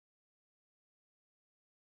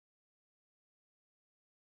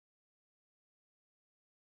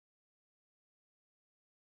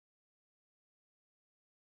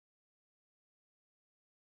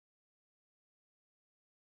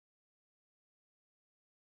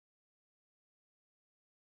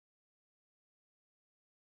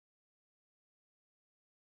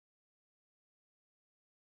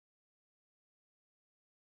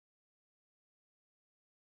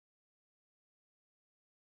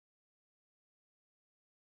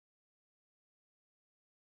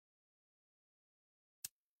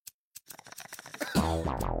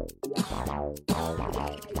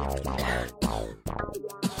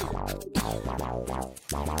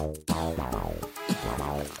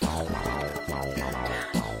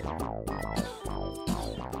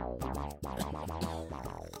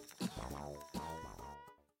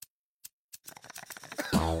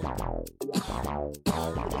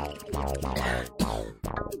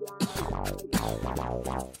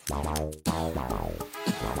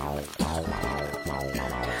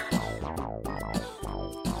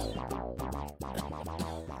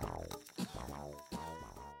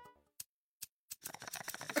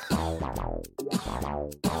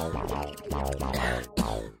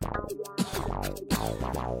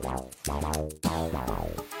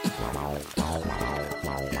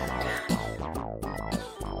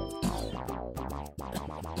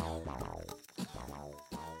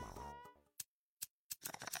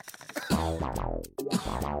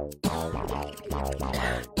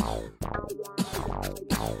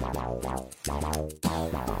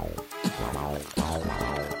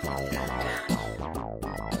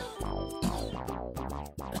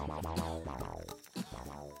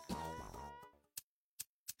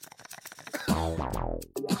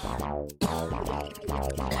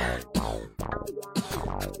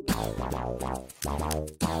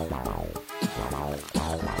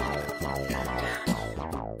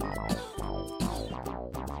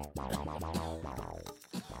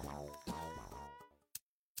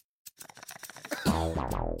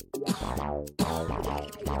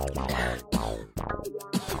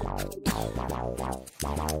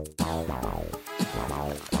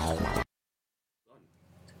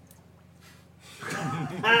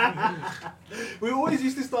We always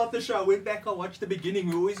used to start the show. I went back, I watched the beginning.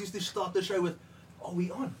 We always used to start the show with, "Are we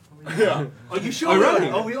on? Yeah. Are you sure? Oh, really?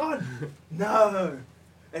 Are we on?" No.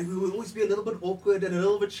 And we would always be a little bit awkward and a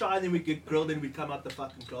little bit shy, and then we'd get grilled and we'd come out the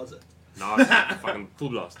fucking closet. No, it's fucking full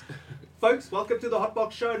blast. Folks, welcome to the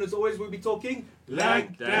Hotbox Show, and as always, we'll be talking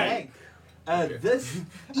Lank Dank. This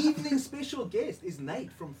evening special guest is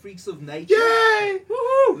Nate from Freaks of Nature. Yay!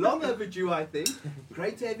 Woohoo! Long overdue, I think.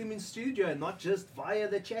 Great to have him in studio, and not just via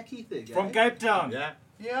the chatty thing. From eh? Cape Town. Yeah.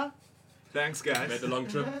 Yeah. Thanks, guys. Made the long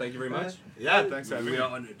trip. Thank you very much. Yeah, thanks for having We me.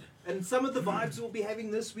 are honoured. And some of the vibes we'll be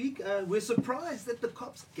having this week, we're surprised that the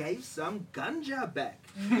cops gave some ganja back.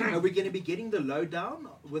 We're going to be getting the lowdown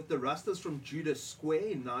with the Rastas from Judas Square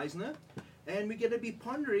in Neisner. And we're going to be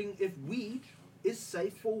pondering if weed is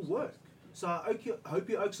safe for work. So I hope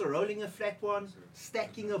you oaks are rolling a flat one,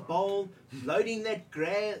 stacking a bowl, loading that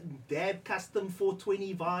dab custom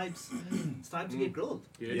 420 vibes. It's time to get grilled.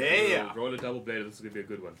 Yeah. Roll a double blade. This is going to be a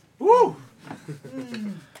good one. Woo!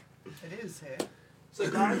 It is here. So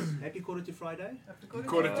guys, happy quarter to Friday.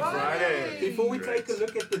 Quarter to Friday. Before we take a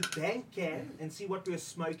look at the dank can and see what we're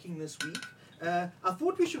smoking this week, I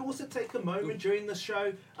thought we should also take a moment during the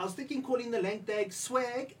show. I was thinking calling the Lank Dag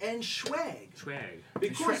swag and swag. Swag.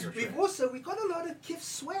 Because we got a lot of Kif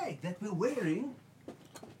swag that we're wearing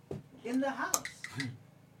in the house.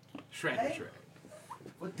 Shrek, Hey. Shrek.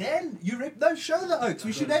 Well, Dan, don't show the Oaks.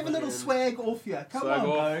 We should have a little swag off here. Come Swag on,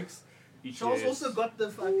 off. Oaks. Charles also got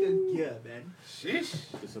the fucking gear, man. Sheesh.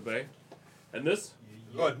 Disobey. And this?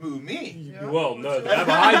 What, move me? Yeah. Well, no, they're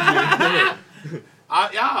behind you.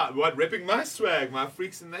 Yeah, what, ripping my swag, my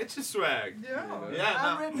Freaks in Nature swag. Yeah. Yeah,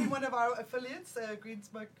 I'm no. repping one of our affiliates, Green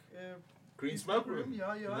Smoke. Green Smoke Room.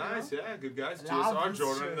 Yeah. Nice, yeah, good guys. Love GSR, this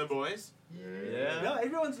Jordan shirt. and the boys. Yeah. Yeah,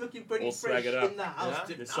 everyone's looking pretty All fresh swaggered up. in the house Yeah.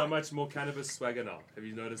 tonight. There's so much more cannabis swagger now. Have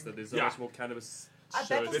you noticed that there's so Yeah. much more cannabis That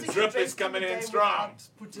shirts? was The the drip dress is coming the in day strong. without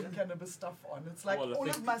Putting cannabis stuff on. It's like Well, I all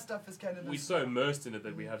think of my stuff is cannabis. We're so immersed in it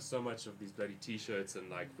that we have so much of these bloody t-shirts, and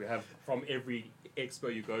like we have from every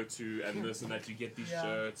expo you go to and this and that, you get these Yeah.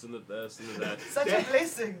 shirts and the this and the that. Such a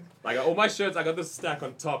blessing. Like all my shirts, I got this stack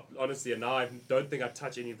on top, honestly, and now I don't think I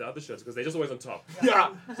touch any of the other shirts because they're just always on top.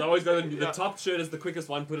 Yeah. So I always go, the Yeah. top shirt is the quickest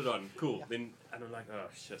one, put it on, cool. Yeah. Then, and I'm like, oh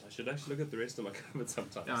shit, I should actually look at the rest of my cupboard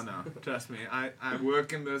sometimes. Yeah, no, trust me. I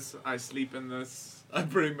work in this, I sleep in this, I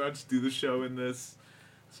pretty much do the show in this.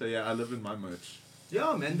 So yeah, I live in my merch.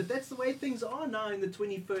 Yeah, man, but that's the way things are now in the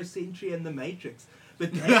 21st century and the Matrix.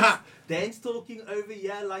 But Dan's talking over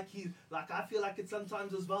here like I feel like it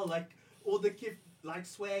sometimes as well. Like all the Kif like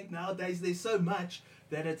swag nowadays, there's so much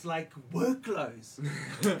that it's like work clothes.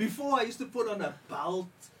 Before I used to put on a belt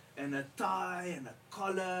and a tie and a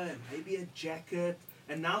collar and maybe a jacket.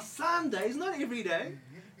 And now Sundays, not every day,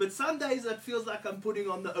 but Sundays it feels like I'm putting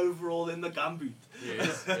on the overall and the gumboot.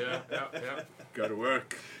 Yes, yeah. Go to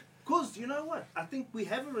work. Because, you know what? I think we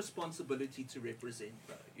have a responsibility to represent,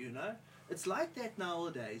 though, you know? It's like that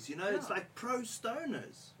nowadays, you know? It's Yeah. like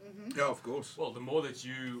pro-stoners. Yeah, of course. Well, the more that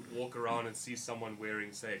you walk around and see someone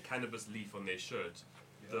wearing, say, a cannabis leaf on their shirt,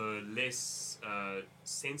 the less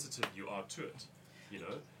sensitive you are to it. You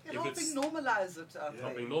know, You're helping normalize it out there.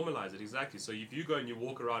 helping normalize it, exactly. So if you go and you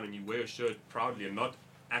walk around and you wear a shirt proudly and not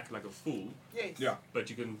act like a fool, Yes. Yeah. but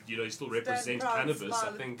you can, you still Stand represent proud, cannabis, smile I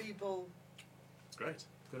at think people. it's great.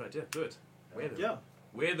 Good idea. Good. Wear them. Yeah.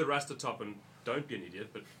 Wear the Rasta top and don't be an idiot,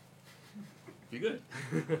 but be good.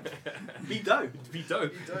 Be dope. Be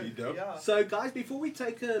dope. You don't. dope. Yeah. So, guys, before we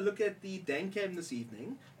take a look at the Dancam this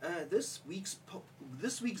evening, this week's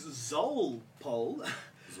Zol poll: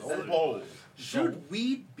 Zolpol. should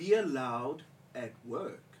weed be allowed at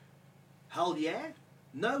work? Hell yeah.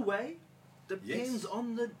 No way. Depends Yes.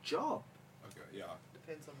 on the job. Okay, yeah.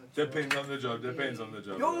 Depends on the job. Depends on the job. Depends on the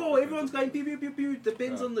job. Yo, everyone's going pew pew pew pew.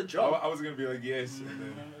 Depends Yeah. on the job. I was gonna be like yes, and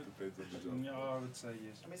then depends on the job. Yeah, I would say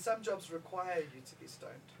yes. I mean, some jobs require you to be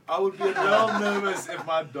stoned. I would be real nervous if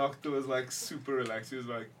my doctor was like super relaxed. He was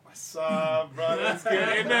like, "What's up, bro? Let's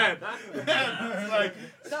get in there." Like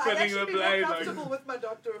No, I'd spinning actually the be blade. more Like, comfortable with my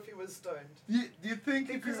doctor if he was stoned. do you think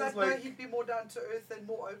if he Because was I know like? he'd be more down to earth and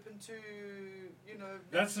more open to,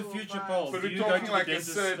 That's the natural future vibes. poll. But Do we're you go talking to the like a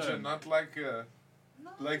dentist surgeon, stoned? not like a. No,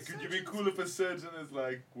 Like, could you be surgeons- cool if a surgeon is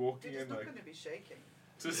like walking Dude, in he's not like going to be shaking.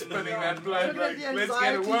 just spinning Yeah. that blade? Look Like, at the let's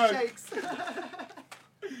get it anxiety work. shakes.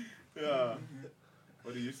 Yeah.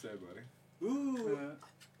 What do you say, buddy? Ooh. Uh,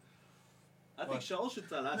 I think what? Shaul should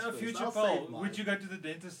tell us. No, first. future I'll poll. save mine. Would you go to the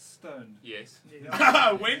dentist stoned? Yes.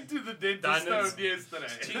 I went to the dentist Done it. stoned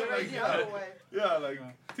yesterday. You're Like, the other way. yeah, like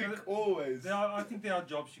Yeah. tick always. I think there are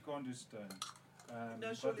jobs you can't do stoned. No,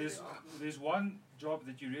 But surely there are. there's one job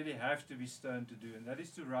that you really have to be stoned to do, and that is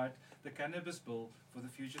to write the cannabis bill for the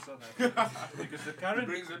future South Africa. Because the current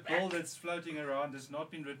brings it bill back. that's floating around has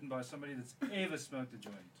not been written by somebody that's ever smoked a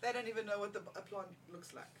joint. They don't even know what a plant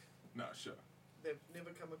looks like. No, sure. They've never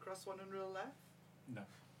come across one in real life. No.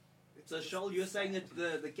 It's So, just- Shaul, you're saying that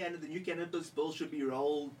the new cannabis bill should be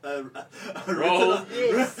rolled, Rolled.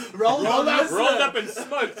 yes, rolled on Rizzler. Rolled up and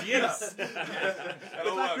smoked, yes.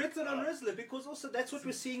 But like written on Rizzler, because also that's what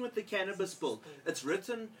we're seeing with the cannabis bill. It's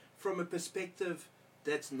written from a perspective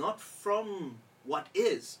that's not from what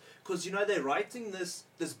is. Because, they're writing this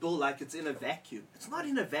bill like it's in a vacuum. It's not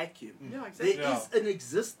in a vacuum. Yeah, exactly. There is an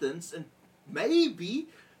existence, and maybe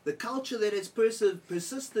the culture that has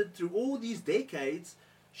persisted through all these decades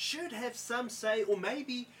should have some say, or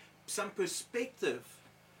maybe some perspective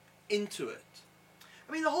into it.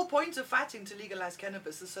 I mean, the whole point of fighting to legalize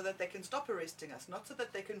cannabis is so that they can stop arresting us, not so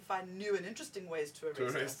that they can find new and interesting ways to arrest, To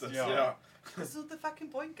arrest us. us, Yeah. yeah. This is the fucking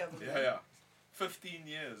point, government. Yeah. 15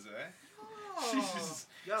 years, eh? Oh. Jesus.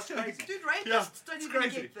 Yeah, it's crazy. Dude, rapists Yeah, don't it's even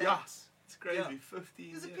crazy. get that. Yeah. It's crazy. Yeah.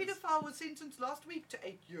 15 There's a years. pedophile was sentenced last week to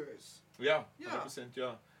 8 years. Yeah, Yeah. 100%,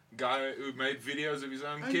 yeah. Guy who made videos of his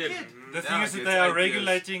own Own kid. kid. The thing Yeah, is that gets they are 8 years.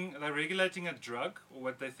 regulating a drug, or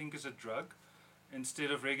what they think is a drug,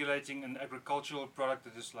 instead of regulating an agricultural product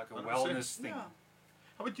that is like a 100%. wellness thing. Yeah.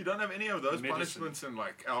 How about you don't have any of those Medicine. punishments in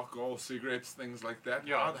like alcohol, cigarettes, things like that?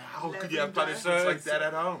 Yeah. How the hell could you have Lavender. punishments So like it's- that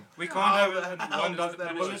at home? We can't How have the it hell one. does that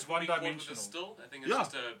That work? is one dimensional. Still, I think it's Yeah.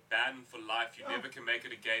 just a ban for life. You Yeah. never can make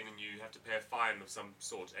it again, and you have to pay a fine of some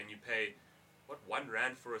sort. And you pay, what,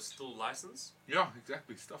 R1 for a still license? Yeah,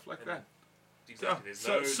 exactly. Stuff like And- that. Exactly. There's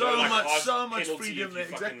So- no, so no, like, much- hard so much penalty freedom if there,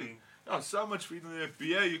 you exactly. fucking- Oh, so much freedom there.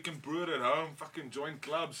 Beer, you can brew it at home. Fucking join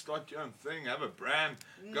clubs, start your own thing, have a brand,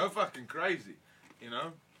 go fucking crazy,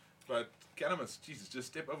 But cannabis, Jesus, just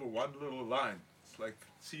step over one little line. It's like,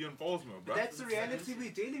 see you in Paulsmoor, bro. That's the reality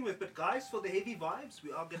we're dealing with. But guys, for the heavy vibes,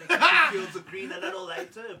 we are going to get to Fields of Green a little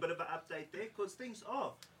later. A bit of an update there, because things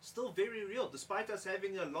are still very real. Despite us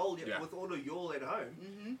having a lull Yeah. with all of y'all at home,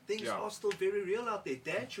 Mm-hmm. things Yeah. are still very real out there.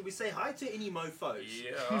 Dad, should we say hi to any mofos?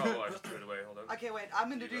 Yeah, oh, I just threw it away. Hold on. Okay, wait. I'm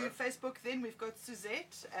going to do You go. Facebook then. We've got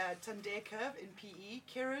Suzette, Tandeka in PE,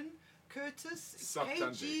 Karen, Curtis, Sup,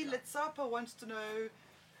 KG, Tandeka. Letsapa wants to know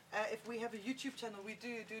if we have a YouTube channel. We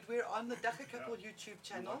do, dude. We're on the Daka Couple YouTube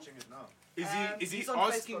channel. it now. Is he he's on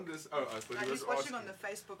asking Facebook. this? Oh, I thought No, he was he's watching asking. on the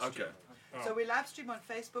Facebook Okay. stream. Oh. So we live stream on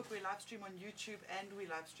Facebook, we live stream on YouTube, and we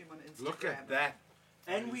live stream on Instagram. Look at that.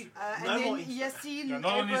 And we And no more then Insta. Yassine No,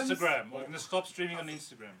 not on Abrams, Instagram. We're going to stop streaming on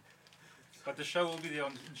Instagram. But the show will be there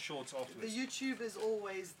on in shorts The afterwards. YouTube is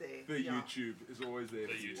always there. The yeah. YouTube is always there.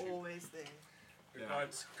 The for you. YouTube. Always there. Every Yeah.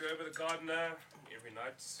 night, go over the gardener. Every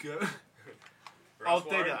night. Good. Ralph I'll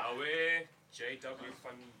take Warren, that. Aware, JW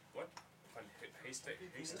Fun, what? Fun Hastian?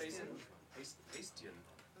 Hastian. Is it?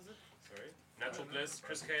 Sorry. Natural Bliss,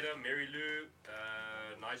 Chris Cater, Mary Lou,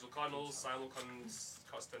 Nigel Connell, Simon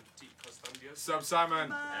Costandius, Sub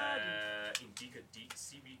Simon. Indica D,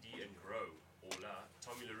 CBD and Grow, Ola,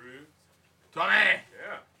 Tommy LaRue, Tommy!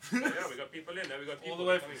 yeah. Yeah, we got people in. Now we got people. All the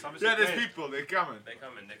way They're from coming. Somerset. Yeah, there's Hey. people. They're coming. They're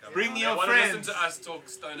coming. They're coming. Bring They your wanna friends. listen to us talk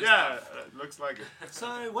stoner Yeah, stuff. looks like it.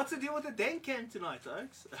 So, what's the deal with the Dan Cam tonight,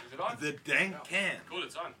 Oaks? Is it on? The dank can. Cool,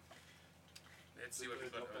 it's on. Let's see what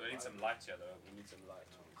we've got. We need some light here, though. We need some light.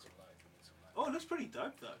 We need some light. We need some light. Oh, it looks pretty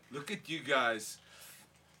dope, though. Look at you guys.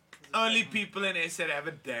 Only people in SA that have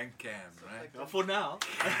a dank cam, right? Well, for now.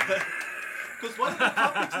 Because one of the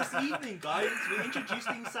topics this evening, guys, we're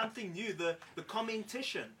introducing something new, the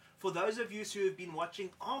commentition. For those of you who have been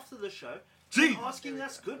watching after the show, Gee. asking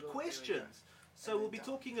us good questions. So we'll be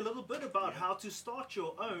talking a little bit about how to start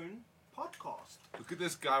your own podcast. Look at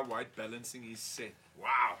this guy white balancing his set.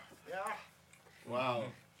 Wow. Yeah. Wow.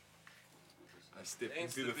 I stepped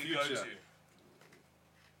Thanks into the that we go future. to.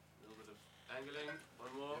 A little bit of angling.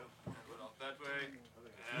 One more. Go out that way.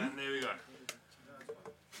 And there we go.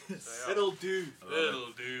 So, yeah. It'll do.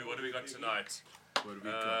 It'll do. What do we got tonight? What do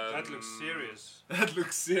we got? That looks serious. That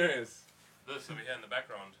looks serious. This over here in the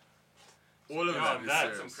background. All of Yeah,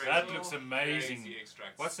 that is that- serious. that looks amazing. Crazy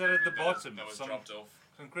extracts. What's that at the bottom? That was Some- dropped off.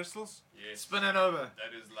 Some crystals? Yes. Spin it over.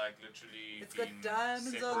 That is like literally. It's got been diamonds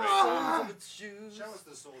on the separated. soles of its shoes. Show us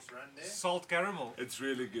the sauce, Randy. Salt caramel. It's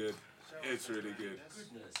really good. It's really good.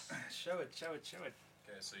 Goodness. Show it, show it, show it.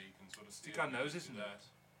 Okay, so you can sort of Stick steer our noses in that.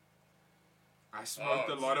 I smoked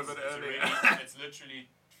a lot of it it's earlier. already- it's literally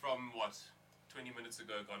from what? 20 minutes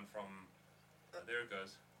ago gone from. There it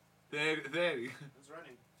goes. there. It's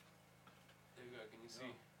running. There you go, can you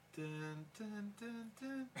see? Dun, dun, dun,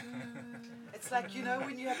 dun, dun. It's like, you know,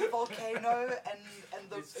 when you have a volcano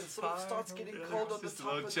and it sort of starts getting cold on the Just top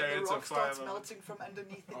little and then chariots the of rock starts fire. melting from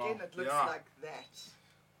underneath Oh, again. It looks yeah. like that.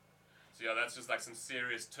 So yeah, that's just like some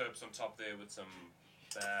serious terps on top there with some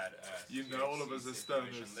bad ass. You know all of us are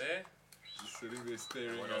separation stoners. there. Just sitting there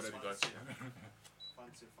staring What at else it. we got here?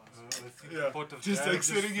 Fancy. Yeah, Pot of just jam like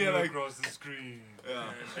sitting here flew like- across the screen. Yeah.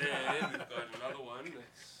 And then we've got another one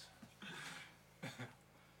that's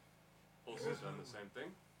also done the same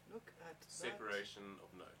thing. Look at that. Separation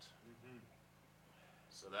of note.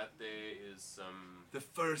 So that there is some. The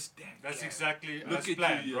first dank That's can. exactly Look as at you,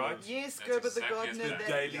 planned, you right? know. Yes, That's Gerber the exactly as gardener, good. that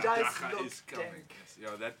Daily does Dacha look is coming. dank.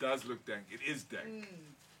 Yeah, that does look dank. It is dank. Mm.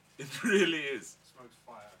 It really is. Smokes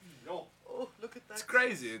fire. Yo. Oh, look at that. It's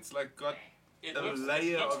crazy. It's like got It a looks,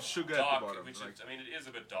 layer looks of sugar dark, at the bottom. Which Like, I mean, it is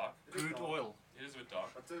a bit dark. Crude oil. It is a bit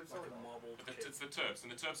dark. But it's like a marble. But it's the terps,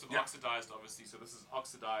 and the terps have Yeah. oxidized, obviously. So this is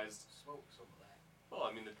oxidized. Smoke some of that. Well,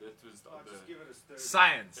 I mean, it was I'll the. just give it a stir.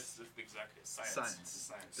 science. It's exactly science. Science.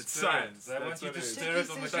 Science. It's Stir it. science. They want That's you what to it is. stir it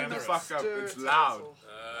on the Shut the camera. fuck up, Stir it's it loud. off.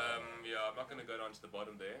 Yeah, I'm not gonna go down to the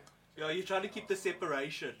bottom there. Yeah, you're trying to keep the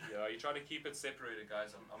separation. Yeah, you're trying to keep it separated,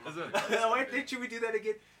 guys. I'm not. Is it? gonna go down Wait, there. should we do that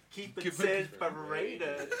again? Keep it Keep it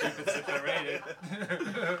separated. Keep it separated.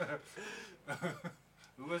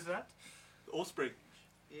 Who was that? Offspring.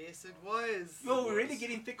 Yes, it was. Yo, we're really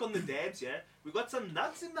getting thick on the dabs, yeah? We got some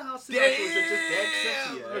nuts in the house tonight, or is it just dab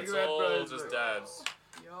city, Look yeah? It's at that, all bro. just dabs.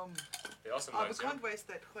 Yum. There are some Oh, we notes, can't yeah? waste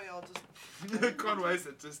that. Goy, I'll just. Can't waste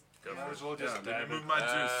it. Just Go Might for as it. well just yeah, let dab me it. move my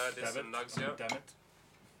juice. There's Dab some it. nugs here. Damn it.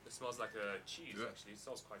 It smells like a cheese, Yeah. actually. It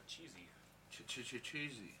smells quite cheesy.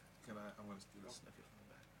 Cheesy. Can I want to do a sniff it from the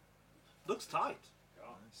back. Looks tight.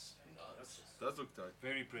 Nice. Does look tight.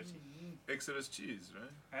 Very pretty. Exodus cheese,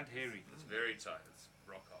 right? And hairy. It's very tight. It's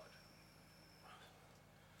rock hard.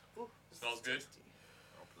 Oh, this Smells is good. tasty.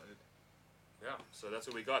 I'll play it. Yeah, so that's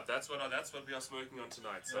what we got. That's what we are smoking on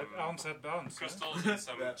tonight. Some That ounce at bounce. Huh? crystals and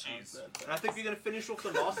some That- cheese. And I think we're going to finish off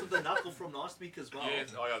the last of the knuckle from last week as well. Yeah,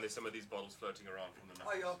 oh yeah, there's some of these bottles floating around from the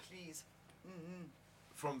Oh, knuckles. yeah, please. Mm-hmm.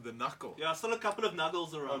 From the knuckle. Yeah, still a couple of nuggles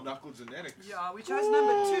Oh, around. knuckle genetics. Yeah, we chose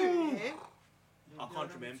number 2, eh? I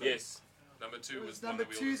can't remember. Yes, number two It was was one number that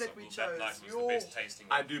we two always that thought we that chose. night was Yo. the best tasting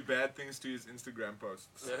I one. do bad things to his Instagram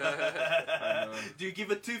posts. Do you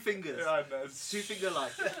give it 2 fingers? Yeah, I know. 2 finger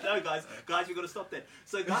like. No, guys, we got to stop that.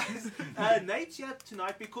 So, guys, Nate's here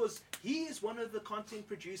tonight because he is one of the content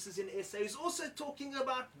producers in SA. He's also talking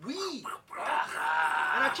about weed.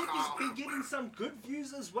 And I check he's been getting some good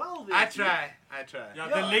views as well. There. I try. Yeah,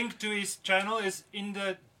 Yeah. the link to his channel is in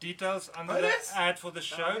the details under Oh, the yes? ad for the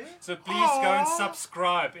show. yeah? So please go and Aw.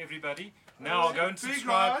 subscribe, everybody. Now go and Big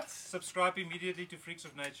subscribe. hearts. Subscribe immediately to Freaks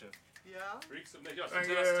of Nature. Yeah. Freaks of Nature. So Thank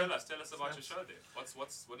tell you. us about your show there. What is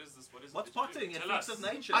this? What is What's it that you do? potting at Tell Freaks us.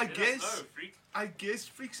 of Nature? I Let us guess- know, freak. I guess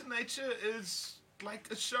Freaks of Nature is like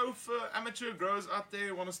a show for amateur growers out there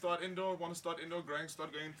who want to start indoor growing, start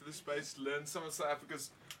going into the space, learn some of South Africa's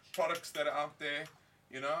products that are out there,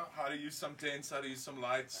 you know, how to use some tents, how to use some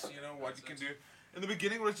lights, you know, what you can do. In the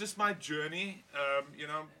beginning was just my journey, you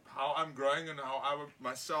know, how I'm growing and how I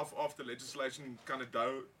myself after legislation kind of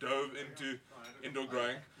dove into indoor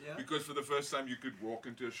growing. Yeah. Because for the first time you could walk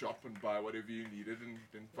into a shop and buy whatever you needed, and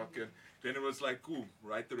then then it was like cool,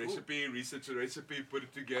 write the recipe, research the recipe, put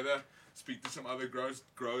it together, speak to some other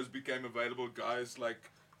growers became available, guys like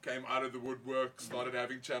came out of the woodwork, started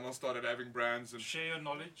having channels, started having brands, and Share your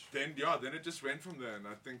knowledge. then it just went from there. And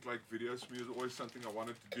I think like videos for me was always something I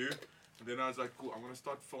wanted to do, and then I was like, cool, I'm gonna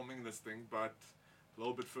start filming this thing, but a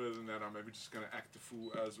little bit further than that, I'm maybe just gonna act a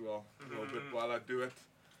fool as well a little bit while I do it.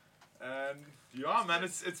 And yeah, man,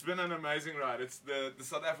 it's been an amazing ride. It's the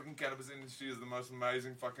South African cannabis industry is the most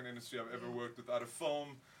amazing fucking industry I've ever worked with. Out of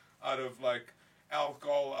film, out of like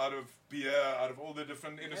alcohol, out of beer, out of all the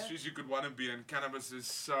different industries you could want to be in, cannabis is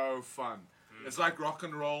so fun. It's like rock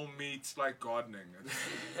and roll meets like gardening.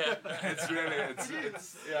 It's really, it's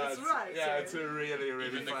right. it's a really, really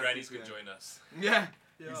Even the fun grannies thing. could join us. Yeah,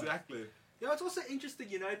 Yeah. exactly. Yeah, it's also interesting,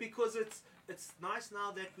 you know, because it's nice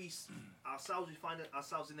now that we find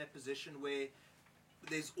ourselves in that position where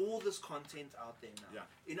there's all this content out there now.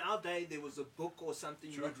 Yeah. In our day, there was a book or something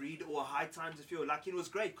you Sure. would read, or High Times if you were lucky. It was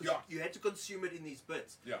great because Yeah. you had to consume it in these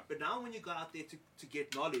bits. Yeah. But now when you go out there to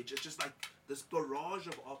get knowledge, it's just like this barrage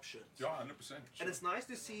of options. Yeah, 100%. And it's nice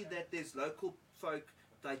to see that there's local folk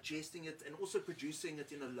digesting it and also producing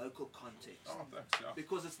it in a local context. Oh, thanks. Yeah.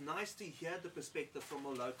 Because it's nice to hear the perspective from a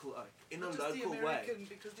local oak in Not a just the local way. American,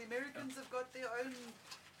 because the Americans have got their own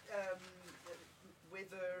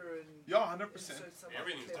weather and Yeah, 100%. and so it's somewhat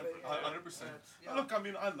Everything's clever, different. yeah. 100%. Yeah. Look, I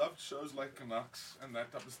mean, I loved shows like Canucks and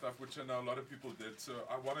that type of stuff, which I know a lot of people did. So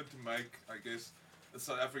I wanted to make, I guess, a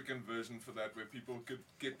South African version for that, where people could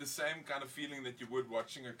get the same kind of feeling that you would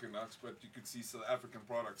watching a Canucks, but you could see South African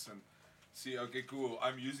products and see, okay, cool,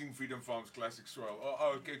 I'm using Freedom Farms Classic Soil.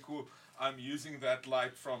 Oh, okay, cool, I'm using that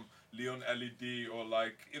light from Leon LED or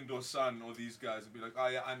like Indoor Sun or these guys, and be like, oh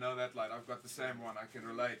yeah, I know that light, I've got the same one, I can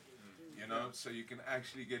relate. You know, so you can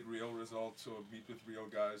actually get real results or meet with real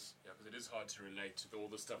guys. Yeah, because it is hard to relate to all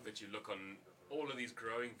the stuff that you look on, all of these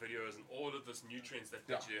growing videos and all of this nutrients that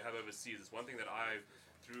Yeah. you have overseas. It's one thing that I,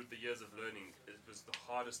 through the years of learning, it was the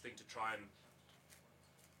hardest thing to try and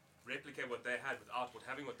replicate what they had without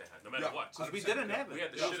having what they had, no matter Yeah. what. Because we 100%, didn't have it. We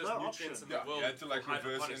had the There was shittest no nutrients option. in the world. You had to like for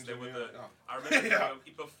reverse hydroponics. They were engineer. I remember Yeah.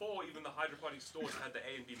 before even the hydroponic stores had the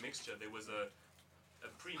A and B mixture, there was a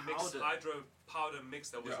pre-mixed Powder. hydro powder mix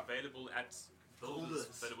that was Yeah. available at builders,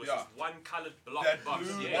 Builders. but it was Yeah. just one coloured block That box.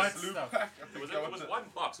 blue, Yes. white blue stuff. pack. I It think was, that it was it. one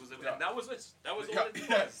box, was it? Yeah. And that was it. That was all Yeah, it was.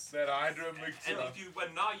 yes, that hydro mixture. And if you,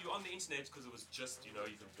 when now you're on the internet, because it was just, you know,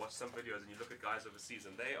 you can watch some videos and you look at guys overseas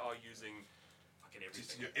and they are using fucking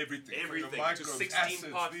Just everything. your everything. From Everything. your microbes, To 16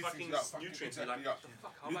 acids, part these fucking things, yeah, nutrients. exactly, You're like, yeah. what the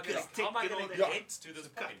fuck? How am I Lucas going to Yeah. get to this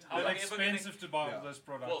point? How am They're I ever going to... expensive to buy Yeah. all those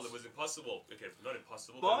products. Well, it was impossible. Okay, not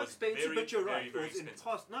impossible. Bar but it was expensive, very, but you're very, right. very It was expensive.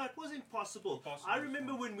 impossible. No, it was impossible. Impossible, I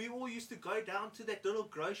remember yeah. when we all used to go down to that little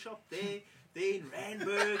grow shop there in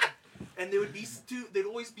Randburg, and there would be there'd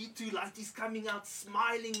always be two lighties coming out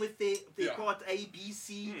smiling with their Yeah. part A, B,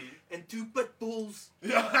 C, and two pit bulls.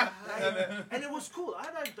 Yeah. And it was cool.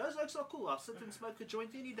 I don't. Those oaks are cool. I'll sit and smoke a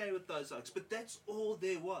joint any day with those oaks. But that's all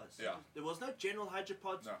there was. Yeah. There was no general No.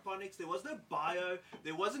 hydroponics. There was no bio.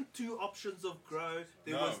 There wasn't two options of grow.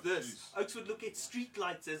 There No, was this. jeez. Oaks would look at street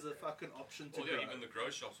lights as a fucking option to Well, grow. yeah, even the grow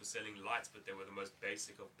shops were selling lights, but they were the most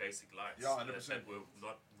basic of basic lights. Yeah, that 100%. were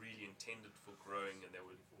not really intended for growing, and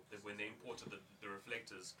when they imported the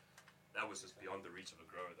reflectors, that was just beyond the reach of a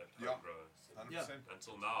grower, that Yeah. home grower. 100%.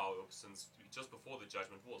 Until now, since just before the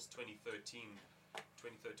Judgment Wars, 2010,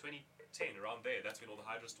 around there, that's when all the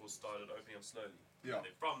hydro stores started opening up slowly. Yeah. And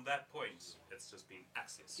then from that point, it's just been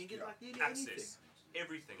access. You can get Yeah. like nearly anything. Access.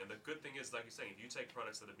 Everything. And the good thing is, like you're saying, if you take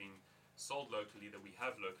products that have been sold locally, that we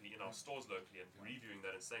have locally, in our stores locally, and reviewing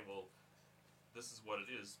that and saying, well, this is what it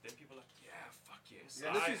is, then people are like, yeah, fuck yes.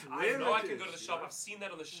 Yeah, this is I where know I it can go to is, the you shop, know? I've seen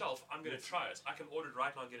that on the shelf, I'm going to try it. I can order it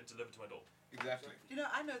right now and get it delivered to my door. Exactly. You know,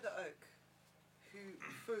 I know the oak who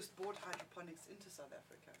first brought hydroponics into South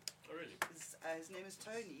Africa. Oh, really? His name is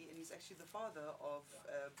Tony, and he's actually the father of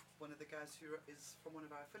one of the guys who is from one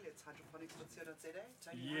of our affiliates, hydroponics.co.za.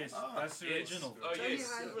 Tony Yes, Ah, that's the yes. original. Oh, Tony yes.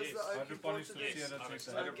 Hind was yes. the oak who brought to Hydroponics this. Yes, that's I've it.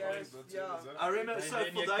 So Gareth, yeah. I remember. So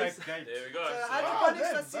for those. There we go. So So,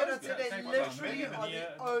 hydroponics.co.za Thank you. literally Megan are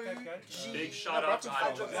here, the okay, OG. big shout out to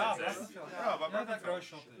Hydroponics. Yeah, Hydroponics. yeah. Yeah, but Yeah, that grow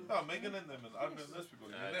shop there. No, Megan and them, and I've known those people.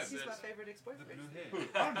 Yeah, them. He's my That's favorite The ex-boyfriend. blue hair.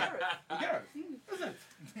 Gareth. Yeah.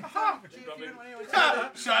 If you don't want anyone to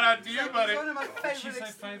Shout out to you, buddy. He's one of my Did she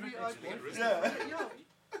favorite say favorite ex-boyfriends. ex-boyfriend? Yeah.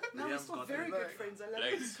 No, we're still very good friends. I love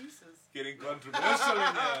him to Thanks. pieces. Getting controversial in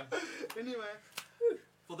here. Anyway,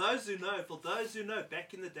 For those who know,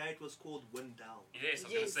 back in the day it was called Windell. Yes, I was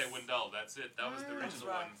going to Yes. say Windell, that's it. That was the that's original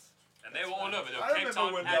right. one. And they were all over. They were I Cape remember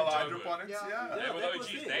Town when and they were Joburg. hydroponics, Yeah. yeah. They were that the was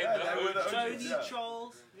OGs. it. They Yeah, the they were the OGs. Tony, yeah.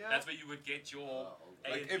 Charles. Yeah. That's where you would get your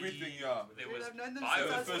Like A&B. everything, yeah. There Dude, was I've known them bio since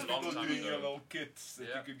The I was for a first long people time doing your ago. little kits that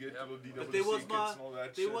Yeah, you could get, yeah. your little DWC But there was kits my- and all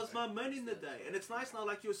that There shit. was my money in the day, and it's nice now,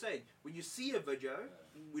 like you were saying, when you see a video,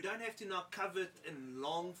 we don't have to now cover it and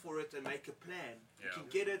long for it and make a plan. You Yeah. can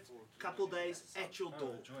get it a couple days at your Oh,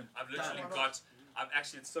 door. joint. I've literally got. I've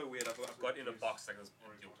actually. It's so weird. I've got in a box like this.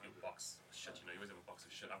 Your box. Shit, you know, you always have a box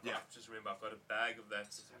of shit. Yeah. I've just remember I've got a bag of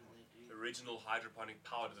that original hydroponic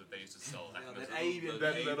powder that they used to sell. Like Yeah, in that those avian- little-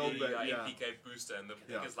 That little bit, yeah. NPK booster, and the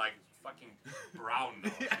thing Yeah. is like fucking brown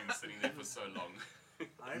now. It's been sitting there for so long.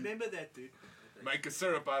 I remember that, dude. Make a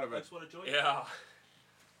syrup out of it. That's what a joint. Yeah.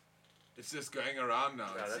 It's just going around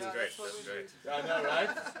now. Yeah, It's- that's Yeah, great. that's what That's we great. do. I know,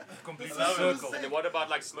 right? Completely I love it. circle. And then what about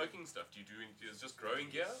like smoking stuff? Do you do is it just growing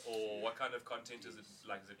gear, or what kind of content is it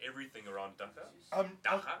like? Is it everything around Dhaka?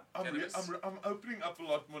 I'm opening up a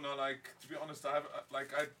lot more now. Like, to be honest, I have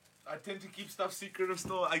I tend to keep stuff secretive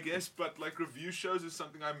still, I guess. But like review shows is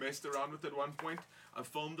something I messed around with at one point. I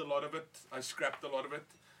filmed a lot of it. I scrapped a lot of it.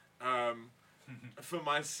 For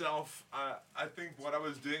myself, I think what I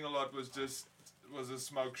was doing a lot was a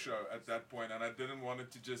smoke show at that point, and I didn't want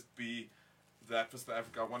it to just be that for South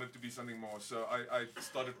Africa. I wanted it to be something more. So I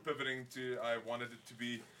started pivoting to, I wanted it to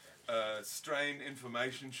be a strain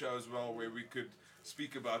information show as well, where we could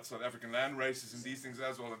speak about South African land races and these things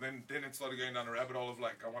as well. And then it started going down a rabbit hole of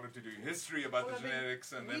like, I wanted to do history about Well, the I mean,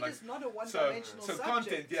 genetics, and Weed then like, is not a so one-dimensional subject.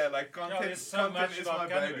 content, yeah, like content, there's so content much is about my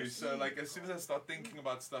baby. cannabis. So like as soon as I start thinking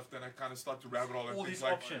about stuff, then I kind of start to rabbit hole and All things these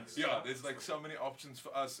like, options. yeah, there's like so many options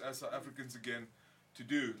for us as South Africans again to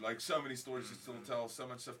do. Like so many stories to still tell, so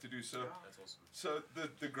much stuff to do. So That's awesome. so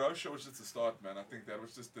the grow show was just the start, man. I think that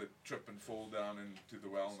was just the trip and fall down into the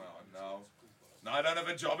well now. And now I don't have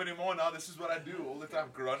a job anymore. Now this is what I do all the time.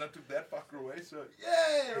 Corona took that fucker away. So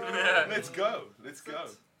yay! Let's go. Let's go.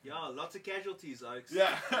 Yeah, lots of casualties, Oaks.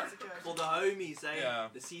 Yeah. That's okay. For the homies, eh? Yeah.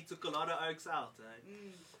 The sea took a lot of Oaks out, eh?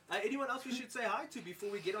 Mm. Anyone else we should say hi to before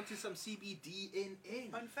we get onto some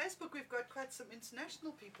CBDNN? On Facebook, we've got quite some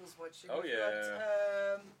international peoples watching. Oh, We've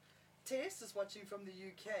yeah. got, Tess is watching from the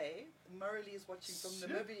UK. Murley is watching from Shit.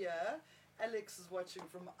 Namibia. Alex is watching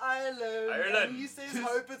from Ireland. Ireland. And he says,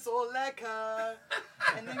 hope it's all lekker.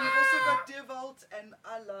 And then we've also got Devalt and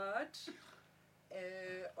Allard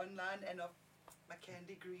online. And my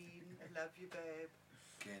Candy Green. I love you, babe.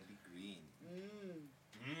 Candy Green.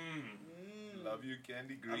 Mm. Love you,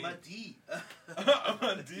 Candy Green. I'm a D.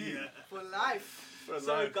 I'm a D. For life. For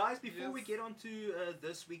So, life. guys, before we Yes. get on to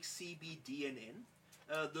this week's CBDNN,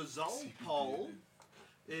 the Zol poll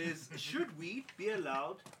is: should weed be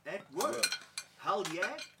allowed at work? Hell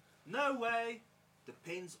yeah. No way.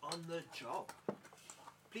 Depends on the job.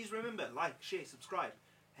 Please remember, like, share, subscribe.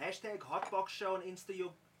 Hashtag Hotbox Show on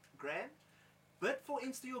Instagram. But for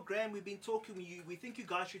Instagram, we've been talking with you. We think you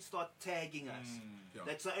guys should start tagging us. Yeah.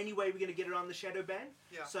 That's the only way we're going to get around the shadow ban.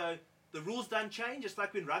 Yeah. So the rules don't change. It's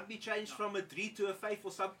like when rugby changed from a 3 to a 5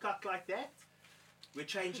 or some cut like that. We're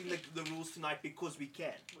changing the rules tonight because we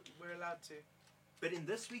can. We're allowed to. But in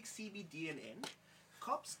this week's CBDNN,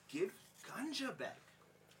 cops give ganja back.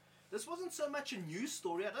 This wasn't so much a news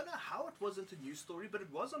story. I don't know how it wasn't a news story, but it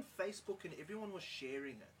was on Facebook and everyone was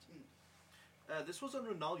sharing it. This was on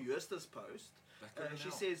Ronald Jooster's post. She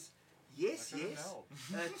says, yes, yes,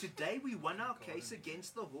 today we won our case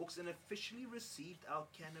against the Hawks and officially received our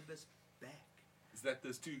cannabis back. Is that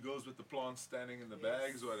those two girls with the plants standing in the Yes.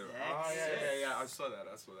 bags or whatever? That's Oh, it. yeah. I saw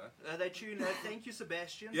that. They tune, thank you,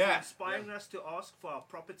 Sebastian, Yeah, for inspiring us to ask for our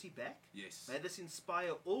property back. Yes. May this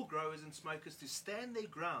inspire all growers and smokers to stand their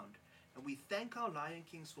ground, and we thank our Lion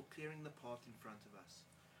Kings for clearing the path in front of us.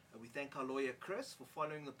 And we thank our lawyer Chris for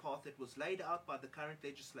following the path that was laid out by the current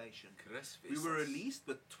legislation. Chris We were released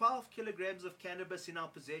with 12 kilograms of cannabis in our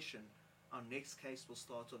possession. Our next case will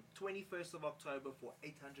start on 21st of October for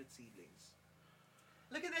 800 seedlings.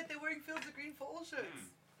 Look at that, they're wearing Fields of Green for all shirts.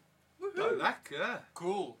 I Woohoo! like her.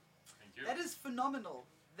 Cool. Thank you. That is phenomenal.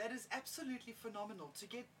 That is absolutely phenomenal. To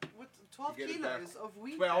get what 12 To get it kilos of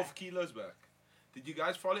weed 12 back. kilos back. Did you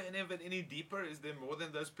guys follow any of it any deeper? Is there more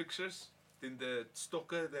than those pictures? Than the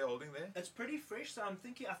stalker they're holding there? It's pretty fresh, so I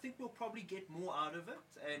think we'll probably get more out of it,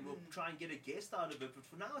 and we'll try and get a guest out of it. But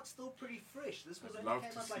for now, it's still pretty fresh. This was I'd only love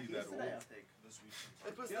came to out like see that yesterday, all. I think.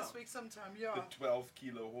 It was Yeah. this week sometime, yeah. The 12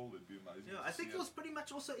 kilo haul would be amazing. Yeah, to I think see it was pretty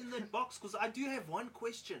much also in that box because I do have one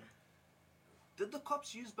question. Did the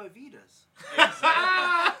cops use Bovidas?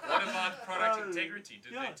 What about product integrity?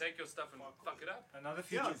 Did yeah. they take your stuff and fuck it up? Another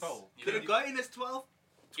future Yes. poll. You Did know, it go in as 12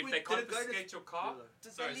 if they did it go to- confiscate your car,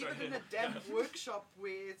 Did sorry, they leave sorry. it in a damp workshop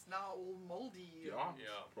where it's now all moldy? Yeah, Yeah.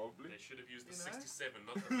 probably. They should have used the You know? 67,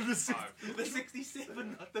 not the 55. The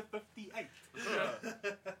 67, not the 58.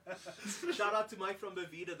 Yeah. Shout out to Mike from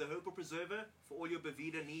Boveda, the herbal preserver, for all your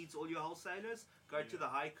Boveda needs, all your wholesalers. Go to the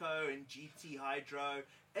Hyco and GT Hydro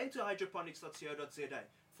and to hydroponics.co.za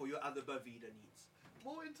for your other Boveda needs.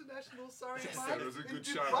 More international, sorry, Yes, Mike. that was a in good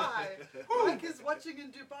Dubai. shout. Mike is watching in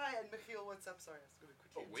Dubai, and Michiel, what's up? Sorry, I was going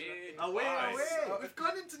to quickly interrupt you. Away, Nice. away. Oh, we've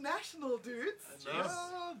gone international, dudes.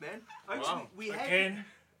 Oh, man. Actually, Wow. we have Again,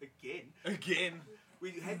 Again. we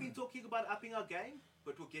have been talking about upping our game,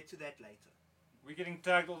 but we'll get to that later. we're getting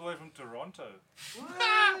tagged all the way from Toronto.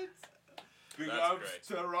 What? Big That's ups,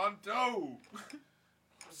 great. Toronto.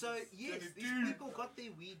 So yes, these 22. people got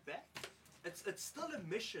their weed back. It's still a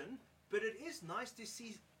mission, but it is nice to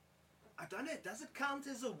see. I don't know. Does it count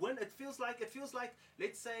as a win? It feels like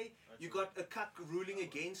let's say you got a cuck ruling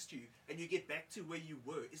against you, and you get back to where you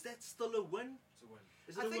were. Is that still a win? It's a win.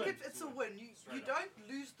 Is it I a think win? it's a win. You Straight up. don't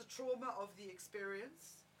lose the trauma of the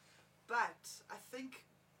experience, but I think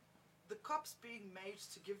the cops being made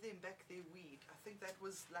to give them back their weed, I think that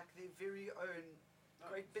was like their very own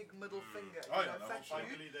great big middle finger. Oh, You yeah, know, no, fuck you.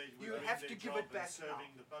 Finally, they you were doing have their to give job it back and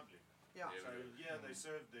serving now. the public. Yeah. Yeah. So yeah, they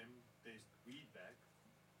served them their weed back,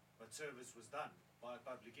 but service was done by a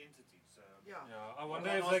public entity. So Yeah. Yeah, I Why wonder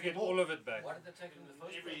not if ask they for get more? all of it back. Why did they take it in the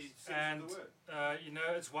first every place? sense And of the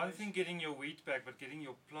word. it's one thing getting your wheat back, but getting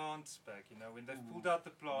your plants back. When they've pulled out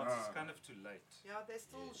the plants, it's kind of too late. Yeah, they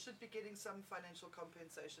still should be getting some financial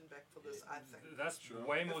compensation back for this, I think. That's Sure.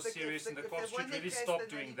 way If more the- serious, and the if cops they've won should their really case, stop then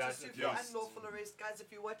they doing need that. to sue at for Yes. least. unlawful arrest. Guys,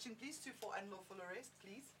 if you're watching, please sue for unlawful arrest.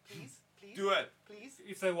 Please, please, please. Do it. Please.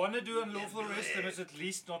 If they want to do unlawful arrest, they must at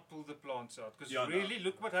least not pull the plants out. Because Yeah, no. really,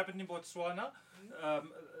 look what happened in Botswana.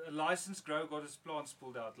 A licensed grower got his plants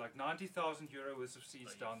pulled out, like 90,000 euro worth of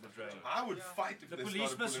seeds down the drain. I would Yeah. fight if The they police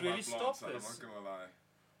started must pulling my really plants stop out, this. I'm not gonna lie.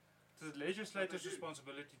 It's the legislator's do.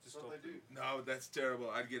 responsibility to That's stop what it. they do. No, that's terrible.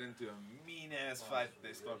 I'd get into a mean ass fight if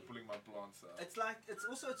they start pulling my plants out. It's like it's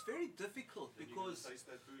very difficult Then you're gonna because taste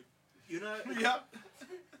that food. Yeah,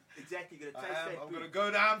 exactly you're I gonna taste am. that I'm food. gonna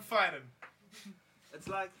go down fighting. It's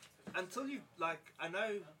like until you like I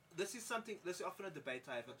know this is often a debate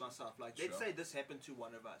I have with myself. Like let's Sure. say this happened to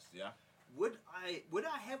one of us. Yeah. Would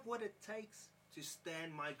I have what it takes to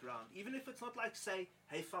stand my ground, even if it's not like say,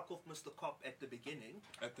 hey, fuck off, Mr. Cop at the beginning,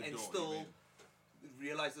 At the and door. still you mean.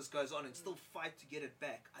 realize this goes on and still fight to get it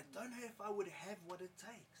back. I don't know if I would have what it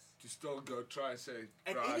takes. To still go try and say.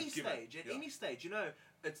 At "Right, any give it." stage, at Yeah. any stage,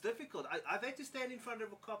 it's difficult. I've had to stand in front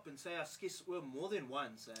of a cop and say I skiss well more than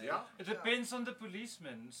once. Eh? Yeah. It depends on the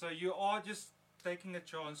policeman. So you are just taking a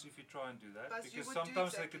chance if you try and do that. But you because would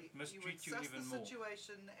sometimes do they exactly. could mistreat you you would even suss the more.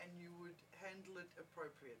 situation and you would handle it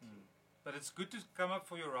appropriately. But it's good to come up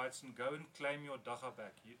for your rights and go and claim your dagga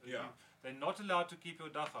back. Yeah. They're not allowed to keep your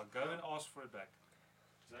dagga. Go and ask for it back.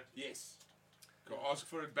 Exactly. Yes. Go ask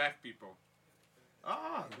for it back, people.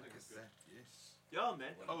 Ah, look at that. Yes. Yeah,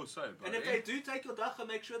 man. Oh, sorry, buddy. And if they do take your dacha,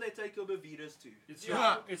 make sure they take your bevidas too. It's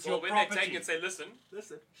Yeah. your, it's Well, your when property. they take it, say, listen,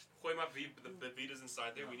 Listen, gooi my the Vitas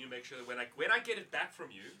inside there. We need to make sure that when I get it back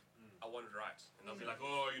from you, I want it right. And they'll be like,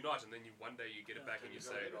 oh, you're not. And then one day you get it back and you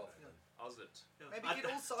say, how's it? Maybe I- get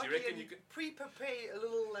all Do sarky you reckon and you could- pre-prepare a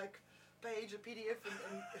little page, a PDF,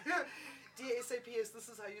 and dear SAPS, this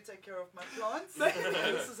is how you take care of my plants.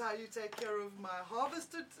 This is how you take care of my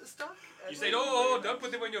harvested stock. You and say, then oh, don't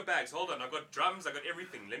put them on your bags. Hold on, I've got drums, I've got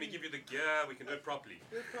everything. Let me give you the gear. We can do it properly.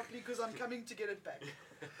 do it properly because I'm coming to get it back.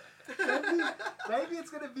 maybe it's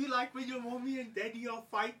gonna be like when your mommy and daddy are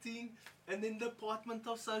fighting, and then the Department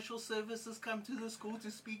of Social Services come to the school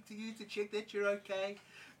to speak to you to check that you're okay.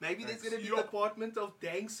 Maybe there's gonna be Yup. Department of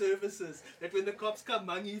Dang Services that when the cops come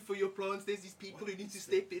money for your plants, there's these people who need to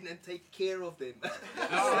step in and take care of them. You're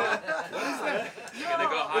gonna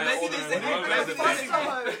go hire maybe all the there's a growers new that class they-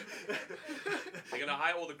 So, They're gonna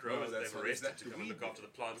hire all the growers No, that that's they've what- is arrested that to the come and look weed? after the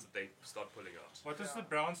plants that they start pulling out. What is the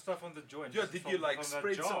brown stuff on the joint? Yeah, Is it did from- you like from that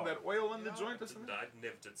spray some jar? of that oil on the Yeah. joint or something? I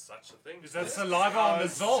never did such a thing. Is that saliva on the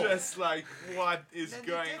was zol? just like, what is then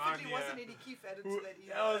going there on definitely here? wasn't any Keef added to that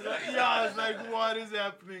either. I was like, yeah, I was like, what is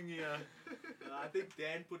happening here? I think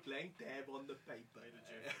Dan put lang tab on the paper.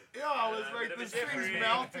 Yeah, I was Yeah, like, bit of a this thing's Jeffrey.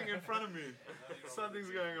 melting in front of me. Something's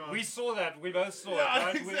going on. We saw that. We both saw yeah, it.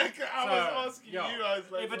 Right? We- exactly. I so, was asking yeah, you. I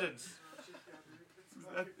was like, evidence.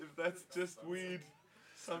 if that's just weed, Looks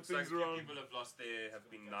like something's a few wrong. people have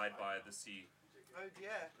been knied by the sea. Oh dear.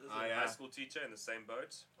 There's Ah, a yeah. high school teacher in the same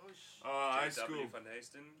boat. Oh, High JW school. Van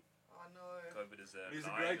Hasten. oh no. COVID is He's a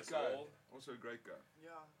lying great us guy. all. Also a great guy. Yeah.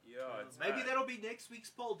 Yeah, it's Maybe bad. that'll be next week's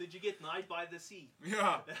poll. Did you get knied by the sea?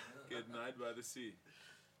 Yeah. Get knight by the sea.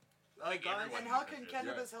 Guys, Everyone And how needs can that.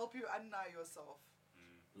 cannabis help you unknow yourself?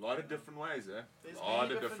 A lot of different ways, eh? There's A lot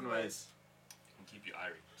many of different different ways. Can keep you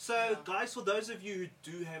irie. So, Yeah. guys, for those of you who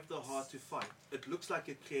do have the heart to fight, it looks like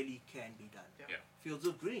it clearly can be done. Yeah. Yeah. Fields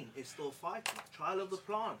of Green is still fighting. Trial of the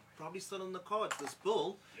Plant, probably still on the cards. This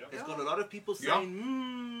bill Yep. has Yeah. got a lot of people Yeah.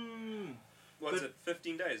 saying, What's But- it?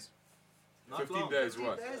 15 days. not 15 long. days, 3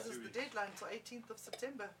 what? days is the deadline till 18th of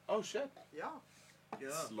September. Oh, shit. Yeah.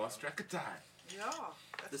 Yeah. Lost track of time. Yeah.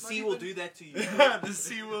 The That's not sea will even- do that to you. The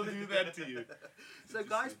sea will do that to you. So,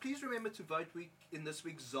 guys, please remember to vote in this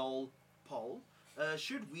week's Zoll poll.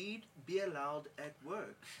 Should weed be allowed at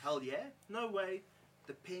work? Hell yeah. No way.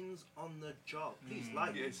 Depends on the job. Please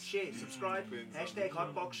like, Yes. share, subscribe, Depends hashtag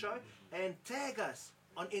Hotbox Show, and tag us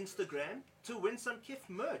on Instagram to win some Kif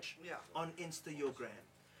merch Yeah. on Instagram.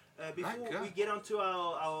 Before Okay. we get on to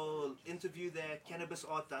our interview there, Cannabis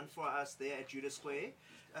Art done for us there at Judah Square,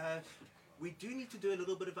 we do need to do a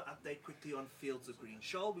little bit of an update quickly on Fields of Green.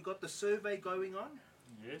 Shoal, we got the survey going on,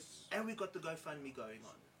 Yes. and we got the GoFundMe going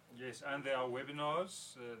on. Yes, and there are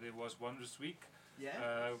webinars. There was one this week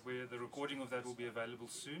Yeah? where the recording of that will be available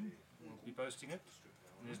soon. We'll be posting it.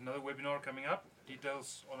 And there's another webinar coming up.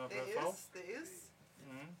 Details on our profile. There is.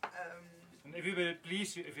 Mhm. Um, And everybody,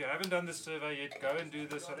 please, if you haven't done the survey yet, go and do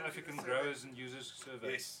the South African Growers and Users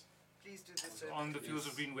survey. Yes. please do this. On the Fields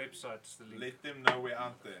of Green website, it's the link. Let them know we're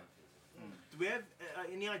out there. Do we have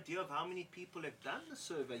any idea of how many people have done the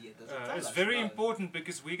survey yet? Does it tell It's us? very No. important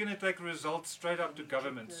because we're going to take results straight up to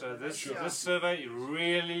government. So this Sure. this survey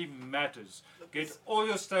really matters. Get all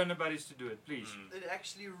your stoner buddies to do it, please. It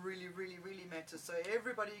actually really matters. So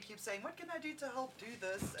everybody keeps saying, what can I do to help do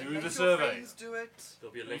this? Do and the make your survey. friends do it.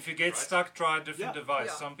 There'll be a link. If you get right? stuck, try a different Yeah. device.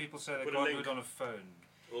 Yeah. Some people say they Put a can't do link. it on a phone.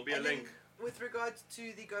 There'll be a And link. then with regards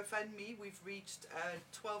to the GoFundMe, we've reached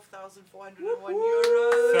 12,401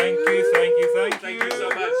 euros. Thank you. Thank you so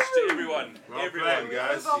much to everyone. Well everyone. played, We're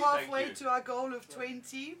guys. over Thank halfway you. to our goal of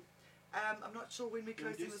 20. I'm not sure when we're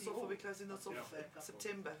closing this off. Are we closing this off in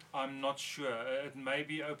September? I'm not sure. It may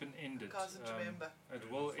be open-ended. Can't remember.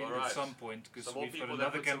 It will end Alright. at some point because Some more we've got people that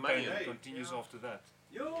another put some campaign money that in. continues Yeah. after that.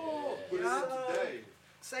 Yo! Yeah. Today.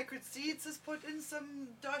 Sacred Seeds has put in some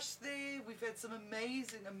dosh there. We've had some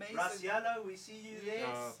amazing. Russ Yellow, we see you there.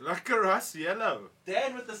 Yes. Like a Russ Yellow.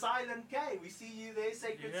 Dan with the silent K, we see you there.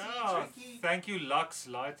 Sacred Yeah, Seeds, Ricky. thank you Lux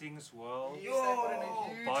Lighting as well. Yes, they put in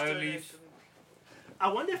a huge BioLeaf. donation. I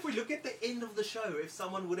wonder if we look at the end of the show, if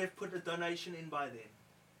someone would have put a donation in by then.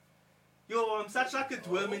 Yo, I'm such like a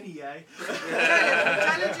dwerman here, eh?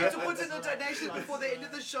 Challenge you to put in a donation before the end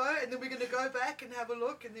of the show, and then we're going to go back and have a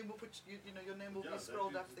look, and then we'll put your name will be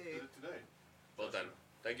scrolled up there. Today. Well done.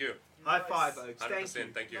 Thank you. High Nice. five, Oaks. 100%. Thank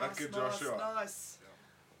you. Thank you. Nice, Thank you, nice, Joshua. nice.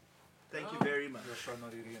 Thank you very much.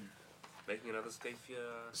 Making another escape here.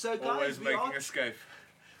 So, guys, Always we making are, escape.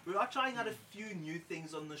 we are trying out a few new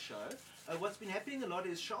things on the show. What's been happening a lot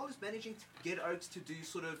is Charles is managing to get Oaks to do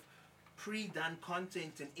sort of pre-done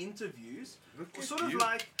content and interviews, Look or at sort you. of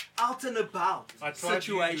like out and about I tried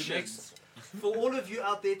to use situations for all of you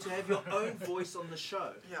out there to have your own voice on the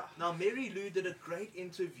show. Yeah. Now, Mary Lou did a great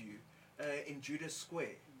interview in Judah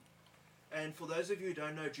Square. And for those of you who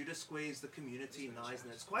don't know, Judah Square is the community in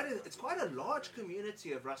Eisner. It's quite a large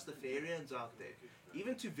community of Rastafarians out there,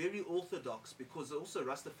 even to very orthodox, because also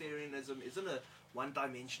Rastafarianism isn't a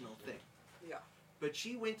one-dimensional thing. Yeah. But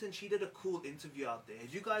she went and she did a cool interview out there.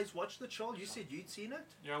 Have you guys watched the show? You said you'd seen it?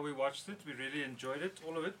 Yeah, we watched it. We really enjoyed it.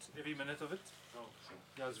 All of it. Every minute of it.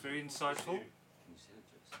 Yeah, it's very insightful.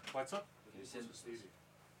 What's up?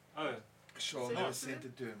 Oh, Sure, Send never it to sent him.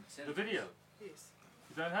 it to him. the video. Yes.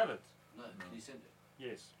 You don't have it? No, can you send it?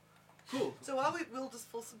 Yes. Cool. So while we'll just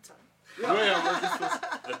fill some time.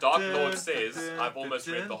 The Dark Lord says, I've almost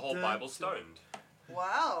read the whole Bible stoned.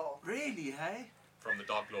 Wow. Really, hey? From the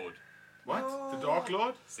Dark Lord. What? Oh. The Dark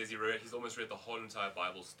Lord? Says he's almost read the whole entire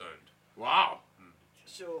Bible stoned. Wow.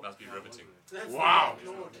 Sure. Must be riveting. Wow.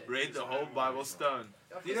 Read the whole Bible stone.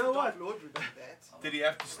 You know what? Lord would do that. Did he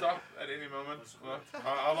have to stop at any moment? What?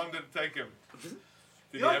 How long did it take him? Did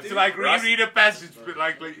he Yeah, have to dude. like Russ- reread a passage, but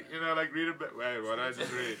like like read a bit? Wait, what I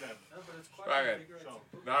just read? Fuck it.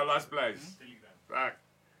 Now last place. Fuck.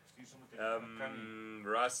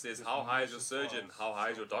 Russ says, how high is your surgeon? How high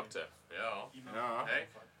is your doctor? Yeah. Yeah. Hey?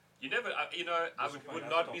 You never, I would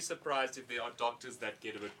not be surprised if there are doctors that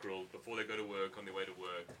get a bit grilled before they go to work, on their way to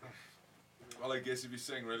work. Well, I guess if you're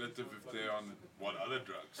saying relative, if they're on what other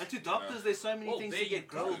drugs? And to doctors, there's so many Well, things there to get you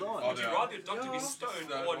go. grilled on. Oh, Would you yeah. rather your doctor be Yeah.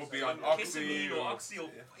 stoned Or or be on on Oxy ketamine or or- Oxy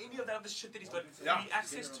or any of that other shit that he's got free Yeah.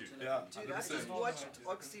 access to? Yeah, Dude, I just 100%. watched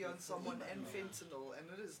Oxy on someone and fentanyl,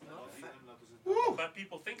 and it is not fun. But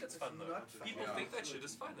people think it's fun though. Not fun. People Yeah. think that shit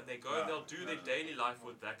is fun, and they go Yeah. and they'll do their daily life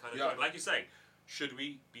with that kind of Yeah. drug. Like you're saying, should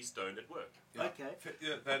we be stoned at work? Yeah. Okay.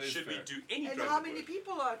 Yeah, that is Should fair. we do any And drugs how at many work?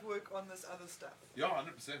 people are at work on this other stuff? Yeah,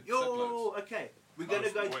 100%. Yo, okay. We're going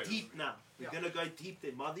to Most go always. deep now. We're Yeah. going to go deep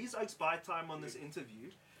then. While these oaks buy time on this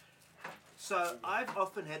interview, so I've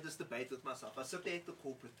often had this debate with myself. I sit there at the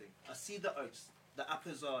corporate thing. I see the oaks. The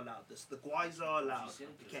uppers are allowed. The guys are allowed.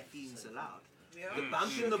 The caffeine's allowed. Yeah. The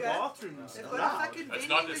bump in the Sugar. bathroom's They've got a allowed. fucking It's vending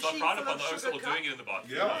not machine frowned full upon. of The oaks sugar will doing it in the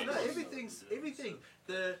bathroom. Yeah. No, everything.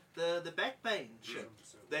 The back pain shit.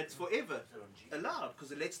 That's forever allowed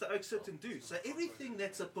because it lets the oak sit and do. So everything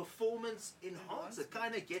that's a performance enhancer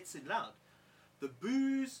kind of gets allowed. The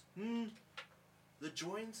booze, the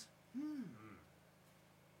joints,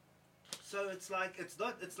 So it's like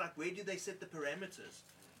where do they set the parameters?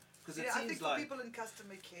 Because it Yeah, I think seems for like people in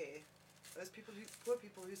customer care, those poor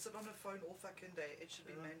people who sit on a phone all fucking day, it should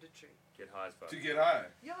be mandatory. Get high as fuck. To get high.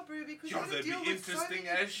 Yeah, bro, because Yeah, you gotta that'd be deal with so interesting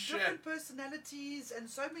many as shit. different personalities and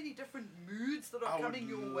so many different moods that are I coming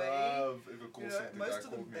would your way. love if a call You know, center most guy of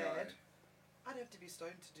them called me bad. high. I'd have to be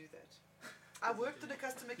stoned to do that. I worked at a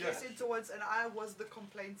customer care Yeah. center once, and I was the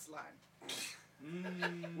complaints line.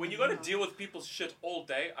 When you got to deal with people's shit all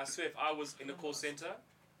day, I swear if I was in a call center,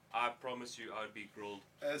 I promise you I would be grilled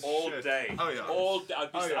As all shit. day. Oh, yeah. All day.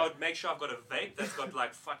 Oh, yeah. I would make sure I've got a vape that's got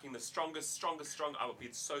like fucking the strongest. I would be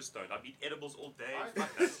so stoned. I'd eat edibles all day.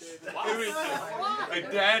 Fuck that. Wow. Hey,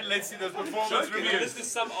 Dan, let's see those performance Joking, man, reviews. this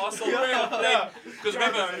is some arsehole because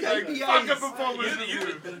remember, It's like, KPIs. fuck a performance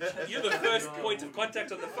review. you're the first point of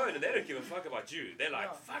contact on the phone, and they don't give a fuck about you. They're like,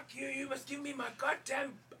 Yeah. "Fuck you! You must give me my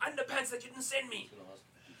goddamn underpants that you didn't send me."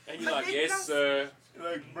 And you're But like, then "Yes, plus- sir.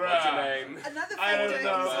 Like, What's your bruh. name?" Another I factor don't is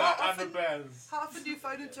know. how often do you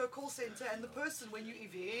phone into a call center and the person, when you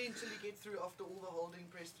eventually get through after all the holding,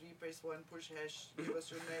 press 3, press 1, push hash, give us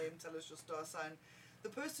your name, tell us your star sign, the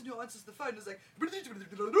person who answers the phone is like, and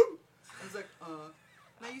it's like,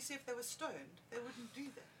 Now you see, if they were stoned, they wouldn't do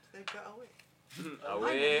that. They'd go away.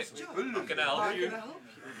 Away. It's your job. How can I help How you? can I help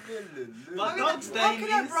you? my How God's can I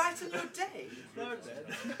dailies. brighten your day? No,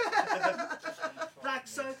 man. Like,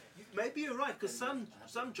 so maybe you're right, because some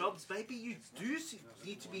jobs maybe you do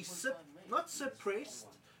need to be not suppressed,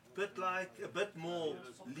 but like a bit more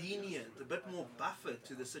lenient, a bit more buffer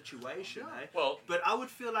to the situation, eh? Well, But I would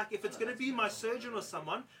feel like if it's going to be my surgeon or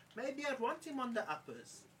someone, maybe I'd want him on the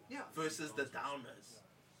uppers Yeah, versus the downers.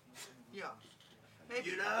 yeah.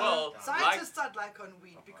 Maybe. You know? well, Scientists I'd like on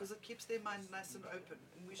weed because it keeps their mind nice and open,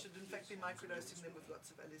 and we should in fact be microdosing them with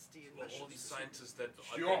lots of LSD and well, all these mushrooms. scientists that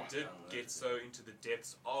Sure. they did get so into the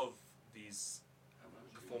depths of these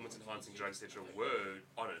performance-enhancing drugs, etc., were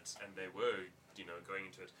on it, and they were, going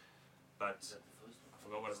into it. But I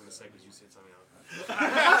forgot what I was going to say because you said something else.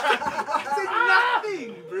 I said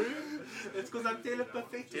nothing, bro. It's because I'm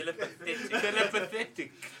telepathetic. Telepathetic.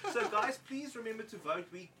 So, guys, please remember to vote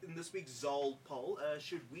in this week's Zoll poll.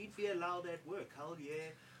 Should weed be allowed at work? Hell yeah.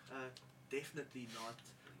 Definitely not.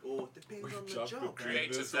 Or depends on the jumped job. the eh?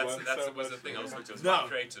 creative. Creatives, This that's one was so the thing I was much looking at. No.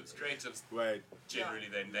 Creatives Wait. generally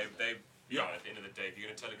then they at the end of the day, if you're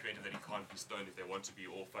going to tell a creative that he can't be stoned if they want to be,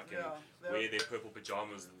 or fucking Yeah, wear their purple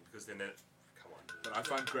pajamas, because then they come on. But I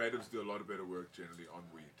find creatives do a lot of better work generally on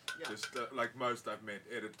weed. Yeah. Just like most I've met,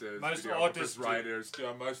 editors, Most videographers, artists do. writers,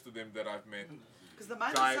 most of them that I've met. Because the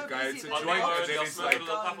mind Guy- is so guy, busy. it's a that On they their joint, can't own, and then they'll it's smoke a like-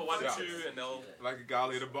 little puff or one or Yeah. two, and they'll. Like a guy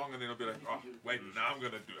will hit a bong and then he'll be like, oh, wait, now I'm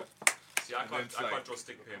going to do it. See, I And then can't it's like- draw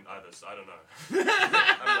stick pen either, so I don't know.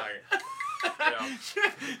 I'm like, I'm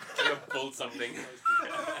gonna build something.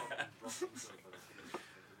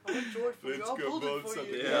 I'll draw it for you. Let's I'll go build build it for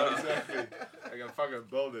something. you. Yeah, exactly. I can fucking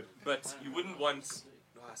build it. But you wouldn't want.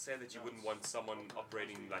 No, I say that you wouldn't want someone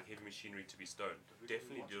operating like heavy machinery to be stoned.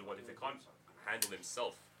 Definitely do what if they can't handle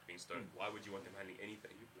themselves being stoned. Why would you want them handling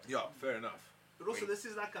anything? Yeah, fair enough. But also, this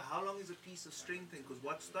is like a how long is a piece of string thing? Because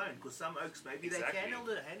what's stone? Because some oaks, maybe Exactly. they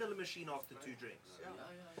can handle a machine after 2 drinks.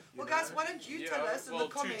 Well, guys, why don't you tell us in well,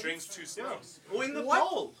 the comments 2 drinks, 2 smokes. Or in the what,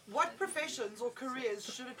 poll. what professions or careers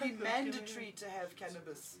should it be mandatory to have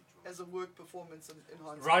cannabis as a work performance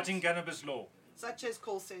enhancement? Writing cannabis law. Such as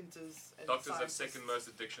call centers and Doctors have scientists. second most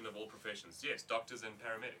addiction of all professions. Yes, doctors and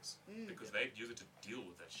paramedics. Because they use it to deal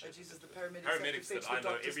with that Oh, shit. Jesus, the paramedics, Paramedics have to that fetch I the know,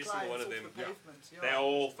 doctor's every single one clients of off them, the pavement. They're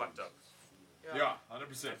all fucked up. Yeah,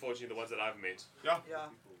 100%. Unfortunately, the ones that I've met. Yeah, Yeah.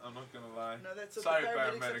 I'm not gonna lie. No, that's what Sorry, the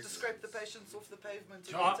paramedics have paramedics. to scrape the patients off the pavement.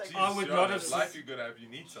 Yeah, and take I would Yeah, not the have life you gotta have. You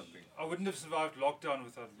need something. I wouldn't have survived lockdown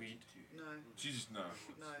without weed. No, Jesus, no.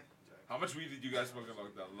 no. How much weed did you guys smoke in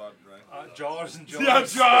lockdown? A lot, right? Jars and jars. Yeah,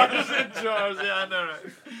 jars and jars. Yeah, I know,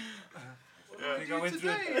 right? I think I went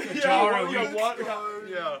through today? a jar a yeah, week. what?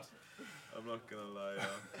 Yeah. I'm not gonna lie.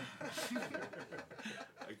 Yeah.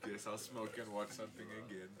 I guess I'll smoke and watch something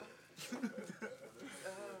again.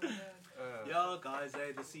 Oh, man. Yeah, guys,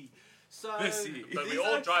 the sea. So The sea. But we these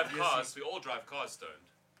all are- drive cars. We all drive cars stoned.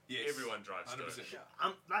 Yes. Everyone drives stoned.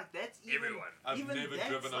 100%. like that's even, Everyone. I've even never that's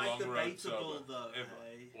driven a like long road debatable sober, though. ever.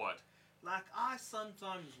 Hey? What? Like I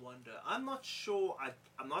sometimes wonder. I'm not sure.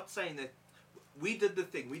 I'm not saying that we did the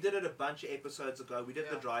thing. We did it a bunch of episodes ago. We did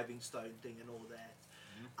the Yeah. driving stone thing and all that.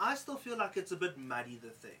 I still feel like it's a bit muddy. The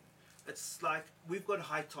thing. It's like we've got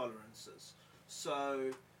high tolerances,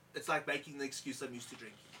 so it's like making the excuse I'm used to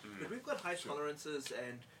drinking. But we've got high tolerances,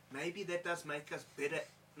 and maybe that does make us better.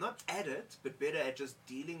 Not at it, but better at just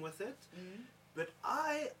dealing with it. But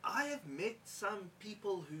I have met some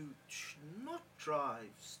people who should not drive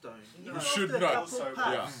stoned. No. Even You should after a not. couple So,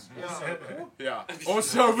 puffs. Yeah.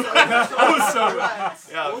 Also, Right.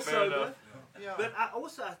 yeah, Or fair sober. enough. Yeah. But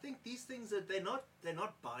I think these things are they're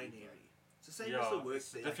not binary. It's the same as Yeah, the work it's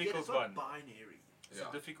a thing. I get difficult it's not one. binary. It's Yeah.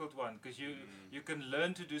 a difficult one because you can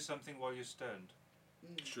learn to do something while you're stoned.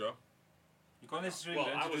 Sure. You can't necessarily Well,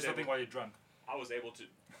 learn I to do was something able- while you're drunk. I was able to.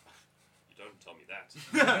 You don't tell me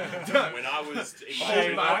that. When I was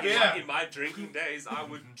in my drinking days, I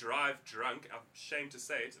would drive drunk. I'm ashamed to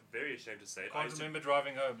say it. Very ashamed to say it. I Can't used to- remember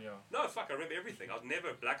driving home. Yeah. No, fuck, I remember everything. I was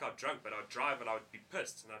never blackout drunk, but I'd drive and I would be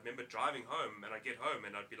pissed. And I remember driving home and I'd get home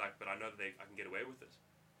and I'd be like, but I know that I can get away with it.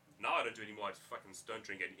 Now I don't do it anymore. I fucking don't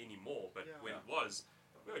drink it anymore. But Yeah. when it was,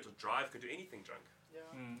 we were able to drive, could do anything drunk.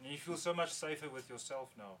 Yeah. You feel so much safer with yourself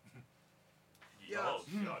now. Yeah. Oh,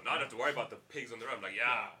 yeah. Now I don't have to worry about the pigs on the road. I'm like,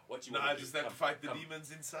 yeah, what you No, want I to do? just have to Come, fight the come.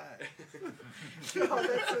 demons inside. Yeah,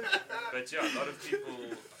 that's it. But yeah, a lot of people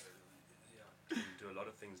can do a lot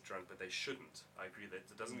of things drunk, but they shouldn't. I agree that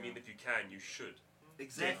it doesn't mean that you can, you should.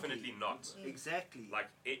 Exactly. Definitely not. Exactly. Like,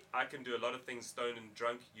 I can do a lot of things stoned and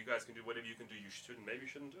drunk. You guys can do whatever you can do. You shouldn't. Maybe you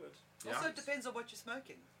shouldn't do it. Also, it depends on what you're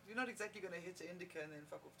smoking. You're not exactly going to hit an indica and then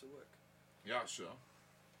fuck off to work. Yeah, sure.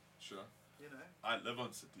 Sure. You know, I live on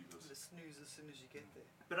sativas. the snooze as soon as you get there.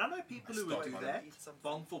 But I know people who would do Stop. that. Eat something.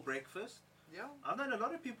 Bong for breakfast. Yeah. I've known a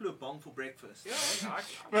lot of people who bong for breakfast. Yeah,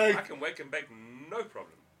 Like- I can wake and bake no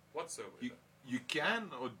problem whatsoever. You can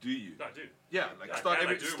or do you? No, I do. Yeah, like Yeah, start can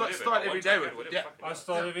I every do start, whatever. start I every want day to, with I can, it. Yeah. whatever, I fucking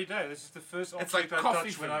start yeah. every day. This is the first It's object like I coffee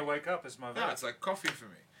touch for when me. I wake up. Is my vape. Yeah, it's like coffee for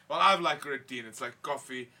me. Well, I have like a routine. It's like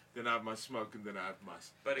coffee, then I have my smoke, and then I have my.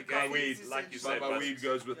 But again, Coffee is like you essential. said, my but weed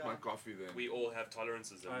goes with Yeah. my coffee then. we all have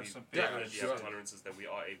tolerances, and I have we some definitely Yeah, have sure. tolerances that we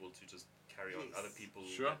are able to just carry on. Yes. Other people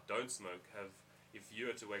Sure. that don't smoke have. If you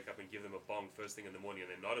were to wake up and give them a bong first thing in the morning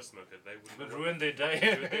and they're not a smoker, they Would wouldn't ruin their do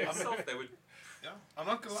it day. themselves. They would. Yeah, I'm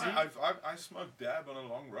not gonna lie. I smoke dab on a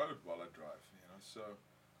long road while I drive. You know, so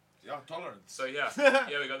yeah, tolerance. So yeah,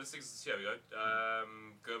 here we go. This is here we go.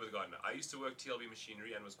 Go with the gardener. I used to work TLB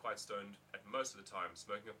machinery and was quite stoned at most of the time,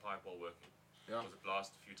 smoking a pipe while working. Yeah. It was a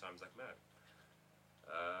blast a few times like mad.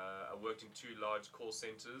 I worked in 2 large call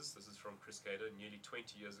centers. This is from Chris Gator, nearly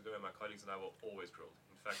 20 years ago, and my colleagues and I were always grilled.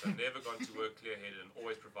 In fact, I've never gone to work clear-headed and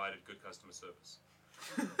always provided good customer service.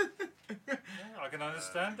 I can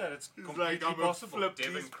understand that. It's It's completely like I'm a possible. flip.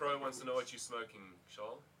 Devin Crow wants to know what you're smoking,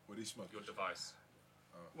 Charles. What do you smoke? Your device.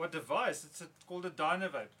 What device? It's called a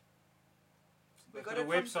Dynavape. We They've got got a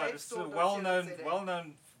it from website. It's a vapestore.co.za.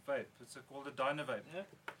 well-known vape. It's called a Dynavape.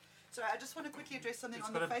 So I just want to quickly address something It's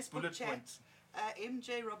on got the a Facebook bullet chat. point.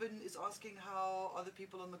 MJ Robin is asking how are the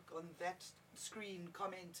people on that screen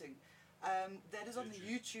commenting. That is on the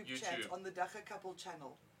YouTube chat YouTube. on the Dacha Couple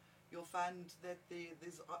channel. You'll find that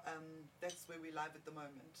there's that's where we're live at the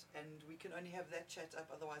moment, and we can only have that chat up,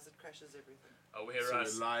 otherwise it crashes everything. Oh, So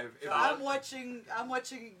whereas we're live. So I'm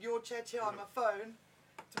watching your chat here on my phone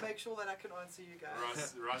to make sure that I can answer you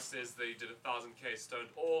guys. Russ says they did 1,000k stoned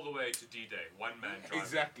all the way to D-Day. One man driving.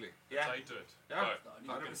 Exactly. That's Yeah. how you do it. Yeah.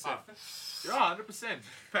 Go. 100%. Yeah, 100%.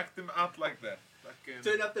 Pack them out like that. Fucking.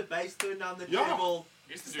 Turn up the bass, turn down the Yeah. treble.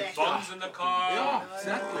 Used to do Stack bombs up. in the car. Yeah,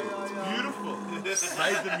 exactly. yeah, It's yeah. beautiful. Made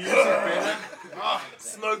the music better. Ah,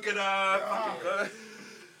 Smoke it up. Yeah. Fucking go.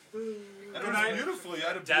 and it was beautiful. You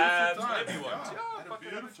had a Dabs, beautiful time. whatever you want. Yeah, Yeah, had a fucking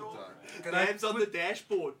beautiful have time. Can I Hands on the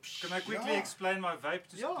dashboard. Can I quickly Yeah. explain my vape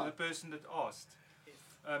to Yeah. the person that asked?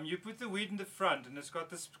 You put the weed in the front, and it's got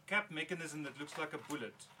this cap mechanism that looks like a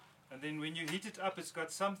bullet. And then when you heat it up, it's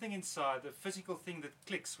got something inside, a physical thing that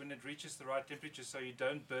clicks when it reaches the right temperature, so you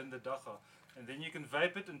don't burn the dacha. and then you can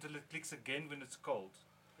vape it until it clicks again when it's cold.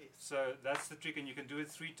 Yes. So that's the trick, and you can do it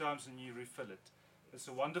 3 times and you refill it. It's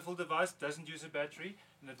a wonderful device, doesn't use a battery,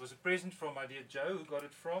 and it was a present from my dear Joe, who got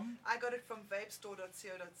it from. I got it from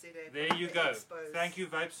vapestore.co.za. There you the go. Expos. Thank you,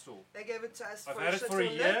 Vape Store. They gave it to us I've for had it shit for a or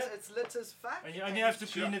year. lit. It's lit as fuck. And you only have to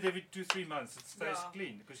clean it every 2-3 months. It stays Yeah.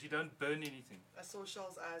 clean because you don't burn anything. I saw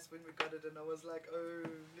Charles' eyes when we got it, and I was like, "Oh,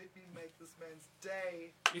 let me make this man's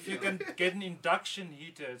day." If you can get an induction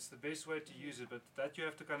heater, it's the best way to use it, but that you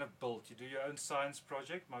have to kind of build. You do your own science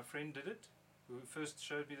project. My friend did it, who first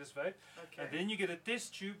showed me this vape. Okay. And then you get a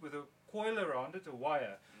test tube with a coil around it, a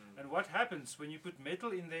wire. And what happens when you put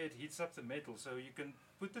metal in there, it heats up the metal. So you can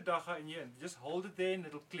put the dacha in here and just hold it there and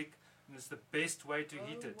it'll click. And it's the best way to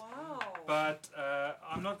heat it. Wow. But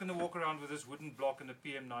I'm not going to walk around with this wooden block and a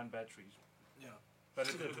PM9 battery. Yeah. But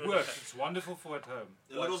it works. It's wonderful for at home.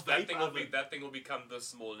 A little Watch, that vape oven. that thing will become this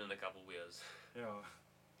small in a couple of years. Yeah.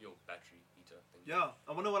 Your battery heater thing. Yeah,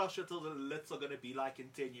 I wonder what our shuttle lits are going to be like in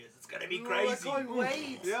 10 years. It's going to be Ooh, crazy. I can't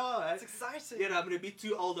wait. Yeah, It's exciting. yeah, I'm going to be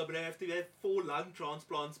too old. I'm going to have to have 4 lung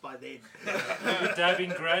transplants by then. You're dabbing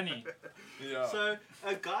granny. Yeah. So,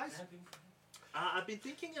 guys, I've been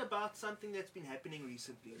thinking about something that's been happening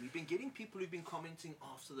recently. We've been getting people who've been commenting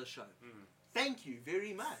after the show. Thank you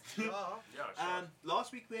very much. Yeah. Yeah, sure.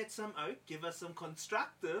 Last week we had some Oak give us some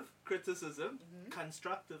constructive criticism.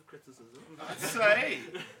 Constructive criticism. I'd say.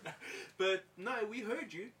 But no, we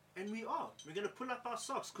heard you, and we are. We're going to pull up our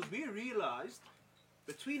socks because we realized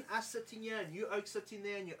between us sitting here and you Oak sitting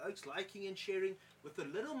there and you Oaks liking and sharing, with a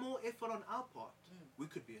little more effort on our part, we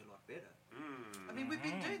could be a lot better. I mean, we've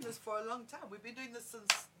been doing this for a long time. We've been doing this since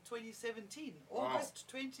 2017. Wow. August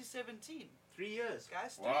 2017. 3 years.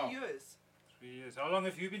 Guys, 3 Wow. years. 3 years. How long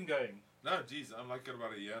have you been going? No, geez, I'm like at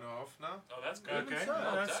about a year and a half now. Oh, that's good. Okay. so.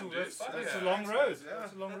 No, that's, Well done, that's, dude. that's Yeah. a long road. Yeah.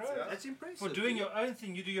 That's a long That's- road. yeah. That's impressive. For doing your own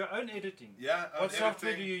thing, you do your own editing. Yeah. I'm What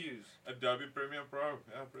software do editing you use? Adobe Premiere Pro.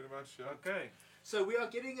 Yeah, pretty much. Yeah. Okay. So we are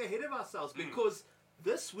getting ahead of ourselves because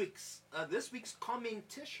this week's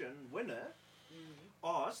competition winner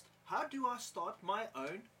asked, "How do I start my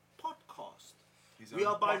own podcast?" His We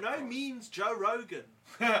own are by no podcast. means Joe Rogan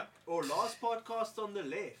or Last Podcast on the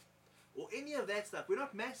Left or any of that stuff. We're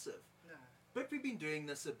not massive, No. but we've been doing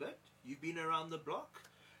this a bit. You've been around the block.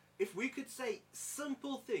 If we could say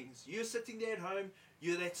simple things, you're sitting there at home,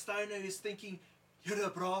 you're that stoner who's thinking, you know,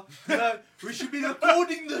 bro, we should be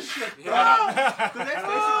recording this shit, bro. 'Cause that's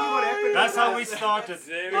basically what happened. That's with how us. we started.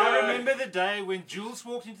 There we I go. remember the day when Jules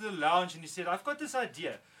walked into the lounge and he said, "I've got this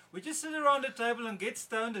idea. We just sit around a table and get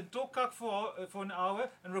stoned and talk cuck for an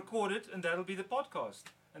hour and record it, and that'll be the podcast."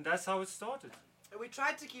 And that's how it started. And we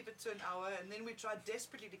tried to keep it to an hour, and then we tried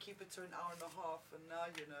desperately to keep it to an hour and a half, and now,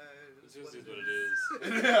 you know, This it's is what what it it is.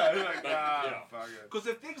 is. Yeah, like, But, ah, yeah. fuck it. Because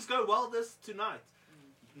if things go well this tonight,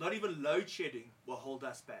 not even load shedding will hold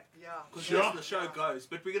us back. Yeah. Because Sure. that's the show Yeah. goes.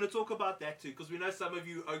 But we're going to talk about that too, because we know some of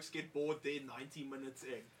you Oaks get bored there 90 minutes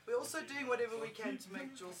in. We're also doing whatever we can to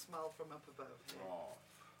make Jules smile from up above. Oh.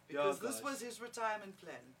 Because Yeah, this guys. was his retirement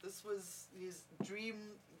plan. This was his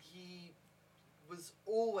dream. He was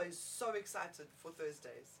always so excited for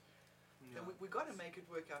Thursdays. And we got to make it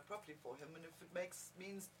work out properly for him. And if it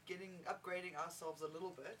means upgrading ourselves a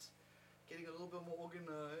little bit, getting a little bit more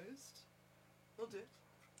organized, we'll do it.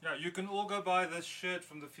 Yeah, you can all go buy this shirt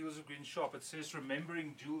from the Fields of Green shop. It says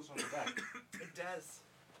 "Remembering Jules" on the back. It does.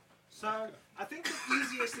 So I think the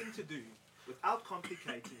easiest thing to do, without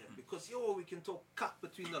complicating it, because we can talk cut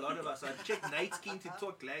between a lot of us. I check Nate's keen to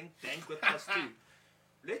talk dank with us too.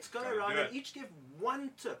 Let's go Gotta around do and it. each give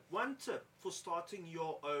one tip for starting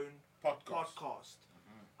your own Podcast. podcast.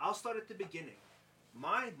 I'll start at the beginning.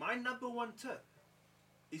 My number one tip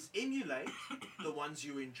is emulate the ones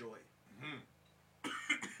you enjoy.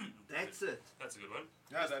 That's it. That's a good one.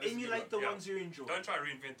 Yeah, that is a good Emulate the one. Yeah. ones you enjoy. Don't try to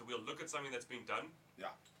reinvent the wheel. Look at something that's been done,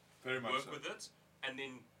 Very much work so. with it, and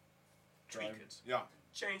then Try tweak and- it. Yeah.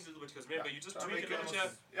 Change a little bit, because remember, Yeah. you just Try tweak make it a little it bit here,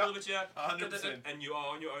 almost- a little bit here, 100%. and you are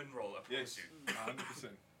on your own roll, I promise Yes. you.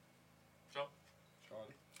 100%. Sure.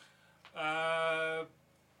 Charlie.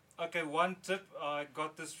 Okay, one tip. I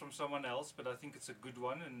got this from someone else, but I think it's a good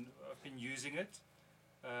one, and I've been using it.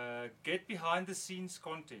 Get behind the scenes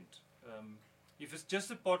content. If it's just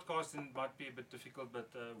a podcast, then it might be a bit difficult, but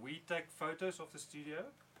we take photos of the studio,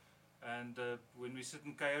 and when we sit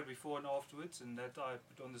in KR before and afterwards, and that I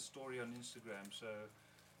put on the story on Instagram. So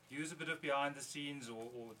use a bit of behind the scenes,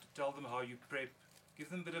 or to tell them how you prep. Give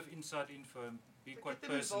them a bit of inside info and be But quite get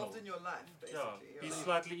them personal. involved in your life, Yeah, basically. be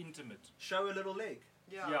slightly intimate. Show a little leg.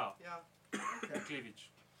 Yeah. Yeah. Yeah. The cleavage.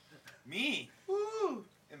 Me? Woo!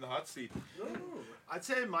 in the hot seat. Oh. I'd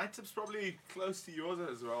say my tip's probably close to yours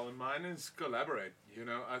as well, and mine is collaborate. You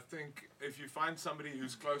know, I think if you find somebody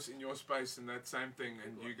who's close in your space in that same thing,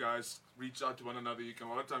 and you guys reach out to one another, you can a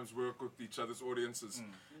lot of times work with each other's audiences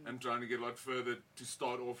and trying to get a lot further to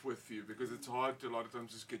start off with you, because it's hard to a lot of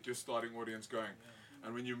times just get your starting audience going.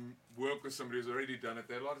 And when you work with somebody who's already done it,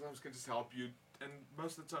 they a lot of times can just help you, and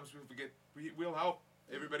most of the times we'll help.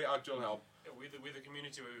 Everybody out there will help. Yeah, we're the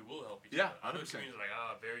community where we will help each Yeah, other. I know 100%. communities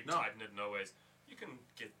like very No. tight knit, no ways. You can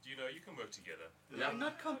get, you can work together. Yeah. We're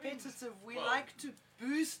not competitive. We Well- like to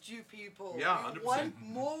boost you people. Yeah, we 100%. want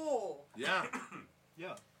more. Yeah.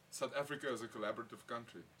 Yeah. South Africa is a collaborative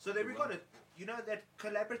country. So there we got it. You know, that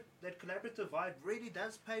collaborative vibe really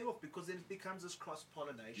does pay off, because then it becomes this cross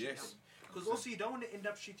pollination. Yes. Because also you don't want to end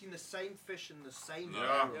up shooting the same fish in the same. No,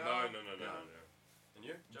 Yeah. no. And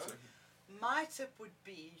you, Joe? My tip would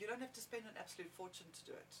be you don't have to spend an absolute fortune to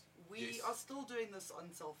do it. We Yes. are still doing this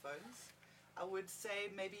on cell phones. I would say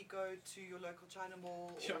maybe go to your local China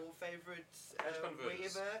mall Yeah. or favorite Edge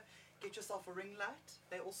converters. wherever. Get yourself a ring light.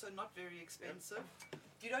 They're also not very expensive.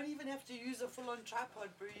 You don't even have to use a full-on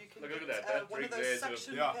tripod, bro. You can Look at get that. That one of brings those there to-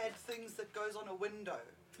 suction Yeah. pad things that goes on a window.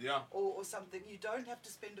 Yeah. Or something. You don't have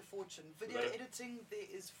to spend a fortune. Video Look. editing, there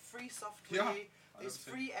is free software, Yeah, there's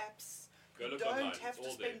 100%. free apps. Go You look don't online, have it's to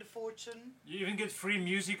all spend there. a fortune. You even get free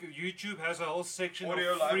music. YouTube has a whole section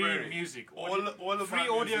Audio of free library. music. All of free my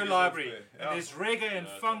audio music is library. up there. And Yeah. there's reggae and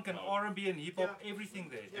Yeah, funk top and power. R&B and hip hop, Yeah. everything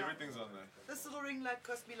there. Yeah. Everything's on there. This little ring light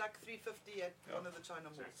cost me like $3.50 at Yeah. one of the China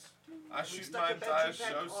malls. I We shoot stuck my a entire battery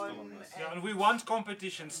pack show still on on this. Yeah, and we want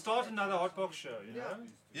competition. Start another Hotbox show, you Yeah. know?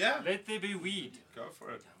 Yeah. Let there be weed. Go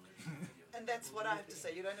for it. And that's what I have to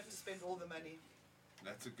say. You don't have to spend all the money.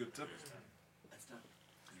 That's a good tip.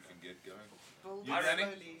 You can get going. Build You it Danny?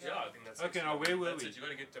 slowly. Yeah, I think that's Okay, it. now where were That's we? it. You got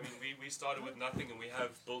to get. I mean, we started with nothing, and we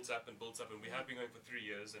have built up, and we have been going for 3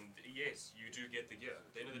 years. And yes, you do get the gear.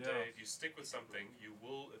 At the end of the Yeah. day, if you stick with something, you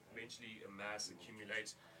will eventually amass,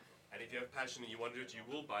 accumulate. And if you have passion and you want to do it, you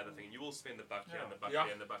will buy the thing, and you will spend the buck here Yeah. and the buck Yeah.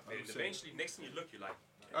 there and the buck there. And 100%. eventually, next thing you look, you're like,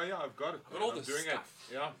 Oh yeah, I've got it. I've got all I'm this doing stuff.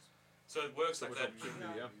 it. Yeah. so it works So like much that.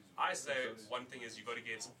 opportunity, yeah. I say one thing is you got to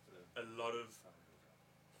get a lot of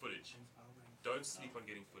footage. Don't sleep on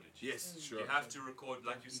getting footage. Yes, sure. You have to record,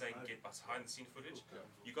 like you're saying, get behind the scene footage.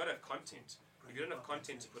 You got to have content. If you don't have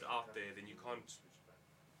content to put out there, then you can't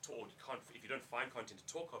talk. If you don't find content to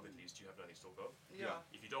talk of, at least you have nothing to talk of. Yeah.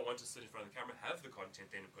 If you don't want to sit in front of the camera, have the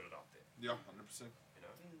content, then put it out there. Yeah, 100%. You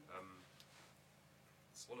know,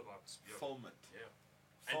 it's all about Film it. yeah.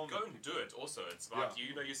 Film And go it. and do it. Also, it's about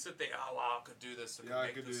you sit there. Oh wow, I could do this. Yeah, I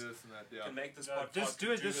make could do this. this and that. Yeah. Can make this Yeah, podcast. just do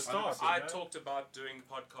can it, just this. start, I you know? talked about doing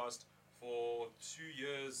a podcast for 2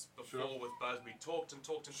 years before Sure. with Buzz. We talked and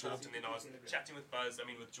talked and Sure. talked, and then I was chatting with Buzz. I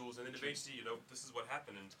mean, with Jules, and then eventually, this is what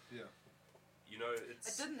happened. And Yeah. It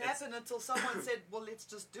didn't it's- happen until someone said, well, let's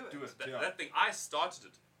just do it. Do it. That, Yeah. that thing, I started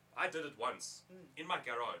it. I did it once in my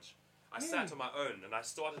garage. I sat on my own and I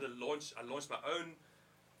started I launched my own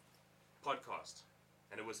podcast.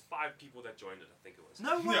 And it was 5 people that joined it, I think it was.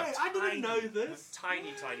 No way! Yeah. I didn't know this.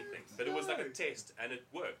 Tiny thing. But it was like a No. test and it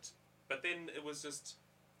worked. But then it was just,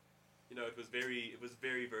 it was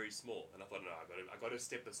very, very small. And I thought, no, I got to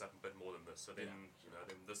step this up a bit more than this. So then,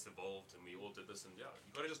 then this evolved and we all did this and you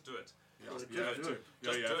got to just do it. Yeah, Just you have do to. it. Yeah,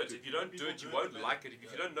 Just you do have it. to. If you don't do it, you People won't do it, like it. If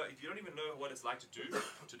you don't even know what it's like to do it,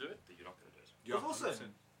 then you're not going to do it. Yeah, But also,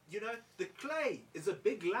 100%. the clay is a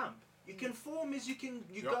big lump. You can form as you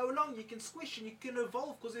Yeah. go along, you can squish and you can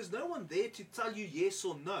evolve, because there's no one there to tell you yes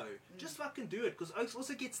or no. Just fucking do it, because I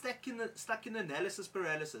also get stuck in analysis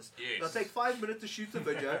paralysis. Yes. It'll take 5 minutes to shoot a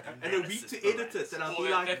video and a week to edit it, and I'll Or be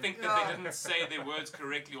they like, think that they didn't say their words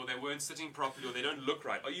correctly, or they weren't sitting properly, or they don't look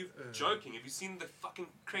right. Are you joking? Have you seen the fucking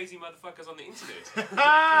crazy motherfuckers on the internet?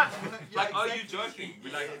 Like, are you joking?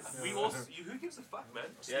 Who gives a fuck, man?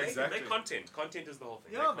 Just Yeah, exactly. make content. Content is the whole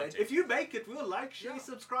thing. yeah, Make man, content. if you make it, we'll like, share,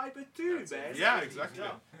 subscribe it too, That's man. it. Yeah, exactly.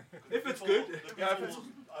 Yeah. If it's People- good. the people Yeah, if it's-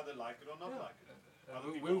 either like it or not like it. Other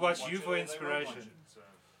we'll people watch will you it for or they won't inspiration. watch it, so.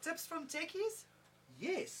 Tips from techies?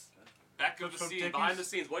 Yes. Back of the From scene, techies. behind the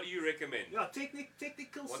scenes, what do you recommend? Yeah,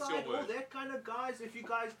 technical What's side, your all word? that kind of guys. If you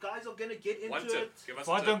guys are gonna get into One it, tip. Give us a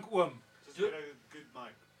Wat tip. dink oom? Just get a good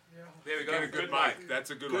mic. There we go. Get a good mic. That's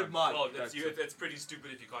a good, Good one. mic. Well, That's it's pretty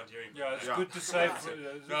stupid if you can't hear him. Yeah, it's Yeah. good to save.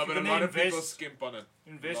 No, but a lot of people skimp on it.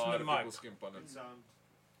 invest a lot in of the people mic. skimp on it. Good sound,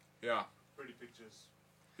 Yeah. pretty pictures.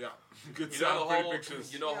 Yeah. Good You know sound, the pretty whole,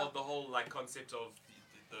 pictures. Yeah. the whole like concept of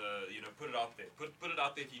the put it out there. Put it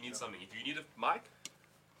out there if you need something. If you need a mic,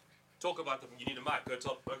 talk about you need a mic. Go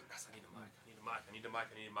tell, I need a mic. I need a mic. I need a mic.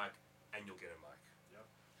 I need a mic, and you'll get a mic.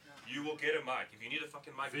 You will get a mic. If you need a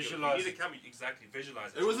fucking mic, Visualize if you need a it. camera, exactly,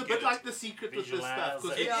 visualize It was a You'll bit get like The Secret with this stuff. Visualize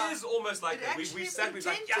 'cause It Yeah. is almost like It that. We actually- sat, we was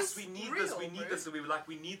like, intent yes, is we need real, this, we need bro. this, and we were like,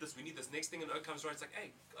 we need this, we need this. Next thing, an Oak comes around, it's like,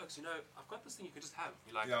 hey, Oaks, you know, I've got this thing you can just have.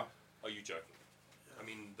 You're like, Yeah. are you joking? I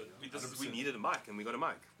mean, we 100%. needed a mic, and we got a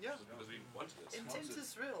mic. Yeah. Because we wanted it. Intent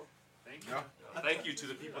is real. Thank you. Yeah. Thank you to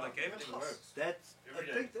the people that gave it to us. That's, I Every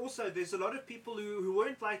day. think also there's a lot of people who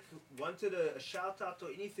weren't like wanted a shout out or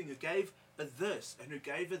anything, who gave a this and who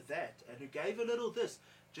gave a that and who gave a little this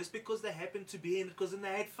just because they happened to be in it, because then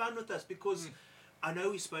they had fun with us. Because I know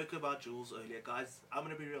we spoke about Jules earlier, guys. I'm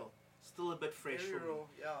gonna be real, still a bit fresh Very for me. real.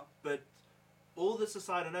 Yeah. But all this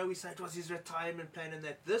aside, I know we said it was his retirement plan and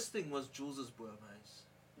that this thing was Jules's Burmese.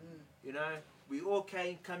 You know, we all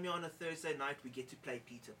come here on a Thursday night. We get to play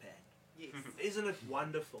Peter Pan. Yes. Isn't it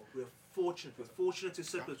wonderful? We're fortunate. We're fortunate to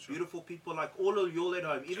sit with beautiful people like all of you all at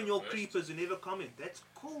home, even your creepers who never comment. That's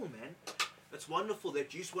cool, man. It's wonderful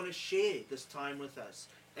that you just want to share this time with us.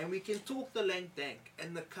 And we can talk the lank dank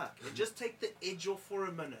and the cuck and just take the edge off for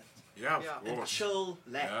a minute Yeah, Yeah. of and course. chill,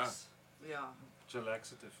 lax. Yeah. It's a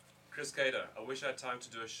laxative. Chris Cater, I wish I had time to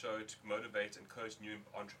do a show to motivate and coach new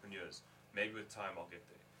entrepreneurs. Maybe with time I'll get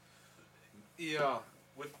there. Yeah.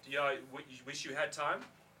 Wish you had time.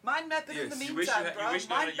 Mind map it in the Yes. You wish you meantime, had, bro. you wish,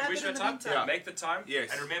 no, Mind you map wish it you in had the time. meantime. Yeah. Make the time.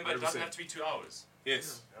 Yes, And remember, it 100%. doesn't have to be 2 hours.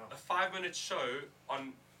 Yes. A 5-minute show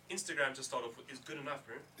on Instagram to start off with is good enough,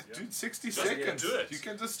 bro. Dude, 60 Just seconds. do it. You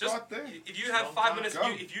can just Just start there. if you have Long 5 time. minutes, Go.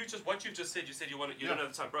 if you just what you've just said, you said you want to, you Yeah. don't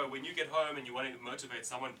have the time, bro. When you get home and you want to motivate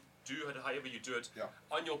someone, do it however you do it. Yeah.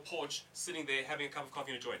 On your porch, sitting there having a cup of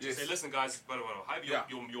coffee and a joint. Just Yes. say, listen, guys, blah, blah, blah. Have Yeah.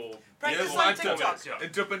 your Practice Yes, on my TikTok. Yeah.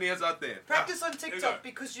 Entrepreneurs out there. Practice on you go. TikTok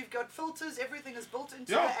because you've got filters, everything is built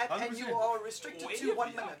into Yeah, the app, and 100%. you are restricted Or to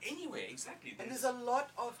 1 yeah, minute. Anywhere, exactly. And there's a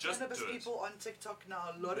lot of Just cannabis do it. people on TikTok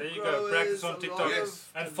now. A lot There of you growers, go. Practice a on lot TikTok. Yes. of-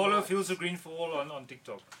 And a follow lot. Fields of Green for All on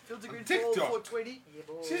TikTok. Fields of Green TikTok. 420. Yeah,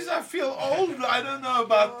 boy. Jeez, I feel old. I don't know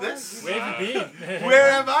about Yeah, this. Where have you been?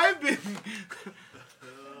 Where have I been?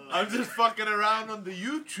 I'm just fucking around on the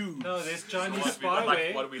YouTube. No, there's So Chinese what,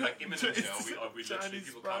 spyware. what are we like imminent here? Are we literally Chinese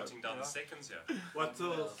people spy. counting down Yeah. the seconds here? What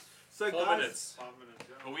else? So 4 guys, minutes. 5 minutes,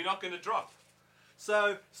 yeah. But we're not going to drop.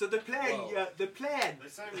 so the plan, Well- yeah, the plan. They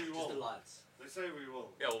say we Just the will. lights. They say we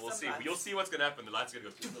will. Yeah, well, we'll see. Sometimes. You'll see what's going to happen. The lights are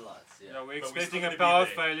going to go. Just the lights, yeah. Yeah, we're But we're expecting still a gonna be power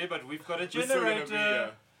there. failure, but we've got a We're still gonna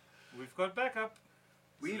generator. be, We've got backup.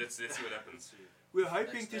 So let's see what happens. We're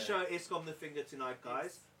hoping Next to day. show ESCOM the finger tonight,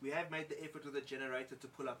 guys. We have made the effort with the generator to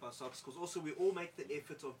pull up our socks, because also we all make the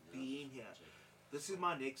effort of being here. This is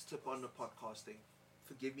my next tip on the podcasting.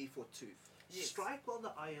 Forgive me for two. Yes. Strike while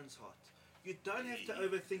the iron's hot. You don't have to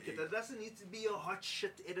overthink it. It doesn't need to be a hot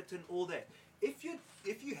shit edit and all that. If you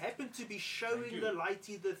happen to be showing the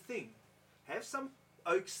lighty the thing, have some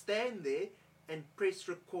oak stand there and press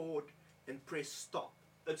record and press stop.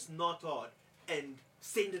 It's not hard. And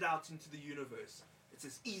send it out into the universe. It's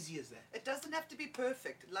as easy as that. It doesn't have to be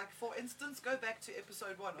perfect. Like, for instance, go back to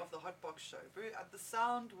episode 1 of the Hotbox show. Bro, the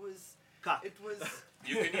sound was... Cut. It was...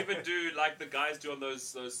 You can even do like the guys do on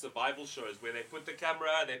those survival shows where they put the camera,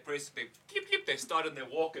 they press, they clip, clip, they start and they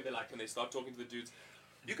walk and they start talking to the dudes.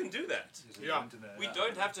 You can do that. Yeah. We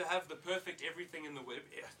don't have to have the perfect everything in the web.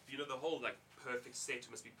 You know, the whole like perfect set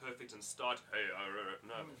must be perfect and start. Hey,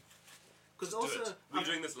 no. Because Just do also, it. We're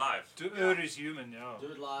doing this live. To err is human, yeah. Do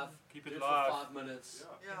it live. Keep Do it it live. for 5 minutes.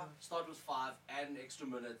 Yeah. Start with 5, add an extra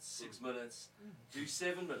minute, 6 minutes. Do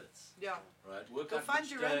 7 minutes. Yeah. Right? Work Go out find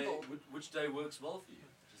which your day, angle. which day works well for you.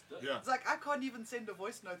 Just do it. Yeah. It's like, I can't even send a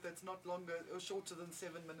voice note that's not longer or shorter than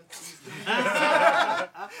 7 minutes these days.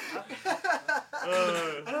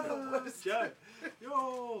 Joe.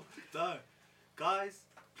 Yo. No. Guys,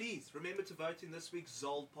 please remember to vote in this week's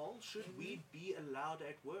Zol poll. Should weed be allowed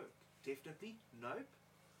at work? Definitely. Nope.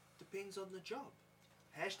 Depends on the job.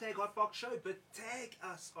 Hashtag Hotbox Show, but tag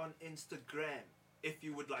us on Instagram if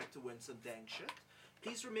you would like to win some dang shit.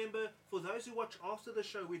 Please remember, for those who watch after the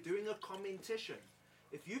show, we're doing a commentation.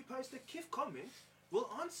 If you post a KIF comment, we'll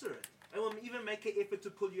answer it. And we'll even make an effort to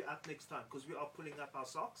pull you up next time, because we are pulling up our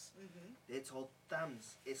socks. Let's hold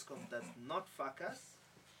thumbs. ESCOM does not fuck us.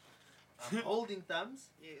 I'm holding thumbs.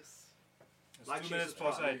 Yes. It's Like 2 minutes she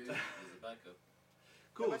past said. 8. There's a backup.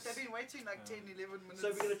 Cool. But they've been waiting like 10, 11 minutes.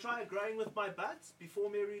 So we're going to try growing with my buds before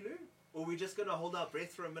Mary Lou? Or we're just going to hold our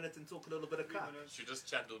breath for a minute and talk a little bit of 3 cup? minutes. Should just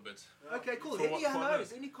chat a little bit. Okay, cool. For Any what- for a hellos?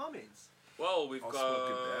 minute? Any comments? Well, we've I'll got smoke a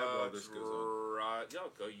dab while this goes on. right. Yeah,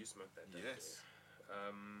 go. You smoke that. Yes.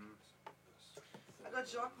 I got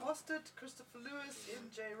Jacques Mostert, Christopher Lewis,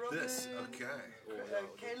 MJ Robin, This, okay.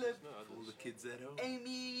 Caleb, All the kids at home.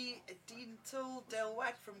 Amy, Dean Till, Dale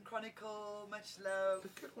White from Chronicle, much love.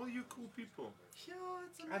 Look at all you cool people. Yeah,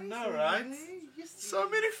 it's I amazing. know, right? eh? You So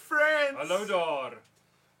see. many friends. Hallo daar.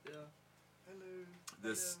 Yeah. Hello.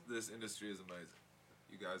 This Hello. this industry is amazing.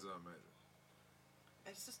 You guys are amazing.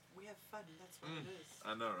 It's just, we have fun, that's what it is.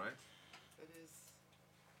 I know, right? It is.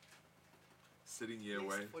 Sitting here Yes,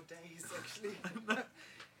 waiting. for days, actually.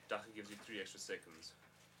 Dacha gives you 3 extra seconds.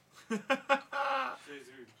 Says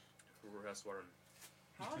who? Russ Warren.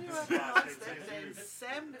 How do I pronounce that name?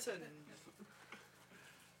 Sampton.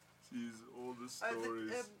 Jeez, all the Oh,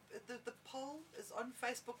 stories. the poll is on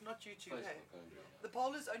Facebook, not YouTube. Hey? Facebook only. The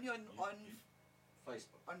poll is only on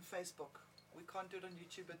Facebook. on Facebook. We can't do it on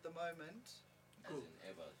YouTube at the moment. As in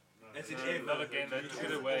ever. As in No, ever. not again, they took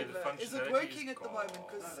it away. The functionality Is it working at the gone. moment?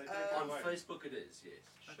 Because No, they take On it away. Facebook it is, yes.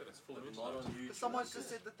 Shit, it's full of But not on YouTube. someone just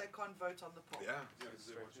said that they can't vote on the poll. Yeah. Yeah, because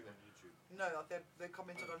they're watching on YouTube. No, they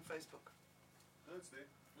commented on Facebook. No, it's there.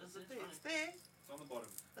 Is it there? It's there It's on the bottom.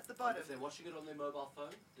 at the bottom. If they're watching it on their mobile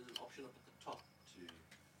phone, there's an option up at the top to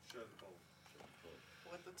Show the poll.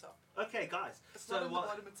 Or at the top. Okay, guys. It's So not on the what?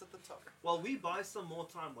 bottom. It's at the top. While we buy some more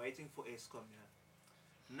time waiting for ESCOM here,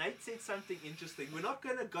 Nate said something interesting. We're not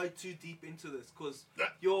going to go too deep into this because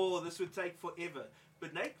this would take forever.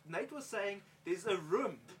 But Nate was saying there's a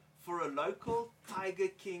room for a local Tiger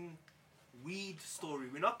King weed story.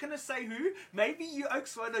 We're not going to say who. Maybe you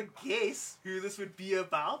oaks want to guess who this would be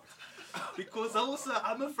about. Because also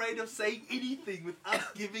I'm afraid of saying anything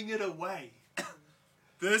without giving it away.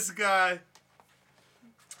 This guy.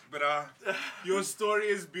 But your story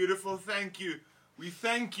is beautiful. Thank you. We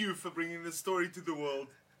thank you for bringing this story to the world.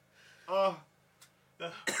 Oh,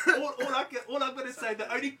 all I'm going to say,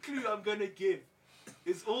 the only clue I'm going to give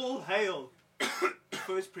is all hail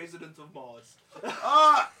first president of Mars.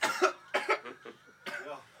 ah,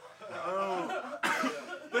 Yeah. oh.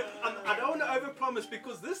 But I don't want to overpromise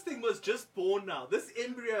because this thing was just born now. This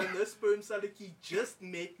embryo and this sperm cell key just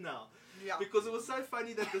met now. Yeah. Because it was so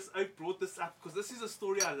funny that this oak brought this up because this is a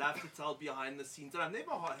story I love to tell behind the scenes and I've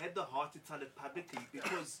never had the heart to tell it publicly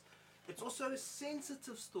because it's also a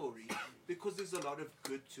sensitive story because there's a lot of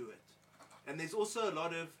good to it. And there's also a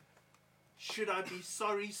lot of should I be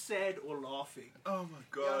sorry, sad or laughing? Oh my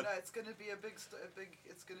Yeah, God. no, it's gonna be a big.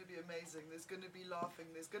 It's gonna be amazing. There's gonna be laughing.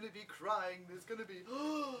 There's gonna be crying. There's gonna be.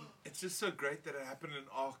 It's just so great that it happened in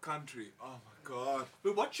our country. Oh my God.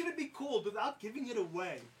 But what should it be called without giving it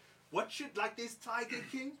away? What should, like there's Tiger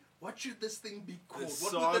King, what should this thing be The called?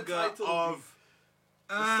 What would the saga title of.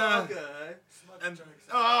 be? The saga, eh? And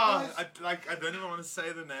I don't even want to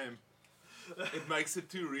say the name. It makes it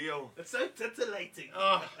too real. It's so titillating.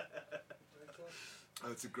 Oh,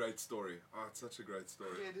 it's a great story. Oh, it's such a great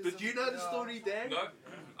story. Yeah, it is But do you know the yeah. story, Dan? No,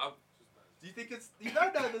 Do you think it's... You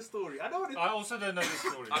don't know the story. I know what it... I also don't know the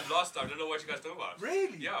story. I'm lost. I don't know what you guys talk about.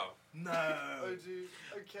 Really? Yeah. No. Oh, dude.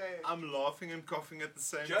 Okay. I'm laughing and coughing at the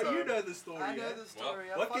same Joe, time. you know the story. I know eh? the story.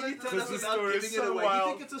 I What can you followed tell the us the without story is giving so it away? Do you wild.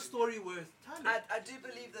 think it's a story worth telling? I do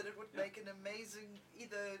believe that it would make an amazing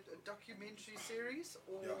either a documentary series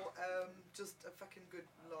or just a fucking good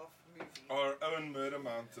laugh movie. Our own Murder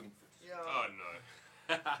Mountain. Yeah. Oh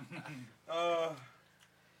no.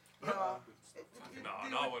 Yeah. No,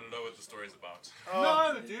 now I want to know what the story's about.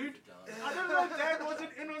 No, dude. I don't know if Dan wasn't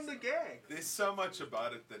in on the gag. There's so much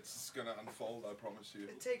about it that's just gonna unfold. I promise you.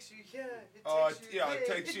 It takes you here. It Oh, takes you yeah, there. it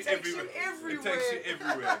takes you takes everywhere. You everywhere. It takes you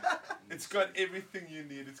everywhere. It's got everything you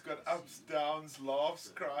need. It's got ups, downs, laughs,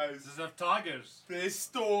 cries. There's no tigers. There's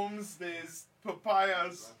storms. There's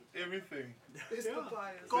papayas. Everything. There's Yeah.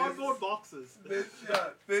 papayas. Cardboard boxes.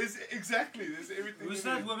 There's exactly. There's everything. Who's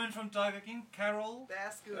you that need. woman from Tiger King? Carol?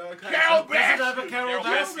 Baskin. Carol Does it have a Baskin. Carol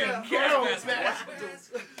Baskin? Carol Baskin.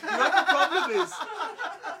 Baskin. You know what the problem is?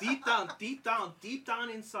 Deep down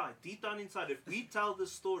inside, if we tell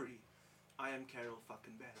this story, I am Carol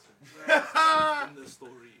fucking Baskin in the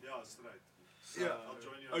story. Yeah, straight. Yeah. I'll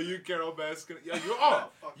join you. Are you Carol Baskin? Yeah, you are.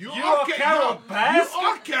 You are Carol Baskin? You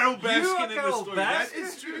are Carol Baskin You are in the Carol story. That Baskin?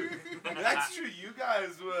 is true. That's true. You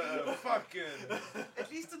guys were fucking At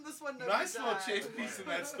least in this one, nobody nice little died. chess piece in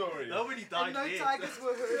that story. Nobody And died no yet. tigers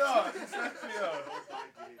were hurt. Yeah, exactly.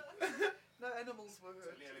 Yeah. No animals were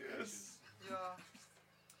hurt. Yes. Yeah.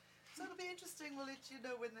 So it'll be interesting. We'll let you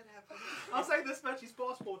know when that happens. I'll say this much, his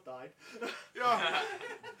passport died. Yeah.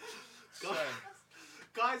 God.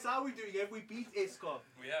 Guys, how are we doing? Have we beat ESCOM?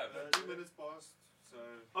 We have. 2 minutes passed, so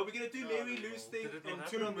Are we going to do No, Mary no, Lou's no. thing Did it not and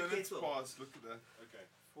happen? turn on the 2 minutes kettle? past. Look at that. okay.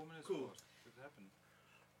 4 minutes Cool. past. What happened?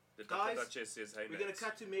 The Guys, Duchess says, hey, We're going to mates.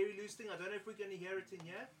 cut to Mary Lou's thing. I don't know if we're going to hear it in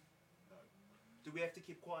here. No. Do we have to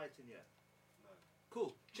keep quiet in here? No.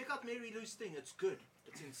 Cool. Check out Mary Lou's thing. It's good.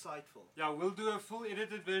 It's insightful. Yeah, we'll do a full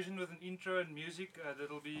edited version with an intro and music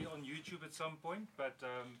that'll be on YouTube at some point. But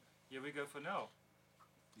here we go for now.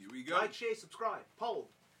 Here we go. Like, share, subscribe. Poll.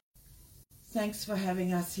 Thanks for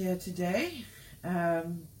having us here today.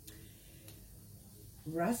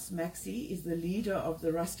 Russ Maxey is the leader of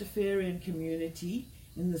the Rastafarian community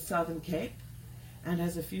in the Southern Cape and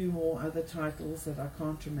has a few more other titles that I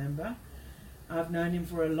can't remember. I've known him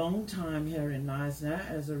for a long time here in Knysna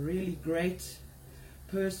as a really great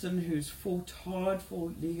person who's fought hard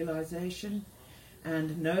for legalization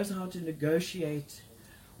and knows how to negotiate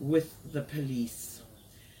with the police.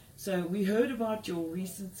 So we heard about your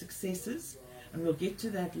recent successes, and we'll get to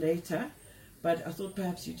that later, but I thought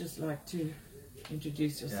perhaps you'd just like to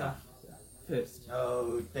introduce yourself first.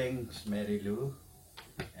 Oh, thanks Mary Lou,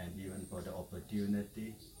 and even for the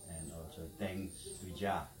opportunity, and also thanks to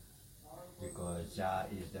Jah, because Jah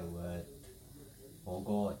is the word for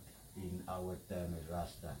God in our term as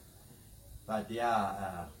Rasta. But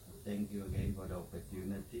thank you again for the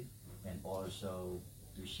opportunity, and also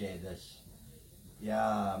to share this.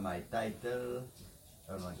 My title,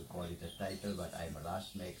 I don't want to call it a title, but I'm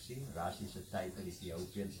Ras Maxey. Ras is a title,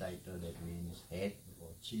 Ethiopian title that means head or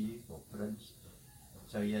chief or prince.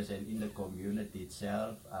 So yes, and in the community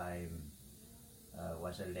itself, I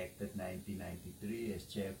was elected 1993 as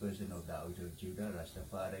chairperson of the House of Judah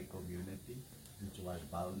Rastafari community, which was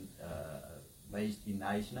based in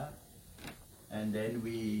Knysna. And then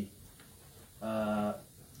we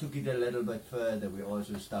took it a little bit further. We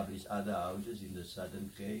also established other houses in the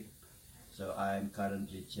Southern Cape. So I am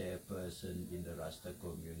currently chairperson in the Rasta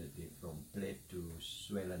community from Plett to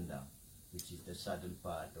Swellendam, which is the southern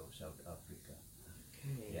part of South Africa.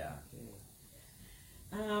 Okay. Yeah.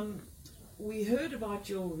 Okay. We heard about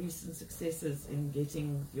your recent successes in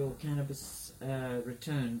getting your cannabis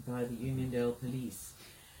returned by the Uniondale police,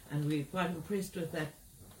 and we're quite impressed with that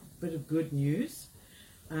bit of good news,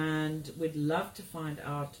 and we'd love to find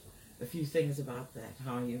out a few things about that,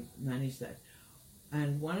 how you manage that.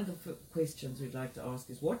 And one of the questions we'd like to ask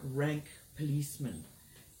is, what rank policeman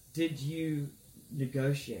did you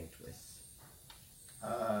negotiate with?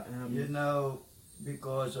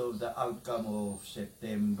 Because of the outcome of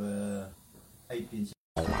September 18th.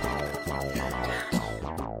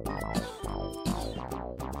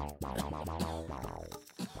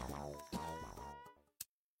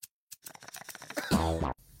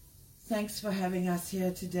 Thanks for having us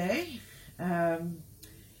here today.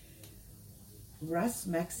 Russ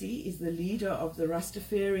Maxey is the leader of the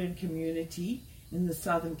Rastafarian community in the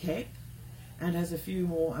Southern Cape and has a few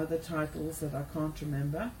more other titles that I can't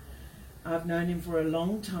remember. I've known him for a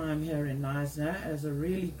long time here in Knysna as a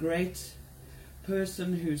really great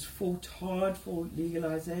person who's fought hard for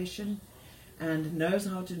legalization and knows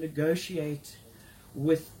how to negotiate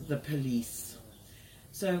with the police.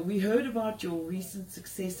 So we heard about your recent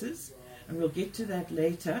successes, and we'll get to that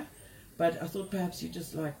later, but I thought perhaps you'd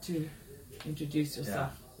just like to introduce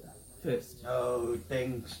yourself first. Oh,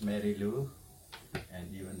 thanks Mary Lou,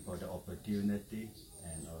 and even for the opportunity,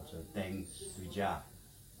 and also thanks to Jah,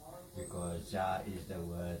 because Jah is the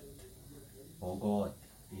word for God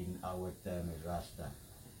in our term as Rasta.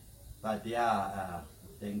 But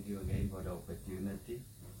thank you again for the opportunity,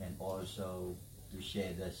 and also to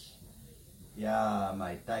share this.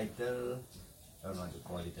 My title, I don't want to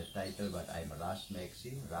call it a title, but I'm Ras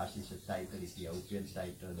Maxey. Ras is a title, Ethiopian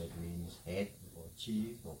title that means head or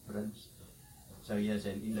chief or prince. So yes,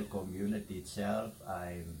 and in the community itself,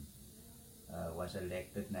 I was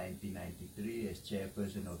elected 1993 as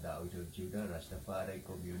chairperson of the House of Judah Rastafari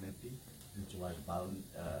community, which was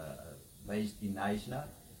based in Knysna.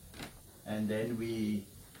 And then we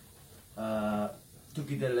took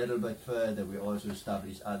it a little bit further. We also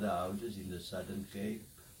established other houses in the Southern Cape.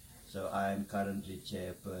 So I am currently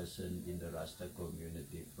chairperson in the Rasta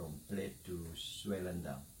community from Plett to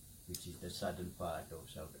Swellendam, which is the southern part of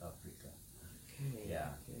South Africa. Okay.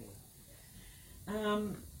 Yeah.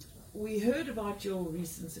 Okay. We heard about your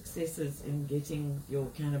recent successes in getting your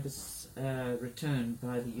cannabis returned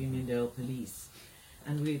by the Uniondale police,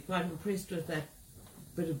 and we're quite impressed with that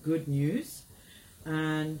bit of good news,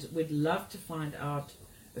 and we'd love to find out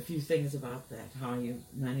a few things about that, how you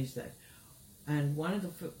manage that. And one of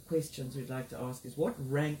the questions we'd like to ask is, what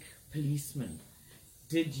rank policeman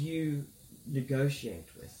did you negotiate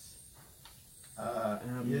with?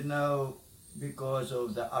 Because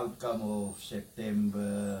of the outcome of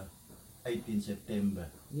September, 18 September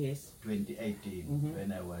Yes. 2018, Mhm.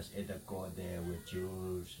 when I was at the court there with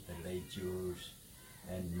Jules, the late Jules,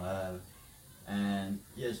 and Merle, And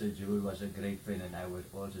yes, so Jules was a great friend, and I would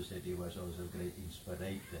also say he was also a great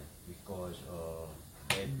inspirator because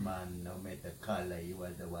that man, no matter color, he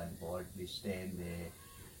was the one boldly stand there.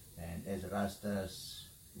 And as Rastas,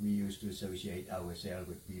 we used to associate ourselves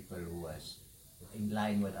with people who was in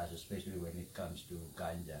line with us, especially when it comes to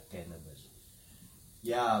ganja, cannabis.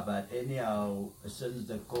 Yeah, but anyhow, since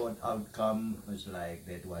the court outcome was like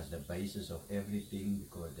that was the basis of everything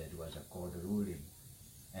because that was a court ruling.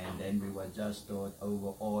 And then we were just taught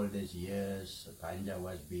over all these years, ganja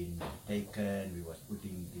was being taken, we was put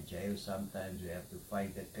into jail sometimes, we have to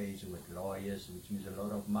fight the case with lawyers, which means a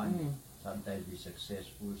lot of money. Sometimes we're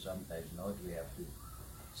successful, sometimes not, we have to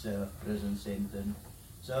serve prison sentence.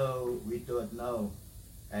 So we thought, no,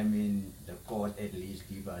 I mean, the court at least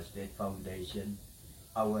give us that foundation.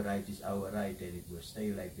 Our right is our right, and it will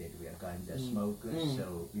stay like that. We are ganja smokers,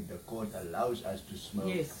 so if the court allows us to smoke.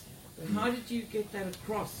 Yes. How did you get that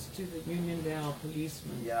across to the Uniondale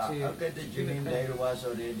policeman? Yeah, okay, the Uniondale was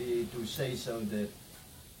already, to say so, the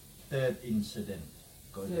third incident.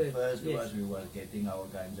 Because the first was we were getting our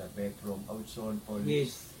ganja back from Oudtshoorn police.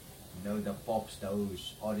 Yes. You know, the pops,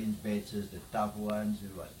 those orange badges, the tough ones,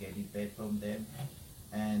 we were getting back from them.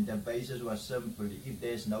 And the basis was simple, if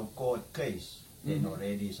there's no court case, then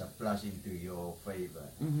already it's a plus into your favor.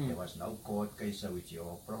 There was no court case, so it's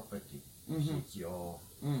your property. It's your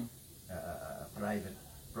private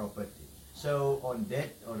property. So on that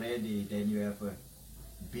already, then you have a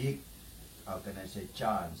big, how can I say,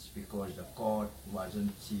 chance, because the court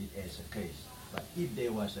wasn't seen as a case. But if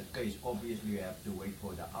there was a case, obviously you have to wait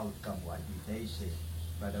for the outcome, what did they say.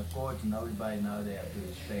 But the court knows by now they have to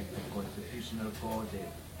respect the constitutional court,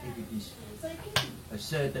 that if it is a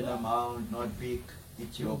certain amount, not big,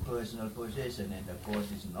 it's your personal possession, and the court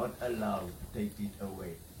is not allowed to take it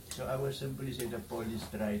away. So I would simply say the police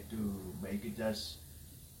try to make it just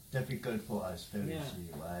difficult for us to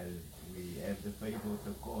receive while we have the favor of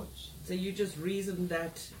the courts. So you just reasoned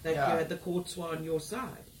that you had the courts were on your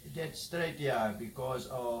side? That's straight, yeah, because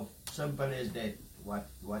of simple as that, what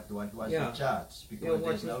was the charge? Because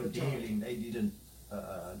there's no dealing, they didn't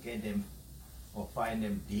get them or find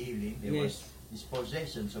them dealing, there was this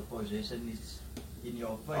possession, so possession is in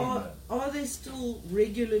your favor. Are they still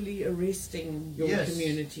regularly arresting your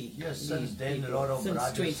community? Yes, since then a lot of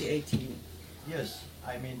brothers. Since 2018? Yes,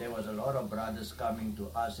 I mean there was a lot of brothers coming to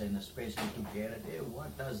us and especially together, hey,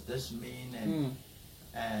 what does this mean?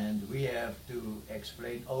 And we have to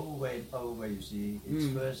explain over and over, you see.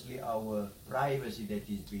 It's firstly our privacy that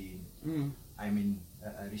is being,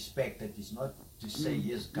 respected. It's not to say,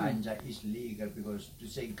 yes, ganja is legal, because to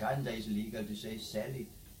say ganja is legal, to say sell it,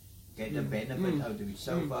 get a benefit out of it.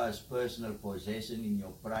 So far as personal possession in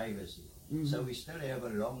your privacy. So we still have a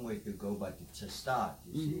long way to go, but it's a start,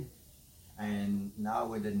 you see. And now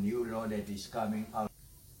with the new law that is coming out.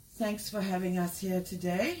 Thanks for having us here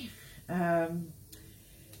today.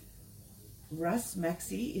 Russ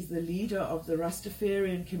Maxey is the leader of the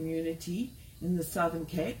Rastafarian community in the Southern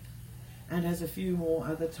Cape and has a few more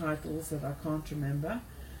other titles that I can't remember.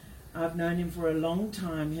 I've known him for a long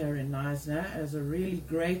time here in Knysna as a really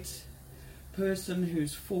great person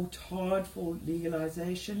who's fought hard for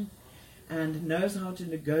legalization and knows how to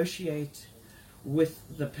negotiate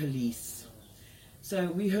with the police. So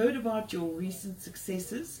we heard about your recent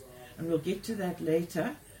successes, and we'll get to that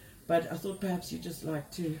later, but I thought perhaps you'd just like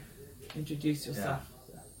to introduce yourself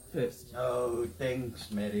first. Oh,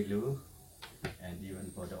 thanks Mary Lou, and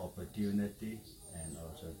even for the opportunity, and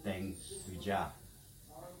also thanks to Jah,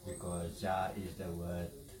 because Jah is the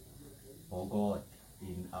word for God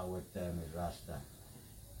in our term as Rasta.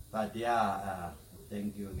 But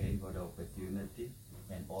thank you again for the opportunity,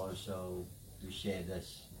 and also to share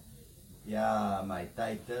this. My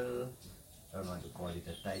title, I don't want to call it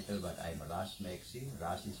a title, but I'm Ras Maxey.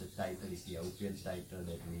 Ras is a title, Ethiopian title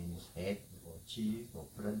that means head or chief or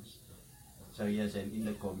prince. So yes, and in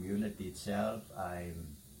the community itself, I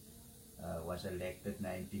was elected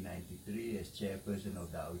 1993 as chairperson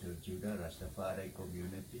of the House of Judah Rastafari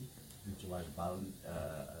community, which was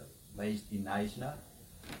based in Knysna.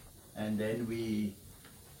 And then we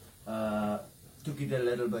took it a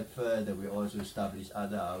little bit further. We also established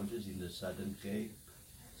other houses in the Southern Cape.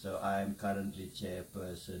 So I am currently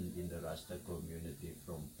chairperson in the Rasta community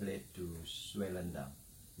from Plett to Swellendam,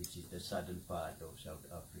 which is the southern part of South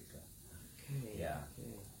Africa.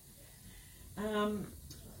 Okay.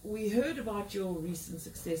 We heard about your recent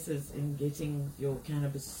successes in getting your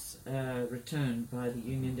cannabis returned by the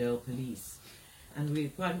Uniondale police, and we're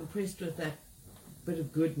quite impressed with that bit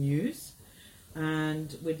of good news,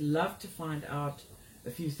 and we'd love to find out a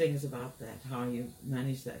few things about that, how you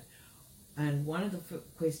managed that. And one of the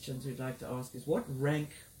questions we'd like to ask is, what rank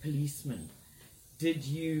policeman did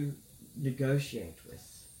you negotiate with?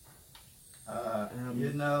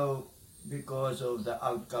 You know, because of the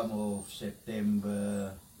outcome of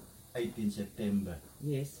 18 September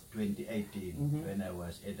Yes. 2018, Mhm. when I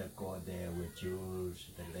was at the court there with Jules,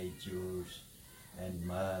 the late Jules, and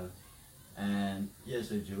Merle. And yes,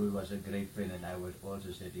 Jules was a great friend, and I would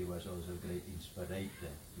also say he was also a great inspirator,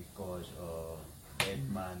 because that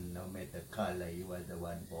man, no matter color, he was the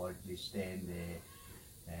one boldly stand there.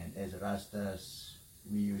 And as Rastas,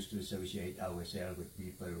 we used to associate ourselves with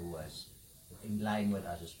people who was in line with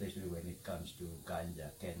us, especially when it comes to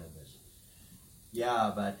ganja, cannabis.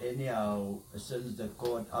 Yeah, but anyhow, since the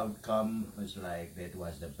court outcome was like, that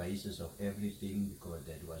was the basis of everything, because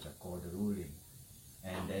that was a court ruling.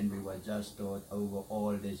 And then we were just taught over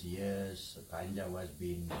all these years, ganja was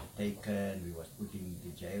being taken, we was put into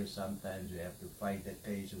jail sometimes, we have to fight the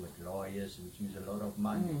case with lawyers, which means a lot of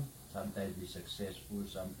money. Sometimes we're successful,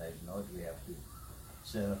 sometimes not, we have to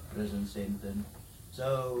serve prison sentence.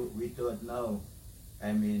 So we thought, no,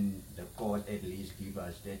 I mean, the court at least give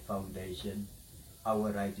us that foundation.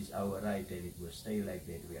 Our right is our right, and it will stay like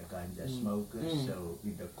that. We are ganja smokers, so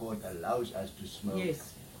if the court allows us to smoke.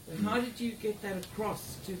 Yes. How did you get that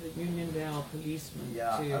across to the Uniondale policeman?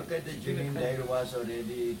 Yeah, okay, the Uniondale was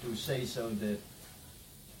already, to say so, the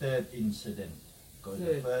third incident. Because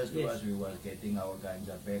the first was we were getting our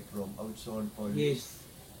ganja back from Oudtshoorn police. Yes.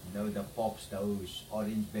 You know, the pops, those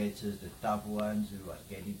orange batches, the tough ones, we was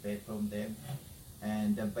getting back from them.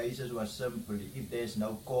 And the basis was simply, if there's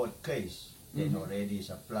no court case, then already it's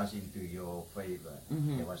a plus into your favor.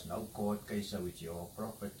 There was no court case, so it's your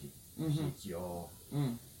property. It's your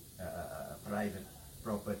private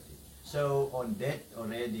property. So on that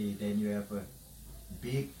already, then you have a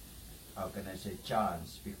big, how can I say,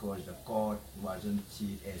 chance, because the court wasn't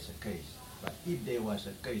seen as a case. But if there was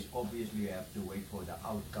a case, obviously you have to wait for the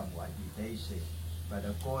outcome, what did they say. But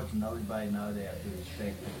the court knows by now they have to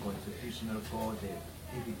respect the constitutional court.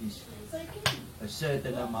 If it is a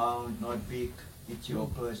certain amount, not big, it's your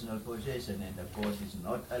personal possession, and the court is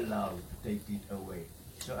not allowed to take it away.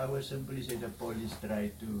 So I will simply say the police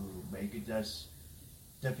try to make it as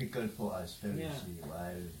difficult for us,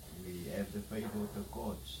 while we have the favor of the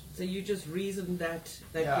courts. So you just reasoned that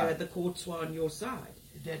you had the courts were on your side?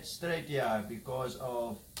 That's straight, yeah, because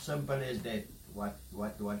of simple as that, what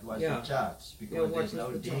was the charge? Because there's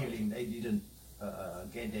no dealing, they didn't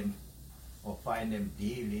get them or find them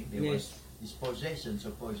dealing, there was this possession, so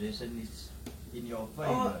possession is in your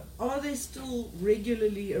favor. Are they still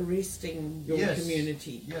regularly arresting your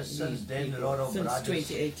community? Yes, since then a lot of since brothers.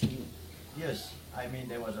 2018. Yes, I mean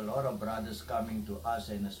there was a lot of brothers coming to us,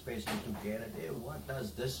 and especially together. Hey, what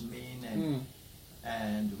does this mean?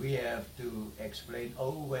 And we have to explain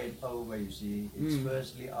over and over. You see, it's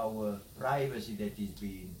firstly our privacy that is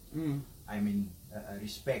being,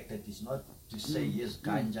 respected. It's not to say yes,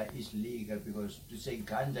 ganja is legal, because to say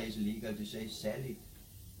ganja is legal, to say sell it,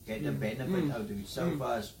 get a benefit out of it, so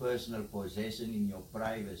far as personal possession in your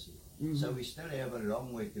privacy. So we still have a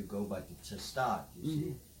long way to go, but it's a start, you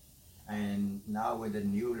see. And now with the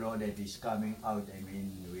new law that is coming out, I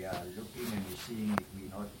mean, we are looking and we're seeing it, we're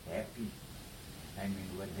not happy. I mean,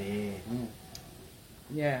 we're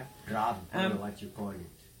there. Draft, or what you call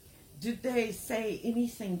it. Did they say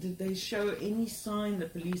anything? Did they show any sign, the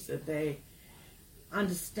police, that they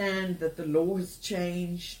understand that the law has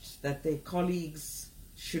changed, that their colleagues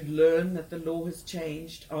should learn that the law has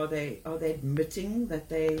changed? Are they admitting that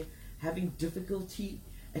they're having difficulty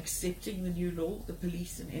accepting the new law, the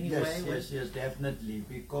police, in any way? Yes, definitely.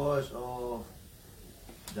 Because of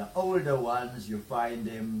the older ones, you find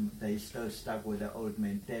them, they still stuck with the old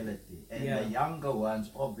mentality. And the younger ones,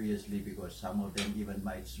 obviously, because some of them even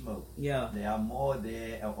might smoke. They are more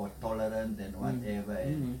there or tolerant and whatever,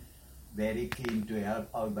 and very keen to help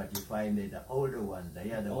out. But you find that the older ones,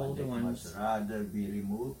 they are the ones that must rather be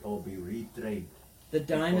removed or be retrained. The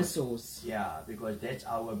dinosaurs. Because that's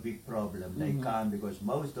our big problem. They can't, because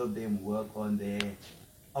most of them work on their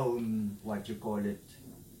own, what you call it,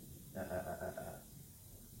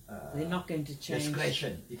 they're not going to change.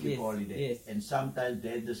 Discretion, if you call it that. And sometimes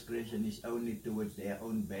their discretion is only towards their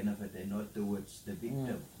own benefit and not towards the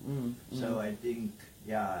victim. So I think,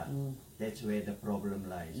 that's where the problem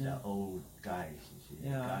lies. The old guys, you see, they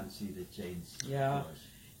can't see the change.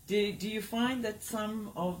 Do you find that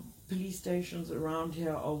some of police stations around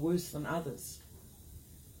here are worse than others?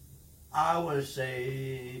 I will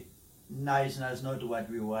say niceness is not what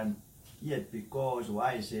we want yet, because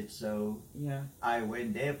why is it so? I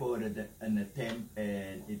went there for an attempt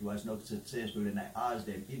and it was not successful, and I asked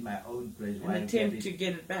them in my own place. An attempt to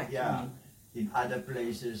get it back? in other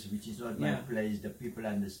places, which is not my Yeah. place, the people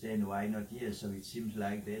understand why not here. So it seems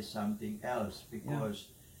like there's something else, because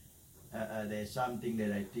there's something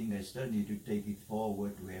that I think I still need to take it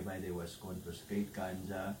forward, whereby there was confiscate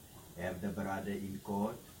ganja, have the brother in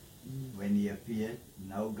court. When he appeared,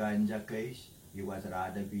 no ganja case. He was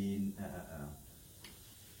rather being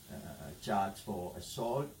charged for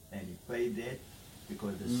assault, and he paid that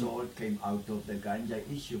because the salt came out of the ganja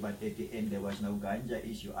issue, but at the end there was no ganja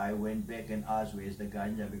issue. I went back and asked where's the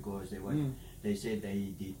ganja, because they said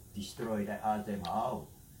they destroyed. I asked them how.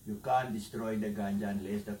 You can't destroy the ganja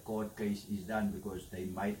unless the court case is done, because they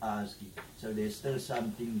might ask you. So there's still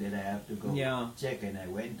something that I have to go check, and I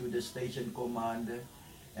went to the station commander,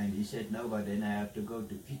 and he said no, but then I have to go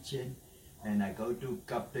to kitchen, and I go to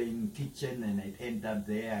Captain Kitchen, and I end up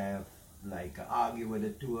there. I have like argue with the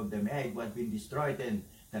two of them. Hey, it was been destroyed, and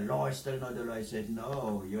the law is still not the law. I said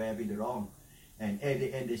no, you have it wrong. And at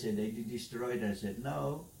the end they said they did destroy it. I said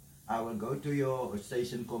no, I will go to your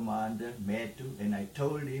station commander, Metu, and I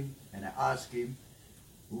told him, and I asked him,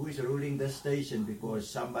 who is ruling the station, because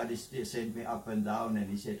somebody still sent me up and down, and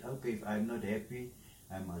he said, okay, if I'm not happy,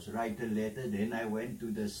 I must write a letter. Then I went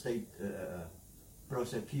to the state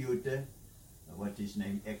prosecutor, what his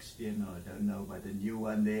name, Extian, or I don't know, but a new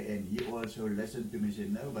one there, and he also listened to me,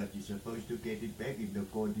 said, no, but you're supposed to get it back if the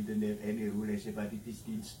court didn't have any rule. I said, but it is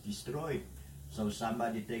destroyed, so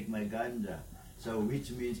somebody take my ganja. So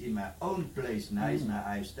which means in my own place, now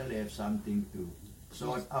I still have something to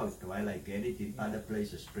sort out while I get it in other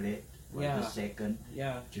places. Split was the second,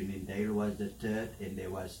 Junindale was the third, and there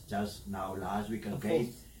was just now last week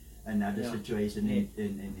again another situation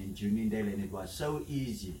in Junindale, and it was so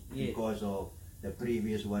easy because of the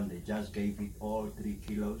previous one. They just gave it all 3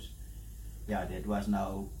 kilos. Yeah, that was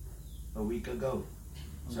now a week ago.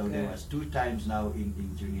 So there was 2 times now in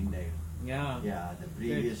Junindale. Yeah, the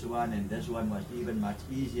previous one and this one was even much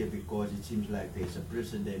easier, because it seems like there's a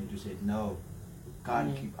precedent to say no,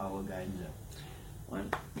 can't keep our ganja.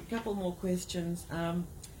 A couple more questions.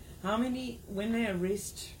 How many, when they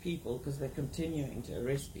arrest people, because they're continuing to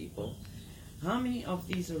arrest people, how many of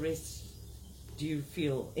these arrests do you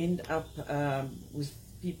feel end up with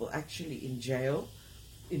people actually in jail,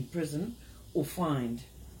 in prison, or fined?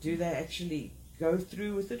 Do they actually go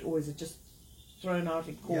through with it, or is it just thrown out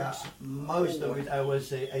in court? Yeah, most of it, I will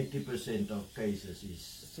say 80% of cases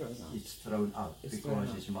is thrown out,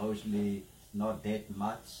 because it's mostly not that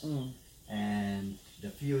much. And the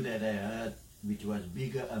few that I heard, which was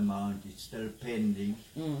bigger amount, it's still pending.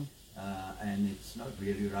 And it's not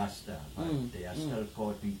really Rasta, but they are still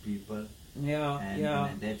courting people.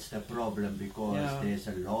 And that's the problem, because there's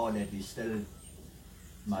a law that is still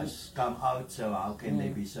must come out, so how can they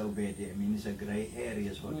be so bad? I mean, it's a grey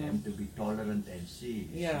areas for them to be tolerant and see.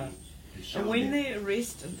 And when they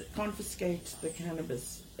arrest and confiscate the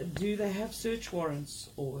cannabis, do they have search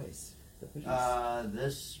warrants always, the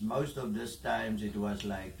police? Most of this times it was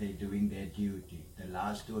like they're doing their duty. The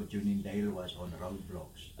last 2 of Junindale was on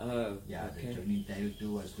roadblocks. The Junindale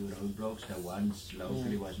 2 was 2 roadblocks. The ones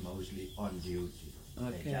locally was mostly on duty.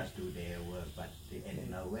 They just do their work, but they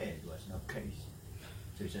end nowhere. It was no case.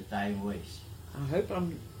 So it's a time waste. I hope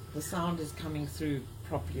the sound is coming through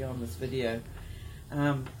properly on this video.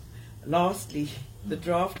 Lastly, the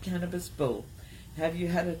draft cannabis bill. Have you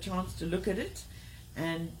had a chance to look at it?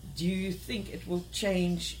 And do you think it will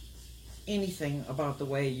change anything about the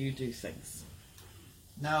way you do things?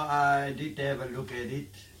 Now, I did have a look at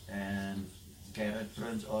it, and Garrett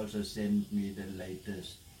Prince also sent me the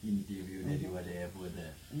latest interview that he would have with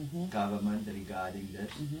the government regarding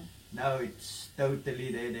this. Now it's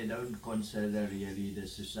totally they don't consider really the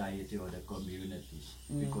society or the communities,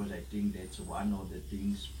 because I think that's one of the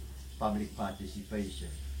things, public participation.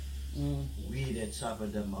 We that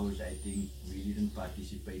suffered the most, I think we didn't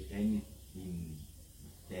participate in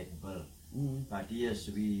that bill. But yes,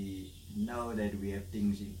 we know that we have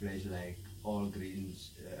things in place like all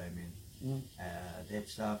greens, that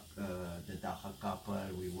stuff, the Daka couple,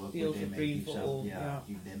 we work Field with them and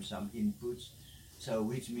give them some inputs. So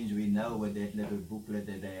which means we know with that little booklet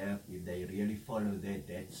that they have, if they really follow that,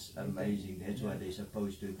 that's amazing. That's what they're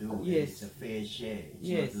supposed to do. It's a fair share.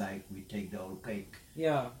 It's not like we take the whole cake.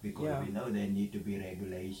 Because we know there need to be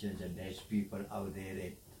regulations, and there's people out there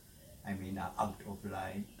that, are out of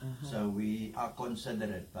line. So we are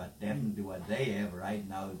considerate, but definitely what they have right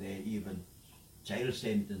now, they're even jail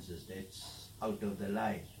sentences, that's out of the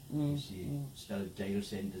line. You see, still jail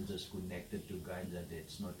sentences connected to ganja,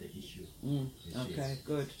 that's not the issue. Okay,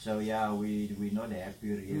 good. So yeah, we're not happy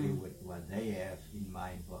really with what they have in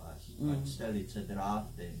mind for us. But still it's a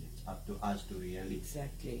draft, and it's up to us to really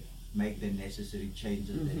make the necessary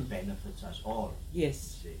changes that benefits us all.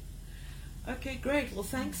 Yes. See. Okay, great. Well,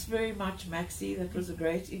 thanks very much, Maxi. That was a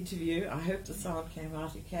great interview. I hope the sound came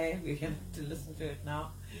out okay. We're going to listen to it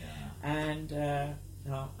now. Yeah. And,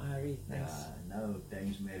 no, Ari, thanks. No,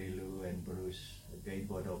 thanks Mary Lou and Bruce again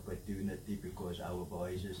for the opportunity, because our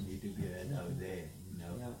voices need to be heard out there, you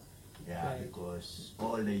know. Yeah. Yeah, Right. because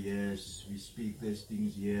all the years we speak these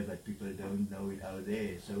things here, but people don't know it out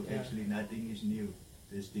there. So Yeah. actually nothing is new.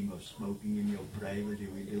 This thing of smoking in your privacy,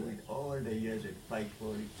 we do it all the years and fight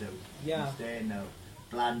for it. So Yeah. we stand now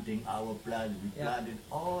planting our plants. We Yeah. planted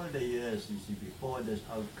all the years, you see, before this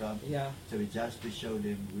outcome. Yeah, So it's just to show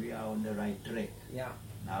them we are on the right track. yeah,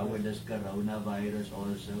 Now with this coronavirus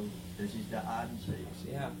also, this is the answer, you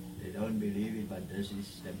see. yeah, They don't believe it, but this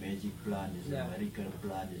is the magic plant, it's Yeah. a miracle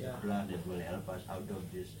plant, it's Yeah. a plant that will help us out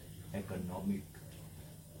of this economic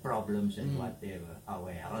problems and whatever,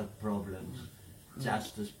 our health problems,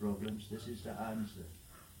 justice problems. This is the answer.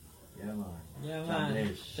 Yeah, man. yeah, God man.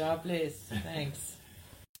 bless. God bless. Thanks.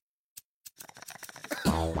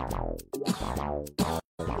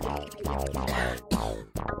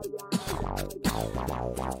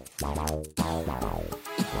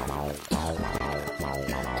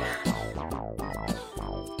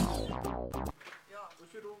 Yeah.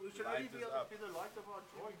 We should Light only be is able up. to see the light of our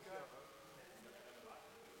drawing.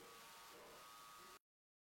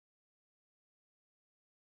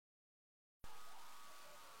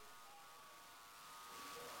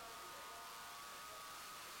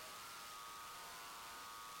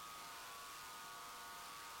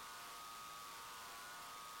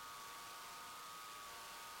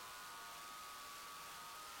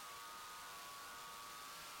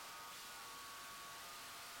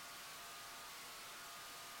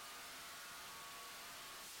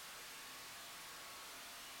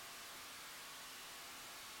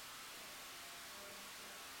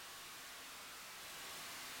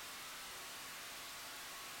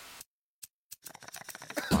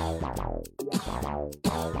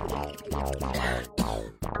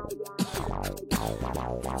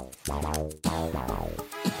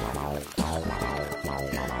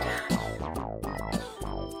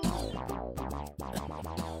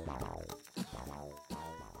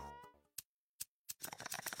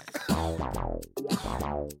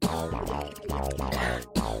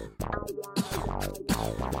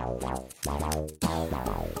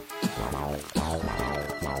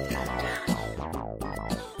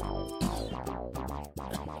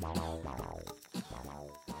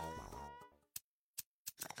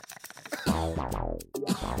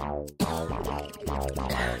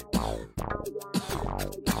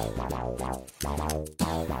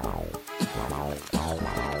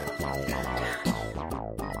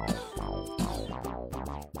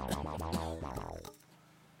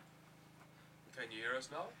 Can you hear us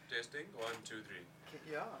now? Testing. 1, 2, 3.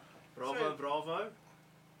 Yeah. Bravo, So- bravo.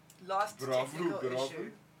 Last Bravo, technical bravo.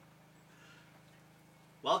 issue.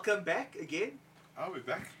 Welcome back again. Are we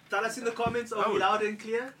back? Tell us in the comments, are Oh. we loud and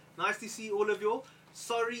clear? Nice to see all of you all.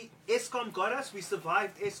 Sorry, ESCOM got us. We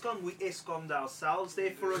survived ESCOM. We ESCOM'd ourselves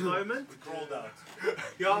there for a moment. We crawled out.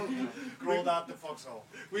 Yeah, Crawled out the foxhole.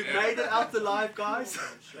 we've Yeah. made it out alive, guys.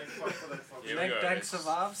 Thank fuck for that foxhole. Here we go. Tank Let's-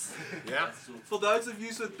 survives. Yeah. For those of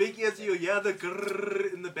you with big ears, you'll hear the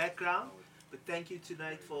grrrr in the background. But thank you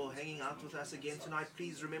tonight for hanging out with us again tonight.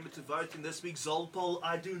 Please remember to vote in this week's Zol poll.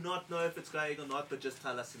 I do not know if it's going or not, but just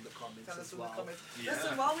tell us in the comments Tell us as in well. the comments. Yeah.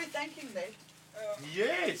 Listen, while we're thanking Nate,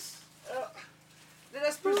 Yes. let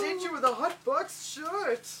us present you with a hot box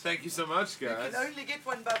shirt. Thank you so much, You guys. can only get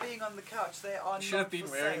one by being on the couch. They are Should not have been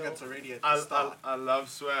for wearing sale. it already at the I start. love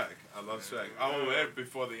swag. I love swag. I will wear it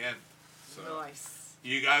before the end. So Nice.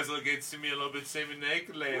 you guys will get to see me a little bit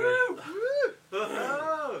semi-naked later.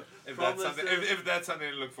 Oh, If that's something, promises. if that's something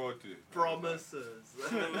to look forward to. Promises.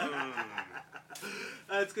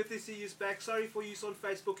 It's good to see you back. Sorry for you on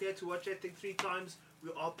Facebook here to watch that thing 3 times. We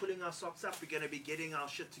are pulling our socks up. We're going to be getting our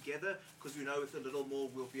shit together because we know with a little more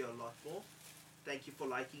we'll be a lot more. Thank you for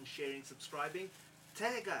liking, sharing, subscribing.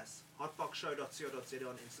 Tag us, hotboxshow.co.za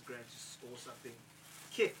on Instagram to score something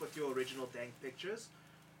kick with your original dank pictures.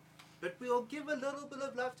 But we'll give a little bit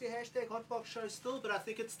of love to hashtag hotboxshow still, but I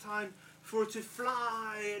think it's time for it to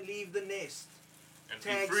fly and leave the nest. And be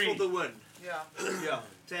Tags free. for the win. Yeah. Yeah,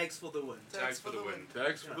 tags for the win. Tags for the win.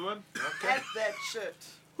 Thanks for the one. Okay. At that shit.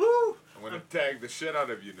 Woo! I'm gonna tag the shit out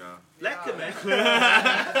of you now. Lekker, man.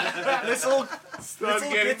 Let's all Start all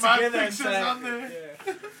getting get my together and pictures say- on there.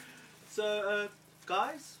 So,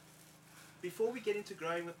 guys, before we get into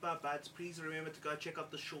growing with my buds, please remember to go check out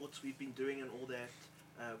the shorts we've been doing and all that.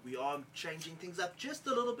 We are changing things up just a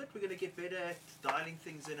little bit. We're going to get better at dialing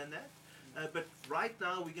things in and that. But right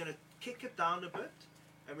now we're going to kick it down a bit,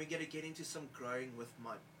 and we're going to get into some growing with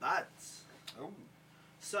my buds. Oh.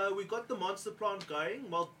 So we got the monster plant going.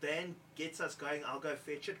 While Dan gets us going, I'll go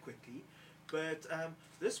fetch it quickly. But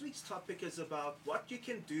this week's topic is about what you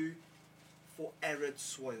can do for arid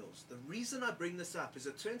soils. The reason I bring this up is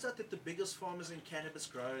it turns out that the biggest farmers and cannabis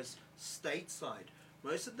growers stateside,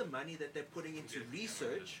 most of the money that they're putting into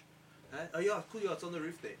research, oh yeah, cool, yeah, it's on the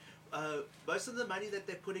roof there. Most of the money that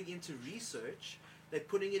they're putting into research, they're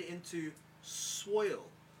putting it into soil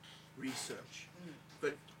research.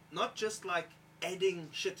 But not just like adding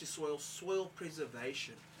shit to soil, soil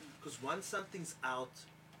preservation. Because once something's out,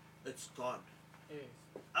 it's gone. Yes.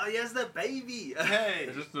 Oh, here's the baby. Hey.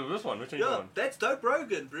 Is this one? Which one? Yeah, that's Dope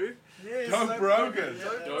Rogan, bro. Yes, Dope Rogan.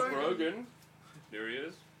 Dope Rogan. There he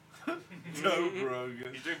is. Dope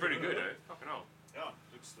Rogan. He's doing pretty good, eh? Fucking hell. Yeah,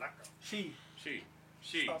 looks lekker. She.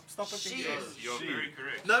 She. Stop it. She. Yes, you're She. very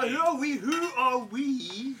correct. Now, who are we? Who are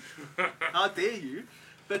we? How dare you?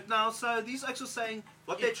 But now, so these actually saying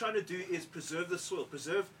what they're trying to do is preserve the soil,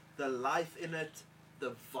 preserve the life in it,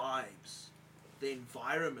 the vibes, the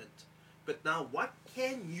environment. But now, what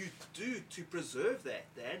can you do to preserve that,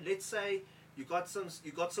 Dan? Let's say you got some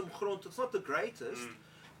grond. It's not the greatest,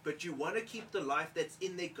 but you want to keep the life that's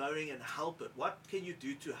in there going and help it. What can you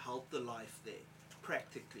do to help the life there,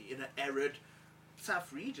 practically, in an arid,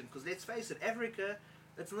 tough region? Because let's face it, Africa,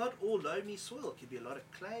 it's not all loamy soil. It can be a lot of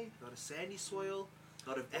clay, a lot of sandy soil, a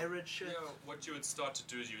lot of arid shit. Yeah, what you would start to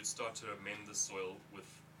do is you would start to amend the soil with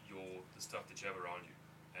the stuff that you have around you.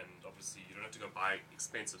 And obviously you don't have to go buy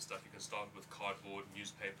expensive stuff. You can start with cardboard,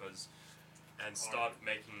 newspapers, and start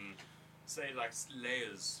making, say, like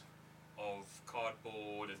layers of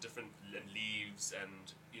cardboard and different leaves, and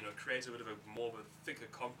create a bit of a more of a thicker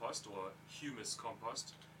compost or humus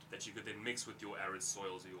compost that you could then mix with your arid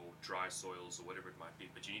soils or your dry soils or whatever it might be.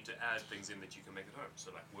 But you need to add things in that you can make at home.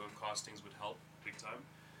 So like worm castings would help big time.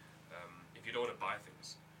 If you don't want to buy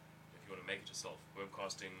things, if you want to make it yourself, worm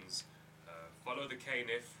castings. Follow the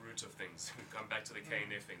KNF route of things. We come back to the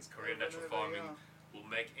KNF things. Korean natural farming will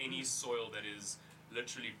make any soil that is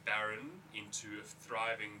literally barren into a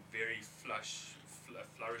thriving, very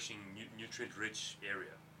flourishing, nutrient-rich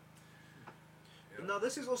area. Yeah. Now,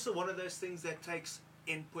 this is also one of those things that takes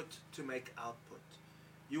input to make output.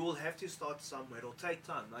 You will have to start somewhere. It'll take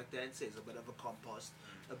time, like Dan says, a bit of a compost,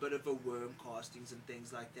 a bit of a worm castings and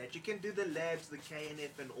things like that. You can do the labs, the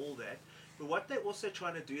KNF and all that. But what they're also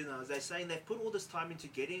trying to do now is they're saying they've put all this time into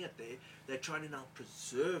getting it there. They're trying to now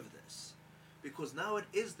preserve this. Because now it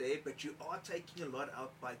is there, but you are taking a lot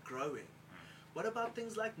out by growing. What about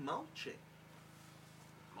things like mulching?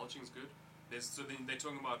 Mulching's good. They're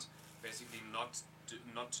talking about basically not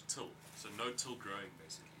to till. So no till growing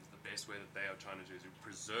basically is the best way that they are trying to do is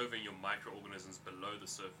preserving your microorganisms below the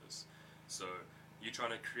surface. So you're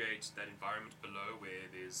trying to create that environment below where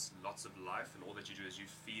there's lots of life, and all that you do is you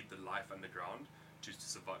feed the life underground to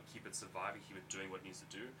survive, keep it surviving, keep it doing what it needs to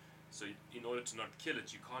do. So in order to not kill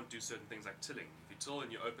it, you can't do certain things like tilling. If you till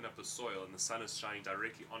and you open up the soil and the sun is shining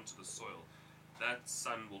directly onto the soil, that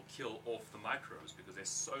sun will kill off the microbes because they're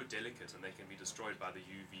so delicate and they can be destroyed by the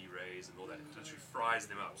UV rays and all that. It literally fries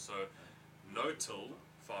them up. So no-till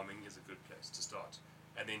farming is a good place to start.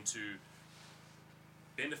 And then to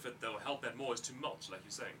benefit that will help that more is to mulch, like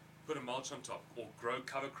you're saying. Put a mulch on top or grow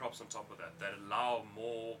cover crops on top of that allow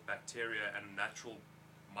more bacteria and natural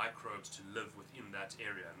microbes to live within that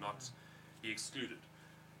area and not be excluded.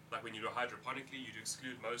 Like when you do hydroponically, you do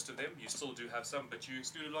exclude most of them. You still do have some, but you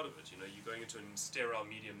exclude a lot of it. You're going into a sterile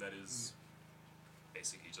medium that is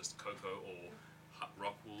basically just cocoa or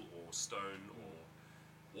rock wool or stone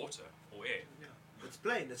or water or air. Yeah. It's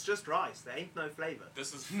plain, it's just rice, there ain't no flavor.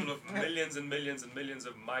 This is full of millions and millions and millions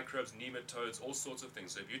of microbes, nematodes, all sorts of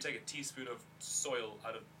things. So if you take a teaspoon of soil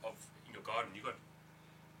out of in your garden, you've got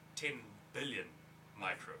 10 billion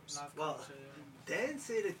microbes. Well, Dan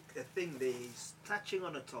said a thing there, he's touching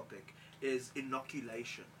on a topic, is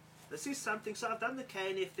inoculation. This is something, so I've done the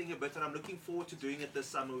KNF thing a bit and I'm looking forward to doing it this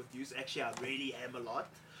summer with you. Actually, I really am a lot.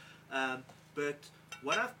 But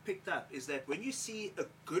what I've picked up is that when you see a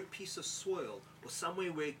good piece of soil or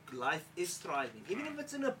somewhere where life is thriving, even if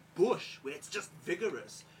it's in a bush where it's just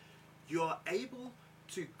vigorous, you are able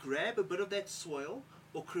to grab a bit of that soil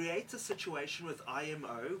or create a situation with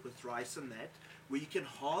IMO, with rice and that, where you can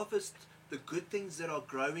harvest the good things that are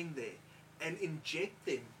growing there and inject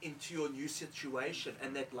them into your new situation,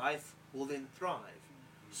 and that life will then thrive.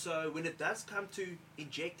 So when it does come to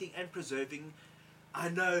injecting and preserving, I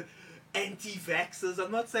know anti-vaxxers.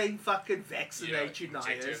 I'm not saying fucking vaccinate you,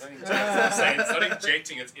 Nias. It's not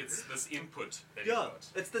injecting, it's this input that you've Yeah, got.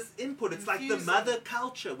 it's this input. It's like the Infusing. mother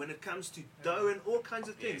culture when it comes to dough and all kinds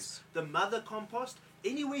of things. Yes. The mother compost.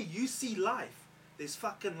 Anywhere you see life, there's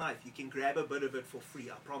fucking life. You can grab a bit of it for free.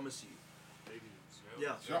 I promise you.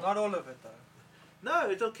 Yeah. Sure. Not all of it though. No,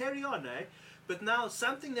 it'll carry on, eh? But now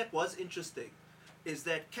something that was interesting is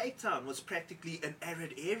that Cape Town was practically an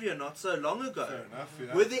arid area not so long ago. Fair enough,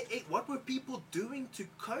 yeah. What were people doing to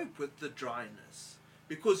cope with the dryness?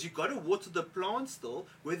 Because you got to water the plants still.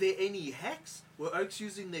 Were there any hacks? Were oaks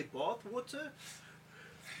using their bath water?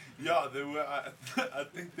 Yeah, there were. I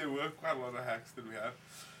think there were quite a lot of hacks that we had.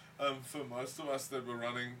 For most of us that were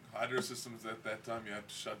running hydro systems at that time, you had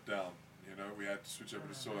to shut down. You know, we had to switch over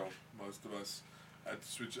to soil. Most of us had to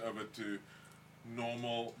switch over to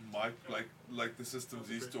normal like the systems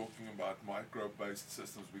he's talking about, micro-based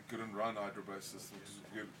systems. We couldn't run hydro-based systems.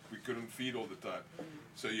 We couldn't feed all the time.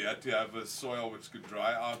 So you had to have a soil which could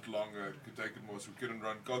dry out longer, it could take it more. So we couldn't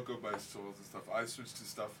run cocoa-based soils and stuff. I switched to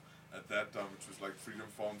stuff at that time, which was like Freedom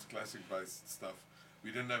Farms classic-based stuff.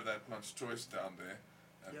 We didn't have that much choice down there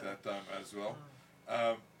at that time as well.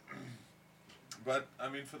 But I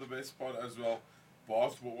mean, for the best part as well,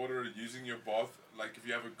 bath water, using your bath, like if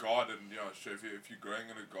you have a garden, sure, if you're growing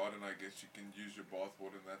in a garden, I guess you can use your bath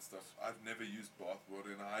water and that stuff. I've never used bath water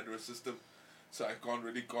in a hydro system, so I can't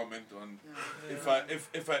really comment on if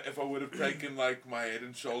I would have taken like my Head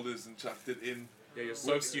and Shoulders and chucked it in. Yeah, your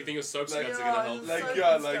soaps. Do you think your soap Like- scans are gonna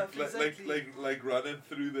help? Like running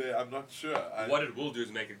through there. I'm not sure. What it will do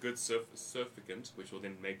is make a good surfactant, which will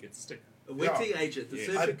then make it stick. A wetting agent, a Yes.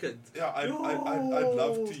 surfactant. I'd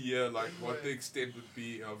love to hear like what the extent would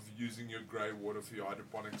be of using your grey water for your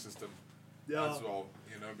hydroponic system Yeah. as well.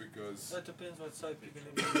 Because That depends what soap you're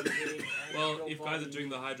going to be using. Well, if guys are doing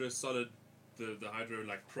the hydro solid, the hydro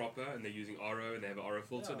like proper, and they're using RO and they have an RO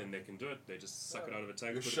filter, Yeah. then they can do it. They just suck it out of a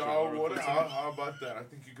tank. your put it through an shower RO water, filter. how about that? I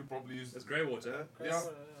think you could probably use That's grey water. Yeah.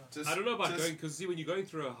 Just, I don't know about just- going, because see, when you're going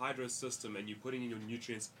through a hydro system and you're putting in your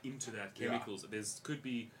nutrients into that Yeah. chemicals, there's could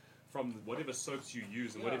be from whatever soaps you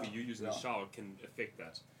use and whatever you use in the Yeah. shower can affect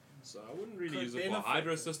that. So I wouldn't really Could use it for a benefit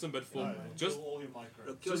hydro it. system, but for No, just kill all your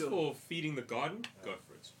microbes. Kill just your- for feeding the garden, go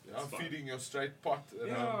for it. Yeah, It's fine. feeding your straight pot at home.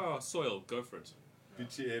 Yeah, soil, go for it.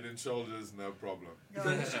 Beat your Head and Shoulders, no problem. Yeah,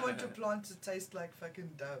 unless you want your plant to taste like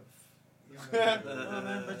fucking dove. Oh,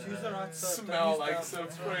 man, but use the right soap. Smell Don't like use so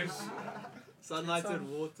stuff. fresh. Sunlight Get and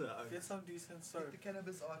some- water. Get some decent soap. The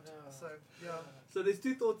cannabis art. Yeah. So, yeah. So there's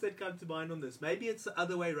two thoughts that come to mind on this. Maybe it's the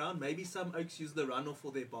other way around. Maybe some oaks use the runoff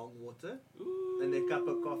for their bong water and their cup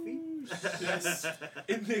of coffee. Yes,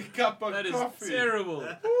 in their cup of That is coffee. terrible.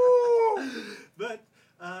 But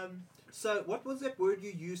so what was that word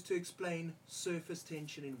you used to explain surface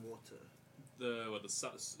tension in water? The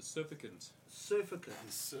surfactant. Surfactant.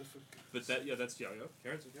 But that that's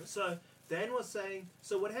carrots. So Dan was saying,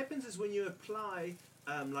 so what happens is when you apply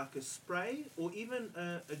like a spray or even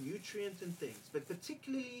a nutrient and things, but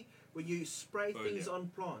particularly when you spray Foliar. things on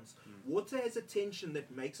plants, water has a tension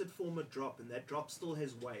that makes it form a drop, and that drop still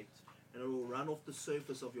has weight, and it will run off the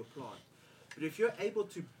surface of your plant. But if you're able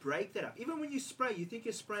to break that up, even when you spray, you think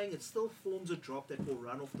you're spraying, it still forms a drop that will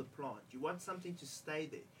run off the plant. You want something to stay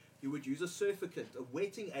there. You would use a surfactant, a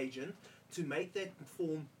wetting agent, to make that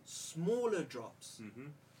form smaller drops. Mm-hmm.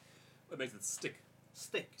 It makes it stick.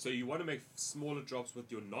 So you want to make smaller drops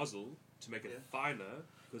with your nozzle to make it finer,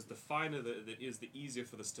 because the finer that is, the easier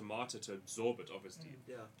for the stomata to absorb it, obviously.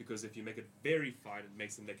 Yeah. Because if you make it very fine, it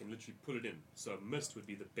makes them, they can literally pull it in. So a mist would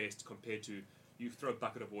be the best compared to, you throw a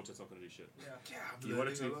bucket of water, it's not going to do shit. You want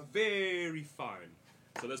it to be very fine.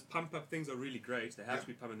 So those pump up things are really great. They have to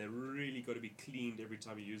be pumped, and they're really got to be cleaned every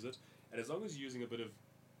time you use it. And as long as you're using a bit of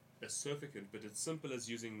a surfactant, but it's simple as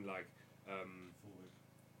using like,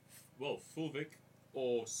 Fulvic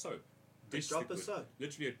or soap. Dish drop of liquid. soap.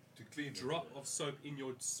 Literally To clean a drop of soap in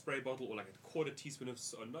your spray bottle, or like a quarter teaspoon of,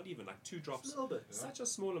 or not even, like 2 drops. A little bit. Such a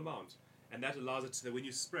small amount. And that allows it to, that when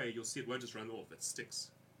you spray, you'll see it won't just run off, it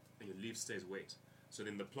sticks. And your leaf stays wet. So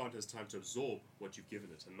then the plant has time to absorb what you've given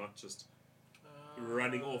it, and not just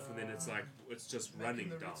running off, and then it's like, it's just running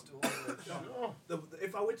Making the down. roots do all the work.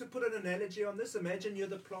 If I were to put an analogy on this, imagine you're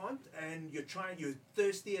the plant and you're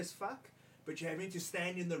thirsty as fuck, but you're having to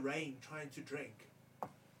stand in the rain trying to drink.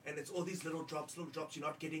 And it's all these little drops, you're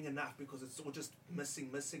not getting enough because it's all just missing.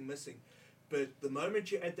 But the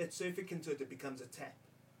moment you add that surfactant to it, it becomes a tap.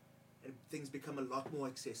 And things become a lot more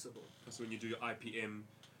accessible. So when you do your IPM,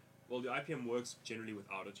 well, the IPM works generally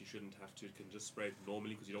without it. You shouldn't have to. You can just spray it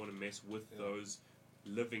normally, because you don't want to mess with those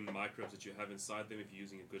living microbes that you have inside them if you're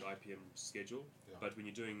using a good IPM schedule. Yeah. But when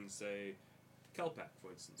you're doing, say, Kelpac,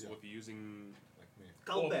 for instance, Yeah. or if you're using Like me.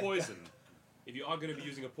 or Calback. poison. If you are going to be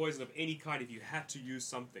using a poison of any kind, if you had to use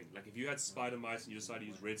something, like if you had spider mice and you decide to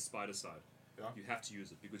use red spidercide, Yeah. you have to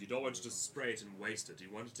use it because you don't want to just spray it and waste it.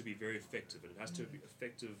 You want it to be very effective, and it has to be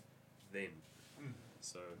effective then. Mm.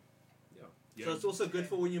 So, yeah. So it's also good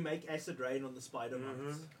for when you make acid rain on the spider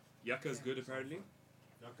mites. Yucca's good apparently.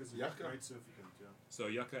 Yucca's a Yucca. great surfactant, yeah. So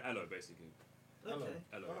yucca aloe basically. Okay.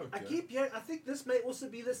 Aloe. Oh, I okay. keep hearing. I think this may also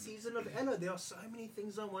be the season of aloe. There are so many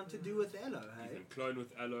things I want to do with aloe. You Hey. can clone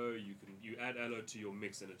with aloe. You add aloe to your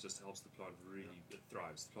mix, and it just helps the plant really. It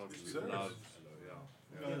thrives. The plant really Serious? love aloe.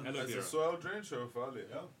 Yeah. Aloe As a vera. soil drench or a foliar?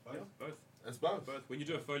 Yeah, both. Yeah, both. It's both. Both. When you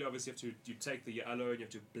do a folio, obviously you take the aloe and you have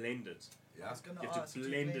to blend it. I was gonna You have ask, to do you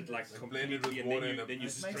blend blend it like Like blend it completely, with and water then you, and a- then you It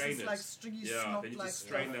makes strain this it. like stringy Yeah, snot then you like just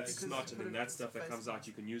strain stuff that because snot, you and put then it that in stuff the that face. comes out,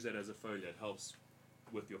 you can use that as a foliar. It helps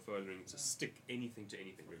with your foliaring to stick anything to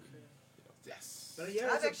anything, really. Yes. But yeah,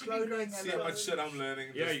 I've it's a actually been growing clone. See how much shit I'm learning.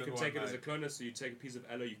 Yeah, just you in can one take it as a night. cloner, so you take a piece of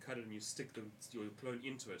aloe, you cut it, and you stick your clone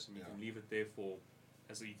into it, and you Yeah. can leave it there for.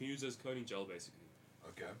 And so you can use it as cloning gel, basically.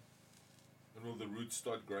 Okay. And will the roots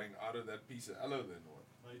start growing out of that piece of aloe then, or?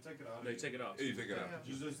 No, you take it out. No, you take it out. You take it out.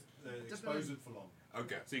 You just expose it for long.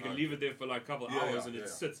 Okay. So you can leave it there for like a couple Yeah, hours, yeah, and it yeah.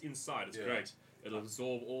 sits inside. It's Yeah. great. It'll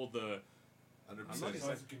absorb all the 100%.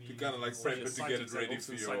 Sometimes you can To use kind of like it prep for- it to get it ready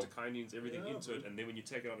for your. cytokinins, everything Yeah, into it, and then when you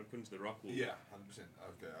take it out and put it into the rock wool. Yeah, 100%.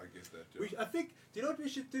 Okay, I get that. We, I think. Do you know what we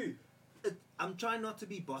should do? I'm trying not to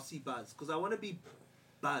be bossy Buzz because I want to be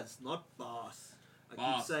Buzz, not boss. I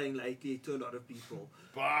Boss. keep saying lately to a lot of people.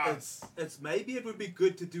 But It's maybe it would be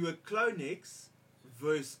good to do a Clonex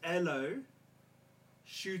versus Aloe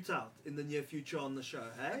shootout in the near future on the show.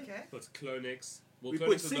 Hey. Okay. So it's Clonex. Well, We Clonex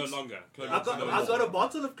put is no 6 longer. Clonex I've is no got longer. a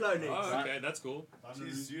bottle of Clonex. Oh, okay, that's cool.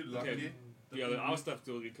 jeez, you Okay. lucky. Yeah, our stuff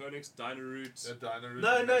will be Clonex, Dynaroot. The Dynaroot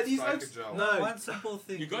No, and no, that these Striker oaks. gel. No. One simple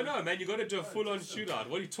thing. You got no man. You got to do a full-on shootout.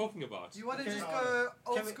 What are you talking about? Do you want to Okay. just go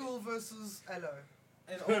old Can we- school versus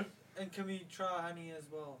aloe? And can we try honey as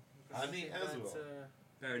well? Because I Honey think as that's, well?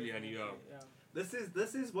 Apparently, honey, yeah. This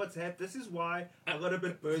is what's happened. This is why I got a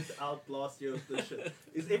bit burnt out last year with this shit.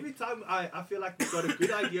 Is every time I feel like we've got a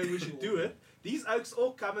good idea and we should do it, these oaks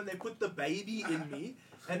all come and they put the baby in me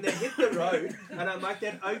and they hit the road and I'm like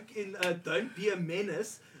that oak in Don't Be a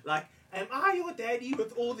Menace. Like, am I your daddy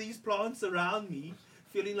with all these plants around me,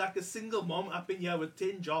 feeling like a single mom up in here with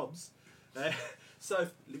 10 jobs? So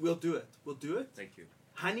we'll do it. We'll do it. Thank you.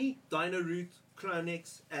 Honey, Dynaroot,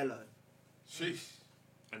 Clonex, Aloe. Sheesh.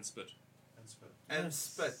 And spit. And spit. And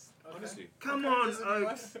spit. Honestly, Come on,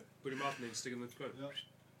 oaks. put him out and then stick him in the clone. Yeah.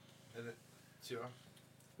 And it, sure.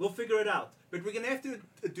 We'll figure it out. But we're going to have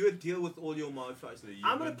to do a deal with all your mofos. The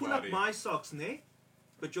I'm going human to pull up body. my socks, ne?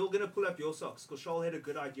 But you're going to pull up your socks because Charles had a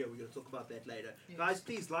good idea. We're going to talk about that later. Yes. Guys,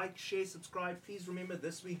 please like, share, subscribe. Please remember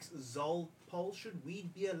this week's Zol poll. Should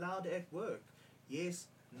weed be allowed at work? Yes,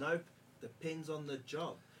 nope, depends on the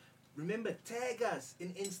job. Remember, tag us in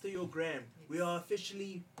Instagram. We are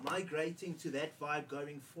officially migrating to that vibe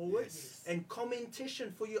going forward. Yes. And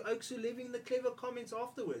commentation for you oaks who are leaving the clever comments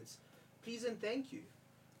afterwards. Please and thank you.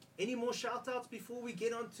 Any more shout outs before we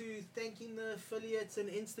get on to thanking the affiliates and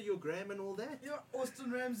Instagram and all that? Yeah,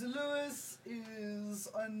 Austin Ramsey Lewis is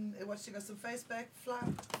on watching us on Facebook.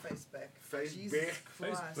 Facebook. Jesus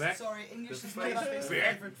Christ. Facebook. Sorry, English The is my Facebook.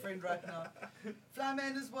 favorite friend right now.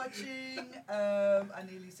 Flyman is watching. I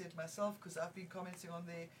nearly said myself because I've been commenting on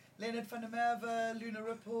there. Leonard van der Merwe, Luna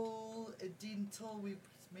Ripple, Dean Till, we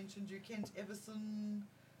mentioned you, Kent Everson.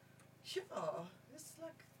 Sure, it's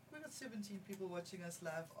like we've got 17 people watching us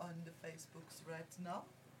live on the Facebooks right now.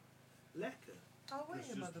 Lekker. How are Chris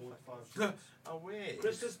you, just bought motherfucker? 5 shirts. Away.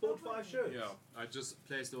 Chris just bought 5 shirts. Yeah, I just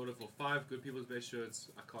placed an order for 5 Good People's Best shirts.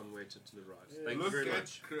 I can't wait till it arrives. Yeah. Thank Look you very at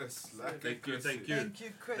much. Chris. Look Thank at you, Chris. thank you. Thank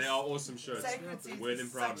you, Chris. They are awesome shirts. Sacred Seeds Word is and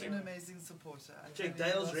such proudly. an amazing supporter. I Check, tell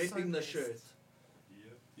you, Dale's you are so repping the blessed. shirt.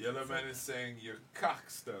 Yellow man is saying you're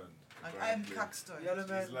cockstone. I am Cuckstone. Yellow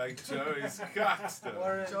man. He's like Joe is cockstone.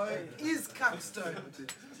 Warren. Joe is Cuckstone.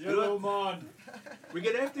 Yellow man. We're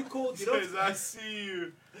going to have to call, you know, Says I see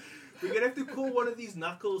you. we're going to have to call one of these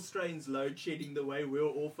knuckle strains load shedding the way we're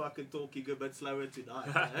all fucking talking a bit slower tonight.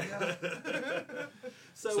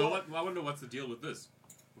 So what, I wonder what's the deal with this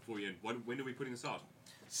before you end. When are we putting this out?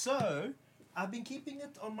 So, I've been keeping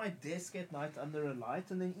it on my desk at night under a light,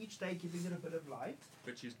 and then each day giving it a bit of light.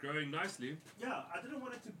 But she's growing nicely. Yeah, I didn't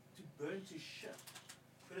want it to burn to shit,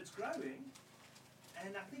 but it's growing,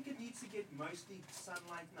 and I think it needs to get mostly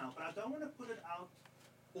sunlight now. But I don't want to put it out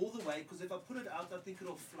all the way, because if I put it out, I think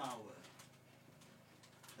it'll flower.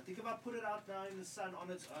 I think if I put it out now in the sun on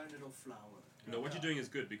its own, it'll flower. No, what you're doing is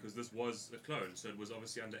good because this was a clone, so it was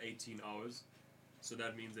obviously under 18 hours. So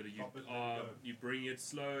that means that Pop it, let it go. you bring it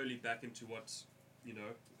slowly back into what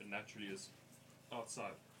it naturally is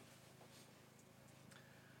outside.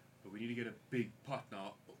 But we need to get a big pot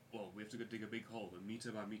now. Well, we have to go dig a big hole, a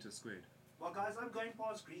meter by meter squared. Well, guys, I'm going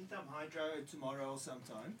past Green Thumb Hydro tomorrow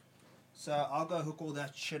sometime. So I'll go hook all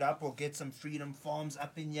that shit up or get some Freedom Farms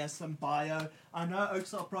up in here, some bio. I know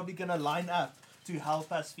Oaks are probably going to line up to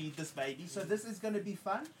help us feed this baby. So this is going to be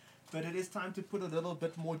fun. But it is time to put a little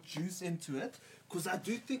bit more juice into it. Because I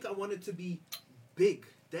do think I want it to be big.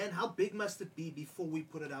 Dan, how big must it be before we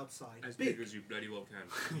put it outside? As big as you bloody well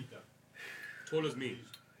can. Tall as me.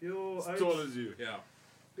 Your As Oaks. tall as you. Yeah.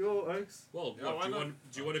 Your Oaks. Well, Yeah, why do not?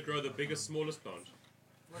 you want to grow the biggest, smallest plant?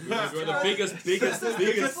 You want to grow the biggest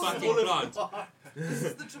fucking plant? This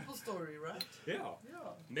is the triple story, right? Yeah. Yeah.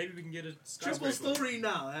 Maybe we can get a Triple skyscraper. story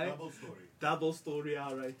now, eh? Double story. Double story,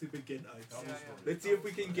 alright, to begin, Oaks. Double Yeah, story. Let's see if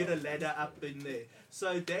we can get a ladder up in there.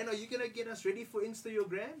 So, Dan, are you going to get us ready for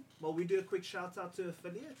Instagram while we do a quick shout out to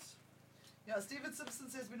affiliates? Yeah, Steven Simpson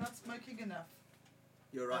says we're not smoking enough.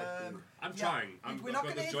 You're right. Um, I'm Yeah, trying. we're I've not got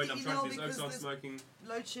gonna the hit joint. the I'm email trying to. because I'm there's- smoking.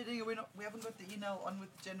 Load shedding, and we haven't got the email on with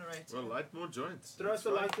the generator. Well, light more joints. Throw us a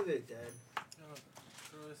lighter there, Dan.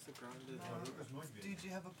 Dude, you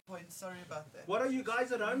have a point. Sorry about that. What are you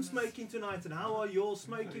guys at home smoking tonight, and how are you all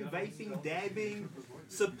smoking, vaping, dabbing,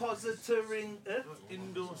 suppositoring it?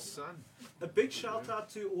 Indoor sun. A big shout out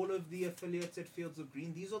to all of the affiliates at Fields of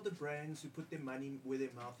Green. These are the brands who put their money where their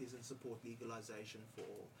mouth is and support legalization for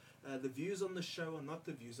all. The views on the show are not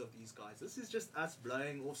the views of these guys. This is just us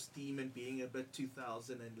blowing off steam and being a bit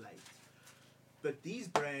 2000 and late. But these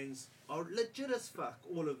brands are legit as fuck,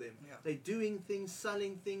 all of them. Yeah. They're doing things,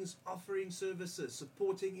 selling things, offering services,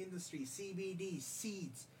 supporting industry, CBD,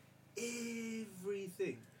 seeds,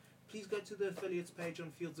 everything. Please go to the affiliates page on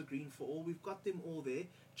Fields of Green for all. We've got them all there.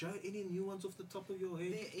 Joe, any new ones off the top of your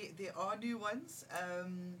head? There are new ones.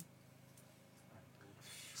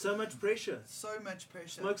 So much pressure. So much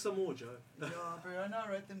pressure. Smoke some more, Joe. Yeah, Brianna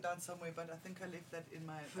wrote them down somewhere, but I think I left that in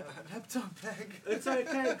my laptop bag. It's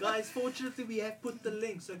okay, guys. Fortunately, we have put the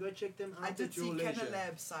link, so go check them out I did at your see leisure. Canna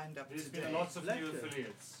Lab signed up There's today. been lots of new Lekker.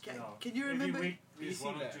 affiliates. Can you remember- Every week there's BC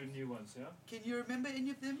one or Lab. two new ones, yeah? Can you remember any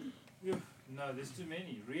of them? No, there's too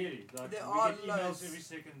many, really. Like, There we are get emails loads. every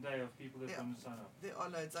second day of people that There- want to sign up. There are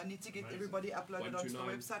loads. I need to get Amazing. everybody uploaded onto the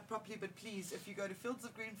 129. website properly, but please, if you go to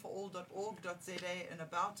fieldsofgreenforall.org.za and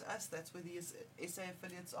about us, that's where the SA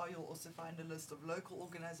affiliates are. You'll also find a list of local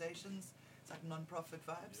organizations. It's like non-profit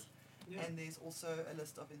vibes. Yeah. And there's also a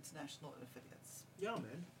list of international affiliates. Yeah,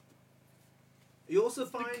 man. You also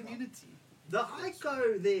The find community. the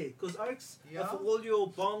Heiko there, because Oaks, Yeah. for all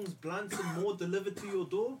your bongs, blunts, and more delivered to your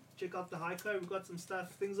door, check out the Heiko. We've got some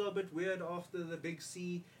stuff. Things are a bit weird after the big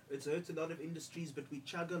C. It's hurt a lot of industries, but we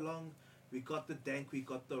chug along. We got the dank, we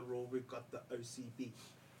got the raw, we got the OCB.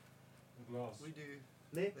 The glass. We do.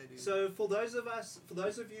 There. They do. So for those of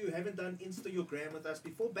you who haven't done Instagram with us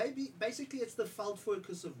before, basically it's the felt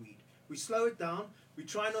focus of weed. We slow it down. We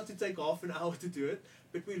try not to take half an hour to do it,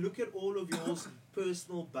 but we look at all of yours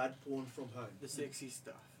personal bud porn from home. The sexy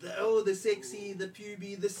stuff. The sexy, the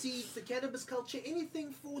puby, the seeds, the cannabis culture,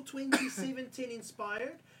 anything 42017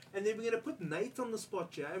 inspired. And then we're going to put Nate on the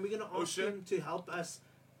spot here, and we're going to Oh, ask shit. him to help us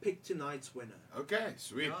pick tonight's winner. Okay,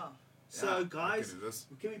 sweet. Yeah. So Yeah, I guys, can do this.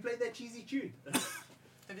 can we play that cheesy tune?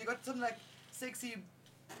 Have you got some like sexy?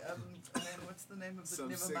 And then what's the name of it? Some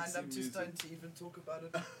Never mind. sexy I'm too music. stoned to even talk about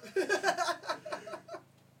it.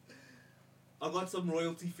 I got some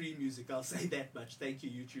royalty-free music. I'll say that much. Thank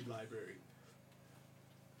you, YouTube Library.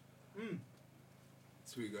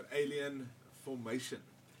 So we got Alien Formation,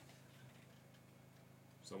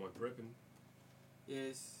 Someone prepping.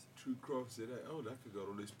 Yes. True Craft ZA. Oh, that we got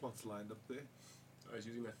all these pots lined up there. I was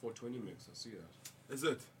using that 420 mix. I see that. Is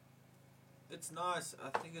it? It's nice. I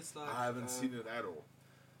think it's like. I haven't seen it at all.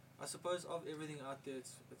 I suppose of everything out there,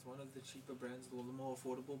 it's one of the cheaper brands, or the more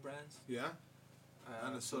affordable brands. Yeah?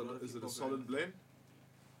 And a So lot solid, of is it people a solid blend?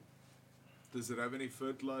 Does it have any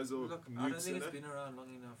fertilizer or Look, I don't newts think in it's it been around long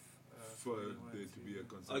enough for anyone there to be a Oaks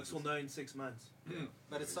consensus? will know in 6 months.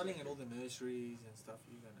 But it's selling at all the nurseries and stuff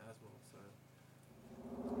even as well. So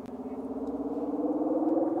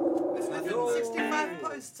There's Nothing nothing like- 65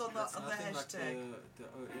 posts on the that's on the nothing like hashtag. the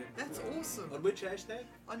OM. That's awesome. On which hashtag?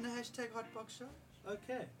 On the hashtag Hotbox Show.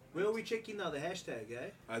 Okay. Where are we checking now? The hashtag,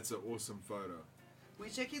 eh? That's an awesome photo. We're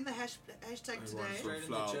checking the hashtag I today. want Straight in the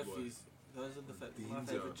Flower Boy. Jiffies. Those are my Beans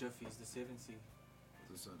favorite out. Jiffies, the 7C.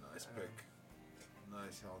 This is a nice pick.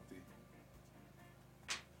 Nice, healthy.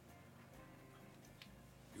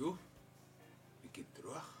 Jo, bietjie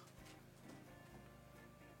droog.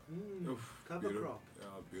 Cover beautiful. crop. Yeah,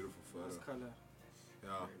 beautiful Nice photo. color.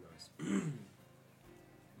 Yeah. Very nice.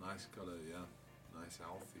 Nice color, yeah. Nice,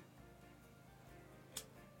 healthy.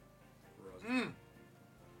 Rosin.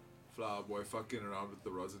 Flower boy fucking around with the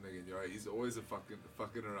rosin again. Yeah, he's always a fucking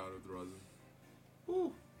around with the rosin.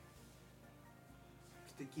 Woo.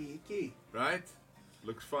 Sticky icky. Right?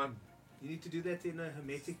 Looks fun. You need to do that in a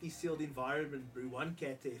hermetically sealed environment, brew. One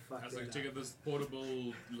cat there, fuck That's that like up. check out this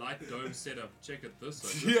portable light dome setup. Check it this.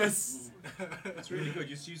 Like, Yes. it's really good.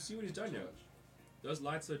 You see what he's done here. Those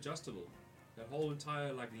lights are adjustable. That whole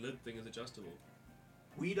entire like lid thing is adjustable.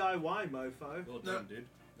 We DIY, mofo. Well done, dude.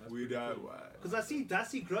 That's We pretty die. cool. Because I see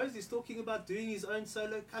Dusty Grows is talking about doing his own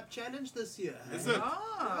solo cup challenge this year. Is hey? it?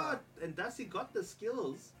 Ah. God, and Dusty got the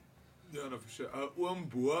skills. Ja, no, for sure. Oom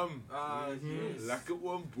Boom. Yes. Lekker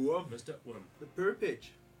Oom Boom. Mr. Worm. The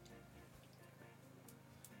purpage.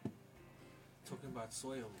 Talking about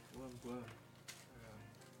soil. Worm.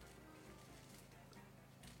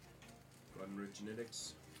 Garden Root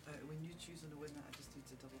Genetics. When you're choosing a winner, I just need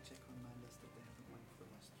to double check on my list that they haven't won for the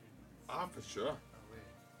last 3 months. Ah, for sure. Oh, wait.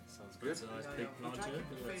 Sounds good. It's a nice Yeah, big yeah. We'll plant try here.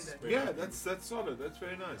 to Look at fade that that. spread Yeah, out. that's solid. That's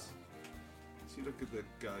very nice. See, look at that,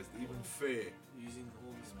 guys. Even fair. Using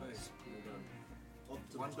all the space. Well done. One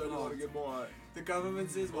Don't want to plant. get more. The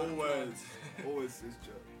government says one Always. plant. Always says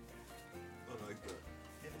Joe. I like that.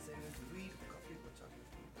 Never say no to weed, coffee, or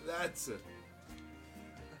chocolate. That's it.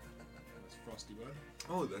 That's Frosty Bud.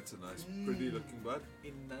 Oh, that's a nice, pretty looking bud.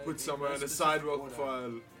 In, Put in somewhere no on the specific sidewalk order.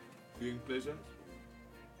 for viewing pleasure.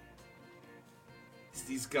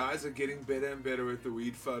 These guys are getting better and better with the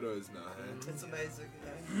weed photos now. Hey? It's amazing.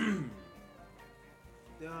 Yeah.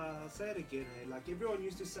 Yeah, I'll say it again. Like everyone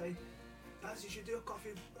used to say, guys, you should do a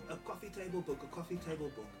coffee table book.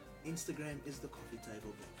 Instagram is the coffee table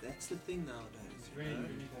book. That's the thing nowadays. It's you really, know?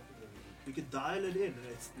 really popular. You could dial it in, and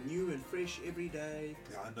it's new and fresh every day,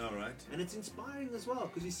 Yeah, I know, right? and it's inspiring as well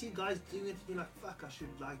because you see guys doing it, and you're like, "Fuck, I should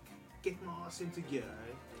like get my ass into gear."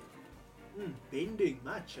 Eh? Bending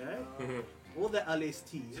much, eh? All the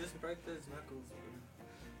LST. Just break those knuckles.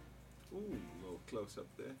 Ooh, a little close up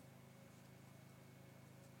there.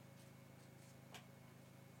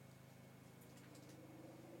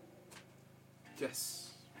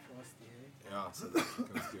 Yes. Frosty, eh? Yeah, so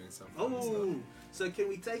that's doing something. Oh, so can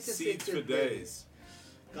we take a Seeds for second there? days.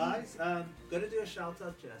 Guys, gonna do a shout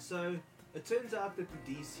out here. So it turns out that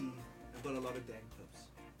the DC have got a lot of dank clips,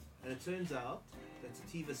 and it turns out that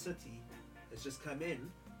Sativa City has just come in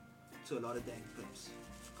to a lot of dank clips,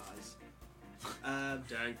 guys.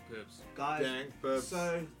 Dank pips. Guys, Dank burps.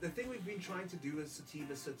 so the thing we've been trying to do with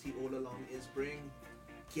Sativa City all along is bring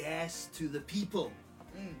gas to the people.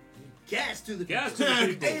 Gas to the Gas people.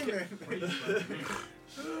 to the people.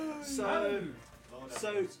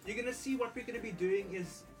 So you're gonna see what we're gonna be doing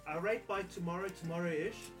is right by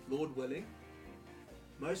tomorrow-ish, Lord willing.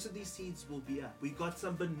 Most of these seeds will be up. We got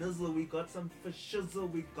some benizzle, we got some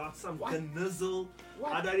fishizzle, we got some gnizzle.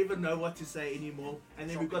 I don't even know what to say anymore. And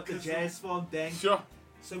then we've got the Jazz Farm Dank. Sure.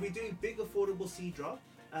 So we're doing big affordable seed drop.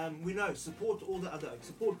 We know, support all the other oaks,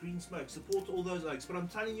 support Green Smoke, support all those oaks. But I'm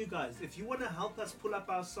telling you guys, if you want to help us pull up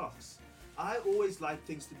our socks, I always like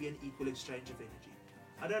things to be an equal exchange of energy.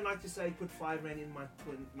 I don't like to say put 5 rand in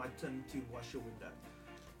my tin to wash your window.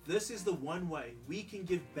 This is the one way we can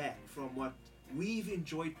give back from what we've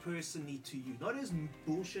enjoyed personally to you. Not as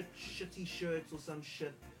bullshit, shitty shirts or some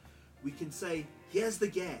shit. We can say, here's the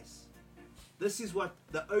gas. This is what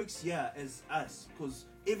the Oaks here is us. Because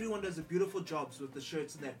everyone does a beautiful jobs with the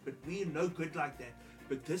shirts and that. But we're no good like that.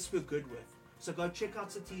 But this we're good with. So go check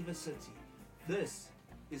out Sativa City. This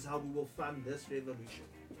is how we will fund this revolution.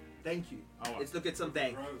 Thank you. Our. Let's look at some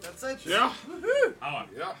bank. That's it. Yeah. Our.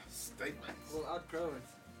 Yeah. Statement. We'll outgrow it.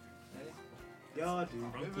 Eh? Yeah,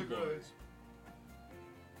 dude. Grunkle boys.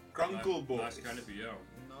 Grunkle boys. Nice canopy, yeah.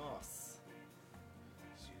 Nice.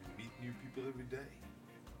 So you meet new people every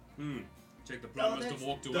day. Check the plant must have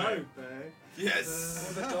walked away. Dope, eh? Yes.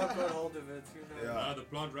 Or the dog got hold of it. Who knows? Yeah. No, the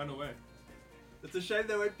plant ran away. It's a shame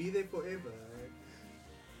they won't be there forever. Eh?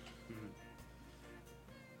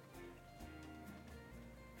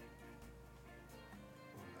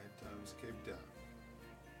 Alright, times Cape Town.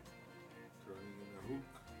 Growing in a hook.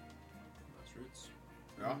 Nice roots.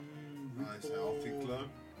 Yeah. Nice healthy clone.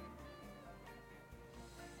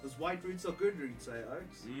 Those white roots are good roots, eh,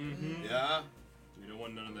 Oaks? Mm-hmm. Yeah. You don't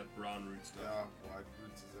want none of that brown root stuff. Yeah. White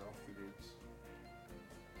roots is healthy roots.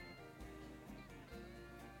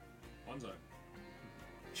 Bonsai.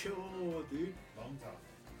 Sure, dude. Long time.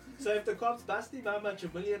 So if the cops bust him, how much?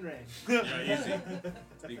 $1 million rand? Yeah, easy.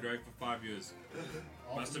 It's been growing for 5 years.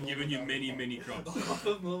 Must have given you many, many crops. Half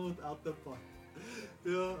a mil without the pot.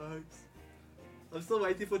 Yeah, Oaks. I'm still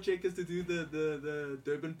waiting for Checkers to do the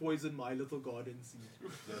Durban Poison My Little Garden seed.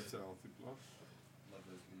 That's a healthy plant. Love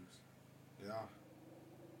those Yeah.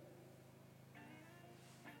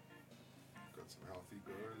 Got some healthy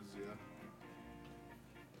growers, yeah.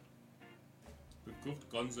 The Guft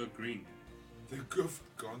Gonzo Green. The Guft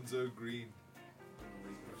Gonzo Green.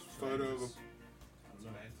 Photo of a...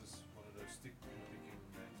 Mantis, one of those stick picking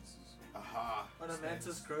mantises. Aha. On a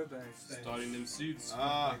mantis grow bag. Starting them seeds.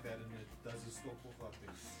 Ah. Like that, and it does a stalk off like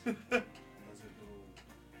this. Does a little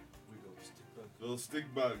wiggle, stick bug. Little stick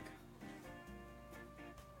bug.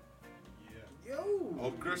 Yeah. Yo!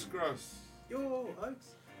 Oh, crisscross. Yo,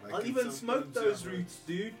 Oaks. I'll Making even some smoke films, those yeah. roots,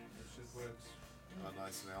 dude. That shit works. Oh,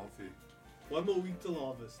 nice and healthy. One more week till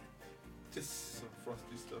harvest. Just some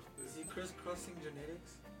frosty stuff Is there. he crisscrossing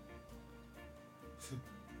genetics? Is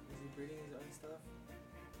he breeding his own stuff?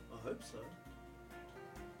 I hope so.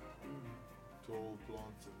 Tall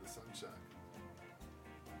plants in the sunshine.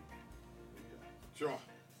 Sure.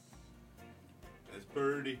 That's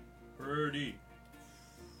birdie. Birdie.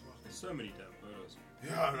 There's so many damn photos.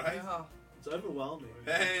 Yeah, right? Yeah. It's overwhelming.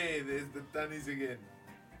 Hey, there's the tunnies again.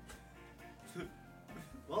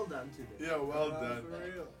 Well done today. Yeah, well done. For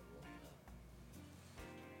real.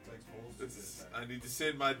 Takes balls to This get is, it I back. need to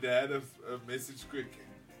send my dad a message quick.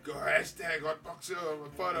 Go hashtag hot boxer on my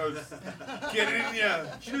photos. Get in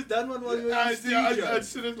here. Should have done one while you were in I studio.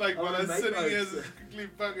 should have, like, I while I wanna was make sitting here, notes. just quickly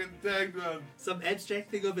fucking tagged one. Some abstract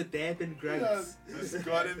thing of a dab and Yeah, grapes. just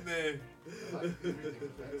got in there. That's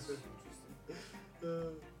interesting.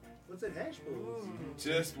 What's that? Hash balls?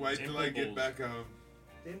 Just wait till I Temple get balls. back home.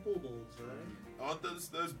 Temple balls, right? Aren't those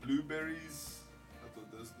blueberries? I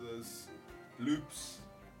thought those loops.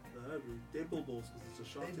 No, bro. Temple balls because it's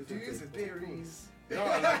a shot. They of do temple. the berries. Yeah,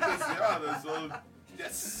 I like this. Yeah, those all.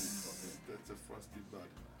 Yes! That's a frosty bud.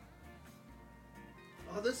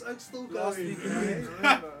 Oh, this oak's still Last going. week, right?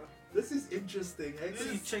 remember? This is interesting. Eh? So you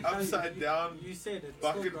This is- check upside down You said it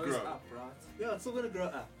bucket still goes grow. up, right? Yeah, it's still gonna grow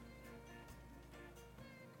up.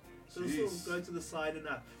 So it'll Jeez. still go to the side and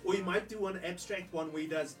up. Or you might do one abstract one where he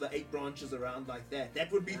does the 8 branches around like that. That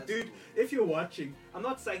would be, That's dude, cool. if you're watching. I'm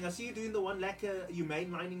not saying, I see you doing the one lacquer, you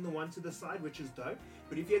mainlining the one to the side, which is dope.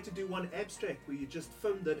 But if you had to do one abstract where you just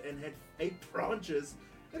filmed it and had 8 branches,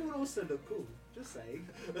 that would also look cool. Just saying.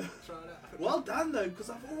 Try it out. Well done though, because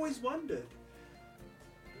I've always wondered.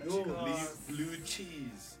 Yo, Leave blue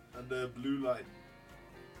cheese under a blue light.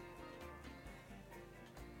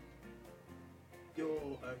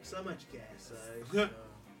 yo, so much gas, eh?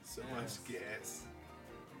 So Yes. much gas.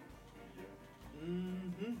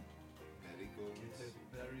 Mm-hmm. Marigolds. Get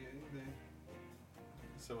that barrier in there.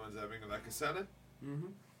 Someone's having like a salad. Mm-hmm.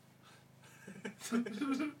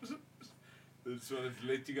 They just wanted to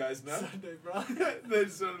let you guys know. Sunday, bro. They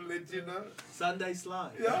just want to let you know. Sunday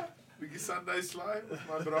slide. Yeah, biggie Sunday slime with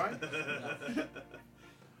my bride.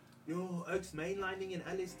 Yo, Oaks mainlining and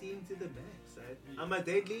LSD into the max. Eh? I'm a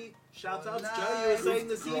deadly. Shout Oh, out, nice. Joe. You were saying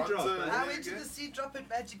the sea drop. Granted. Eh? I went to the Sea Drop at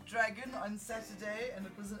Magic Dragon on Saturday and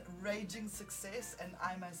it was a raging success and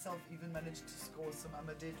I myself even managed to score some I'm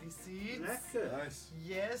a Deadly seeds. Lekker. Nice.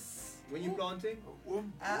 Yes. When you planting?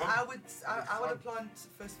 I would plant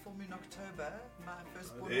first form in October. My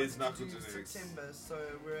first born There's was to knuckle do genetics. September, so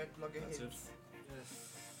we're at That's loggerheads. it.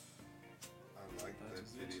 Yes. I like that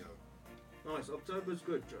That's it. video. Nice. October's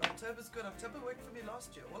good, Joe. October's good. October worked for me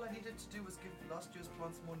last year. All I needed to do was give last year's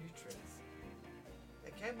plants more nutrients. They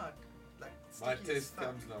came out like My sticky as test fuck.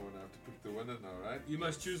 comes now when I have to pick the winner now, right? You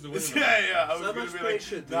must choose the winner. yeah. I was So gonna much be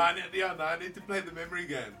pressure, like, dude. no, I need to play the memory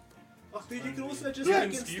game. Oh, dude, you can also just You pick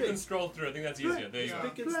can, and you can stick. scroll through. I think that's easier. There you go.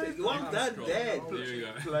 Pick and Play stick. the Well game. done, Scroll. Dad. There you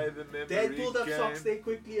go. Play the memory Dad pulled up game. socks there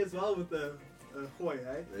quickly as well with the Hoy,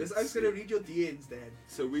 eh? This Let's Oak's gonna see. read your DNs, Dad.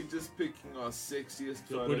 So we're just picking our sexiest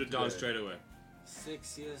He'll photo put it down today. straight away.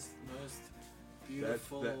 Sexiest, most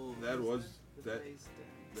beautiful. that was the that face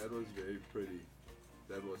that was very pretty.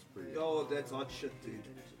 That was pretty. Oh, that's hot shit, dude.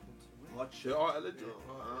 Hot shit.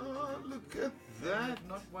 Oh, look at that! I've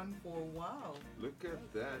not won for a while. Look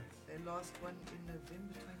at that! They last one in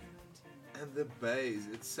November 2019. And the bays.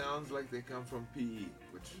 It sounds like they come from PE,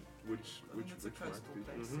 which I think it's a coastal might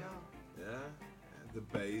be. place, Mhm. yeah. Yeah, and the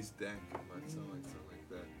bay's dank. It might sound like something like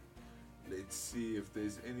that. Let's see if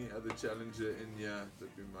there's any other challenger in here that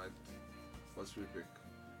we might possibly pick.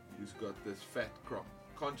 Who's got this fat crop?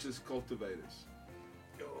 Conscious cultivators.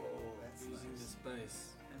 That's using nice. the space.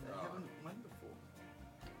 And they Ah. haven't won before.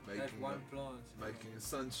 That Making one plant. making a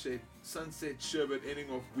sunset sherbet ending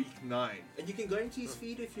off week 9. And you can go into his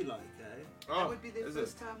feed if you like, eh? That would be their is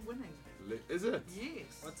first time winning. Is it?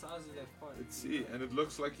 Yes. What size is that pot? Let's see. And it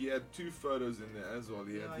looks like he had 2 photos in there as well.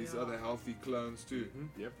 He had Yeah, these yeah. other healthy clones too.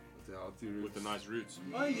 Yep. With the healthy roots. With the nice roots.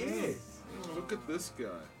 Oh, yes. Look at this guy.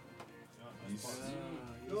 Yeah, nice He's- parts.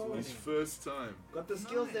 His first time. Got the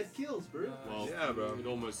skills that kills, bro. Well, Yeah, bro. It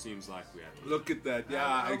almost seems like we have. Look at that. Yeah,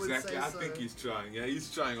 I would exactly. say I so. think he's trying. Yeah,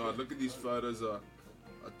 he's trying hard. Look at these photos are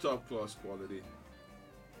top class quality.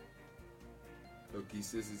 Look, he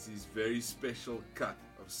says it's his very special cut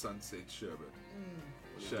of Sunset Sherbet.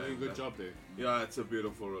 You're Shame, doing a good but- job there. Yeah, it's a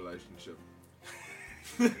beautiful relationship.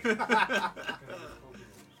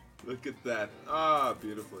 Look at that. Ah,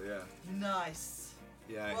 beautiful. Yeah. Nice.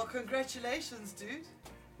 Yeah. Well, congratulations, dude.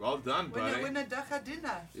 Well done, buddy. Win a dacha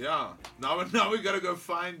dinner. Yeah. Now we gotta go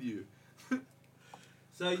find you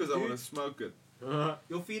So because I want to dude, smoke it.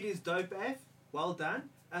 your feed is dope, F. Well done.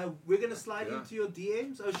 We're gonna slide Yeah. into your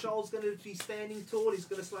DMs. Charles gonna be standing tall. He's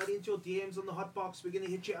gonna slide into your DMs on the hot box. We're gonna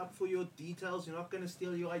hit you up for your details. You're not gonna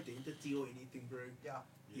steal your identity or anything, bro. Yeah.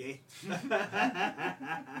 Yeah.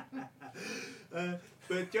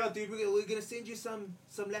 But yeah, dude, we're gonna send you some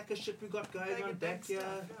lacquer shit we got going Like on a back big here.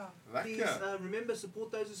 stuff, yeah. Please remember,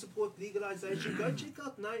 support those who support legalization. Go check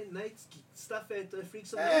out Nate's stuff at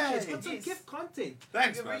Freaks of Nature. He's got some Yes. gift content.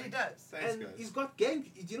 Thanks, It man. really does. Thanks, And guys. he's got gang. Do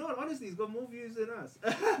you know what? Honestly, he's got more views than us.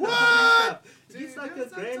 What? He gets Dude, like a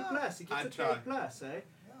that's grand up. plus. He gets I a try. grand plus, eh?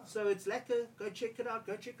 Yeah. So it's lacquer. Go check it out.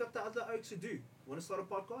 Go check out the other oaks who do. Want to start a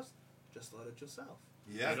podcast? Just start it yourself.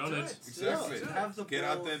 Yeah, Get on it. exactly. Yeah. Have the Get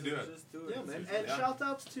out balls there and do it. Just do Yeah, it. man. And Yeah. shout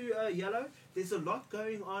outs to Yellow. There's a lot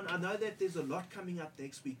going on. I know that there's a lot coming up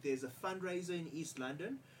next week. There's a fundraiser in East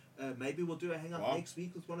London. Maybe we'll do a hangout Wow. next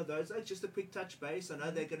week with one of those. It's just a quick touch base. I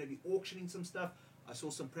know they're going to be auctioning some stuff. I saw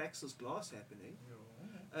some Praxis glass happening.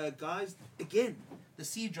 Guys, again, the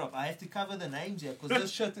seed drop. I have to cover the names here because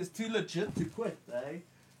this shit is too legit to quit, eh?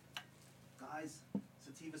 Guys,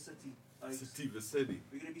 Sativa City. Oaks. Sativa City.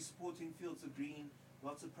 We're going to be supporting Fields of Green.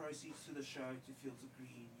 Lots of proceeds to the show, to Fields of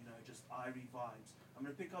Green, you know, just Irie vibes. I'm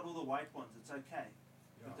going to pick out all the white ones, it's okay.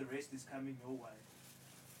 But the rest is coming your way.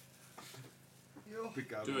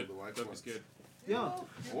 Pick out Do all it. the white Don't be ones. scared. Yeah.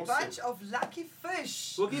 You Awesome. bunch of lucky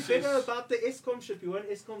fish. We'll get better about the ESCOM ship. We won't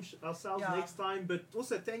ESCOM ourselves Yeah. next time. But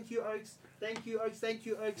also, thank you, Oaks. Thank you, Oaks. Thank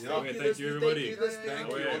you, Oaks. Yeah. Thank Okay, you, thank this, you, this, everybody. Thank you, this, Yeah, Thank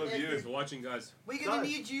Oh, you, yeah. all of you. Thanks for watching, guys. We're going to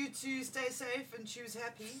Guys. need you to stay safe and choose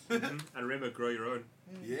happy. And remember, grow your own.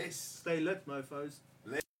 Yes. Stay lit, mofos.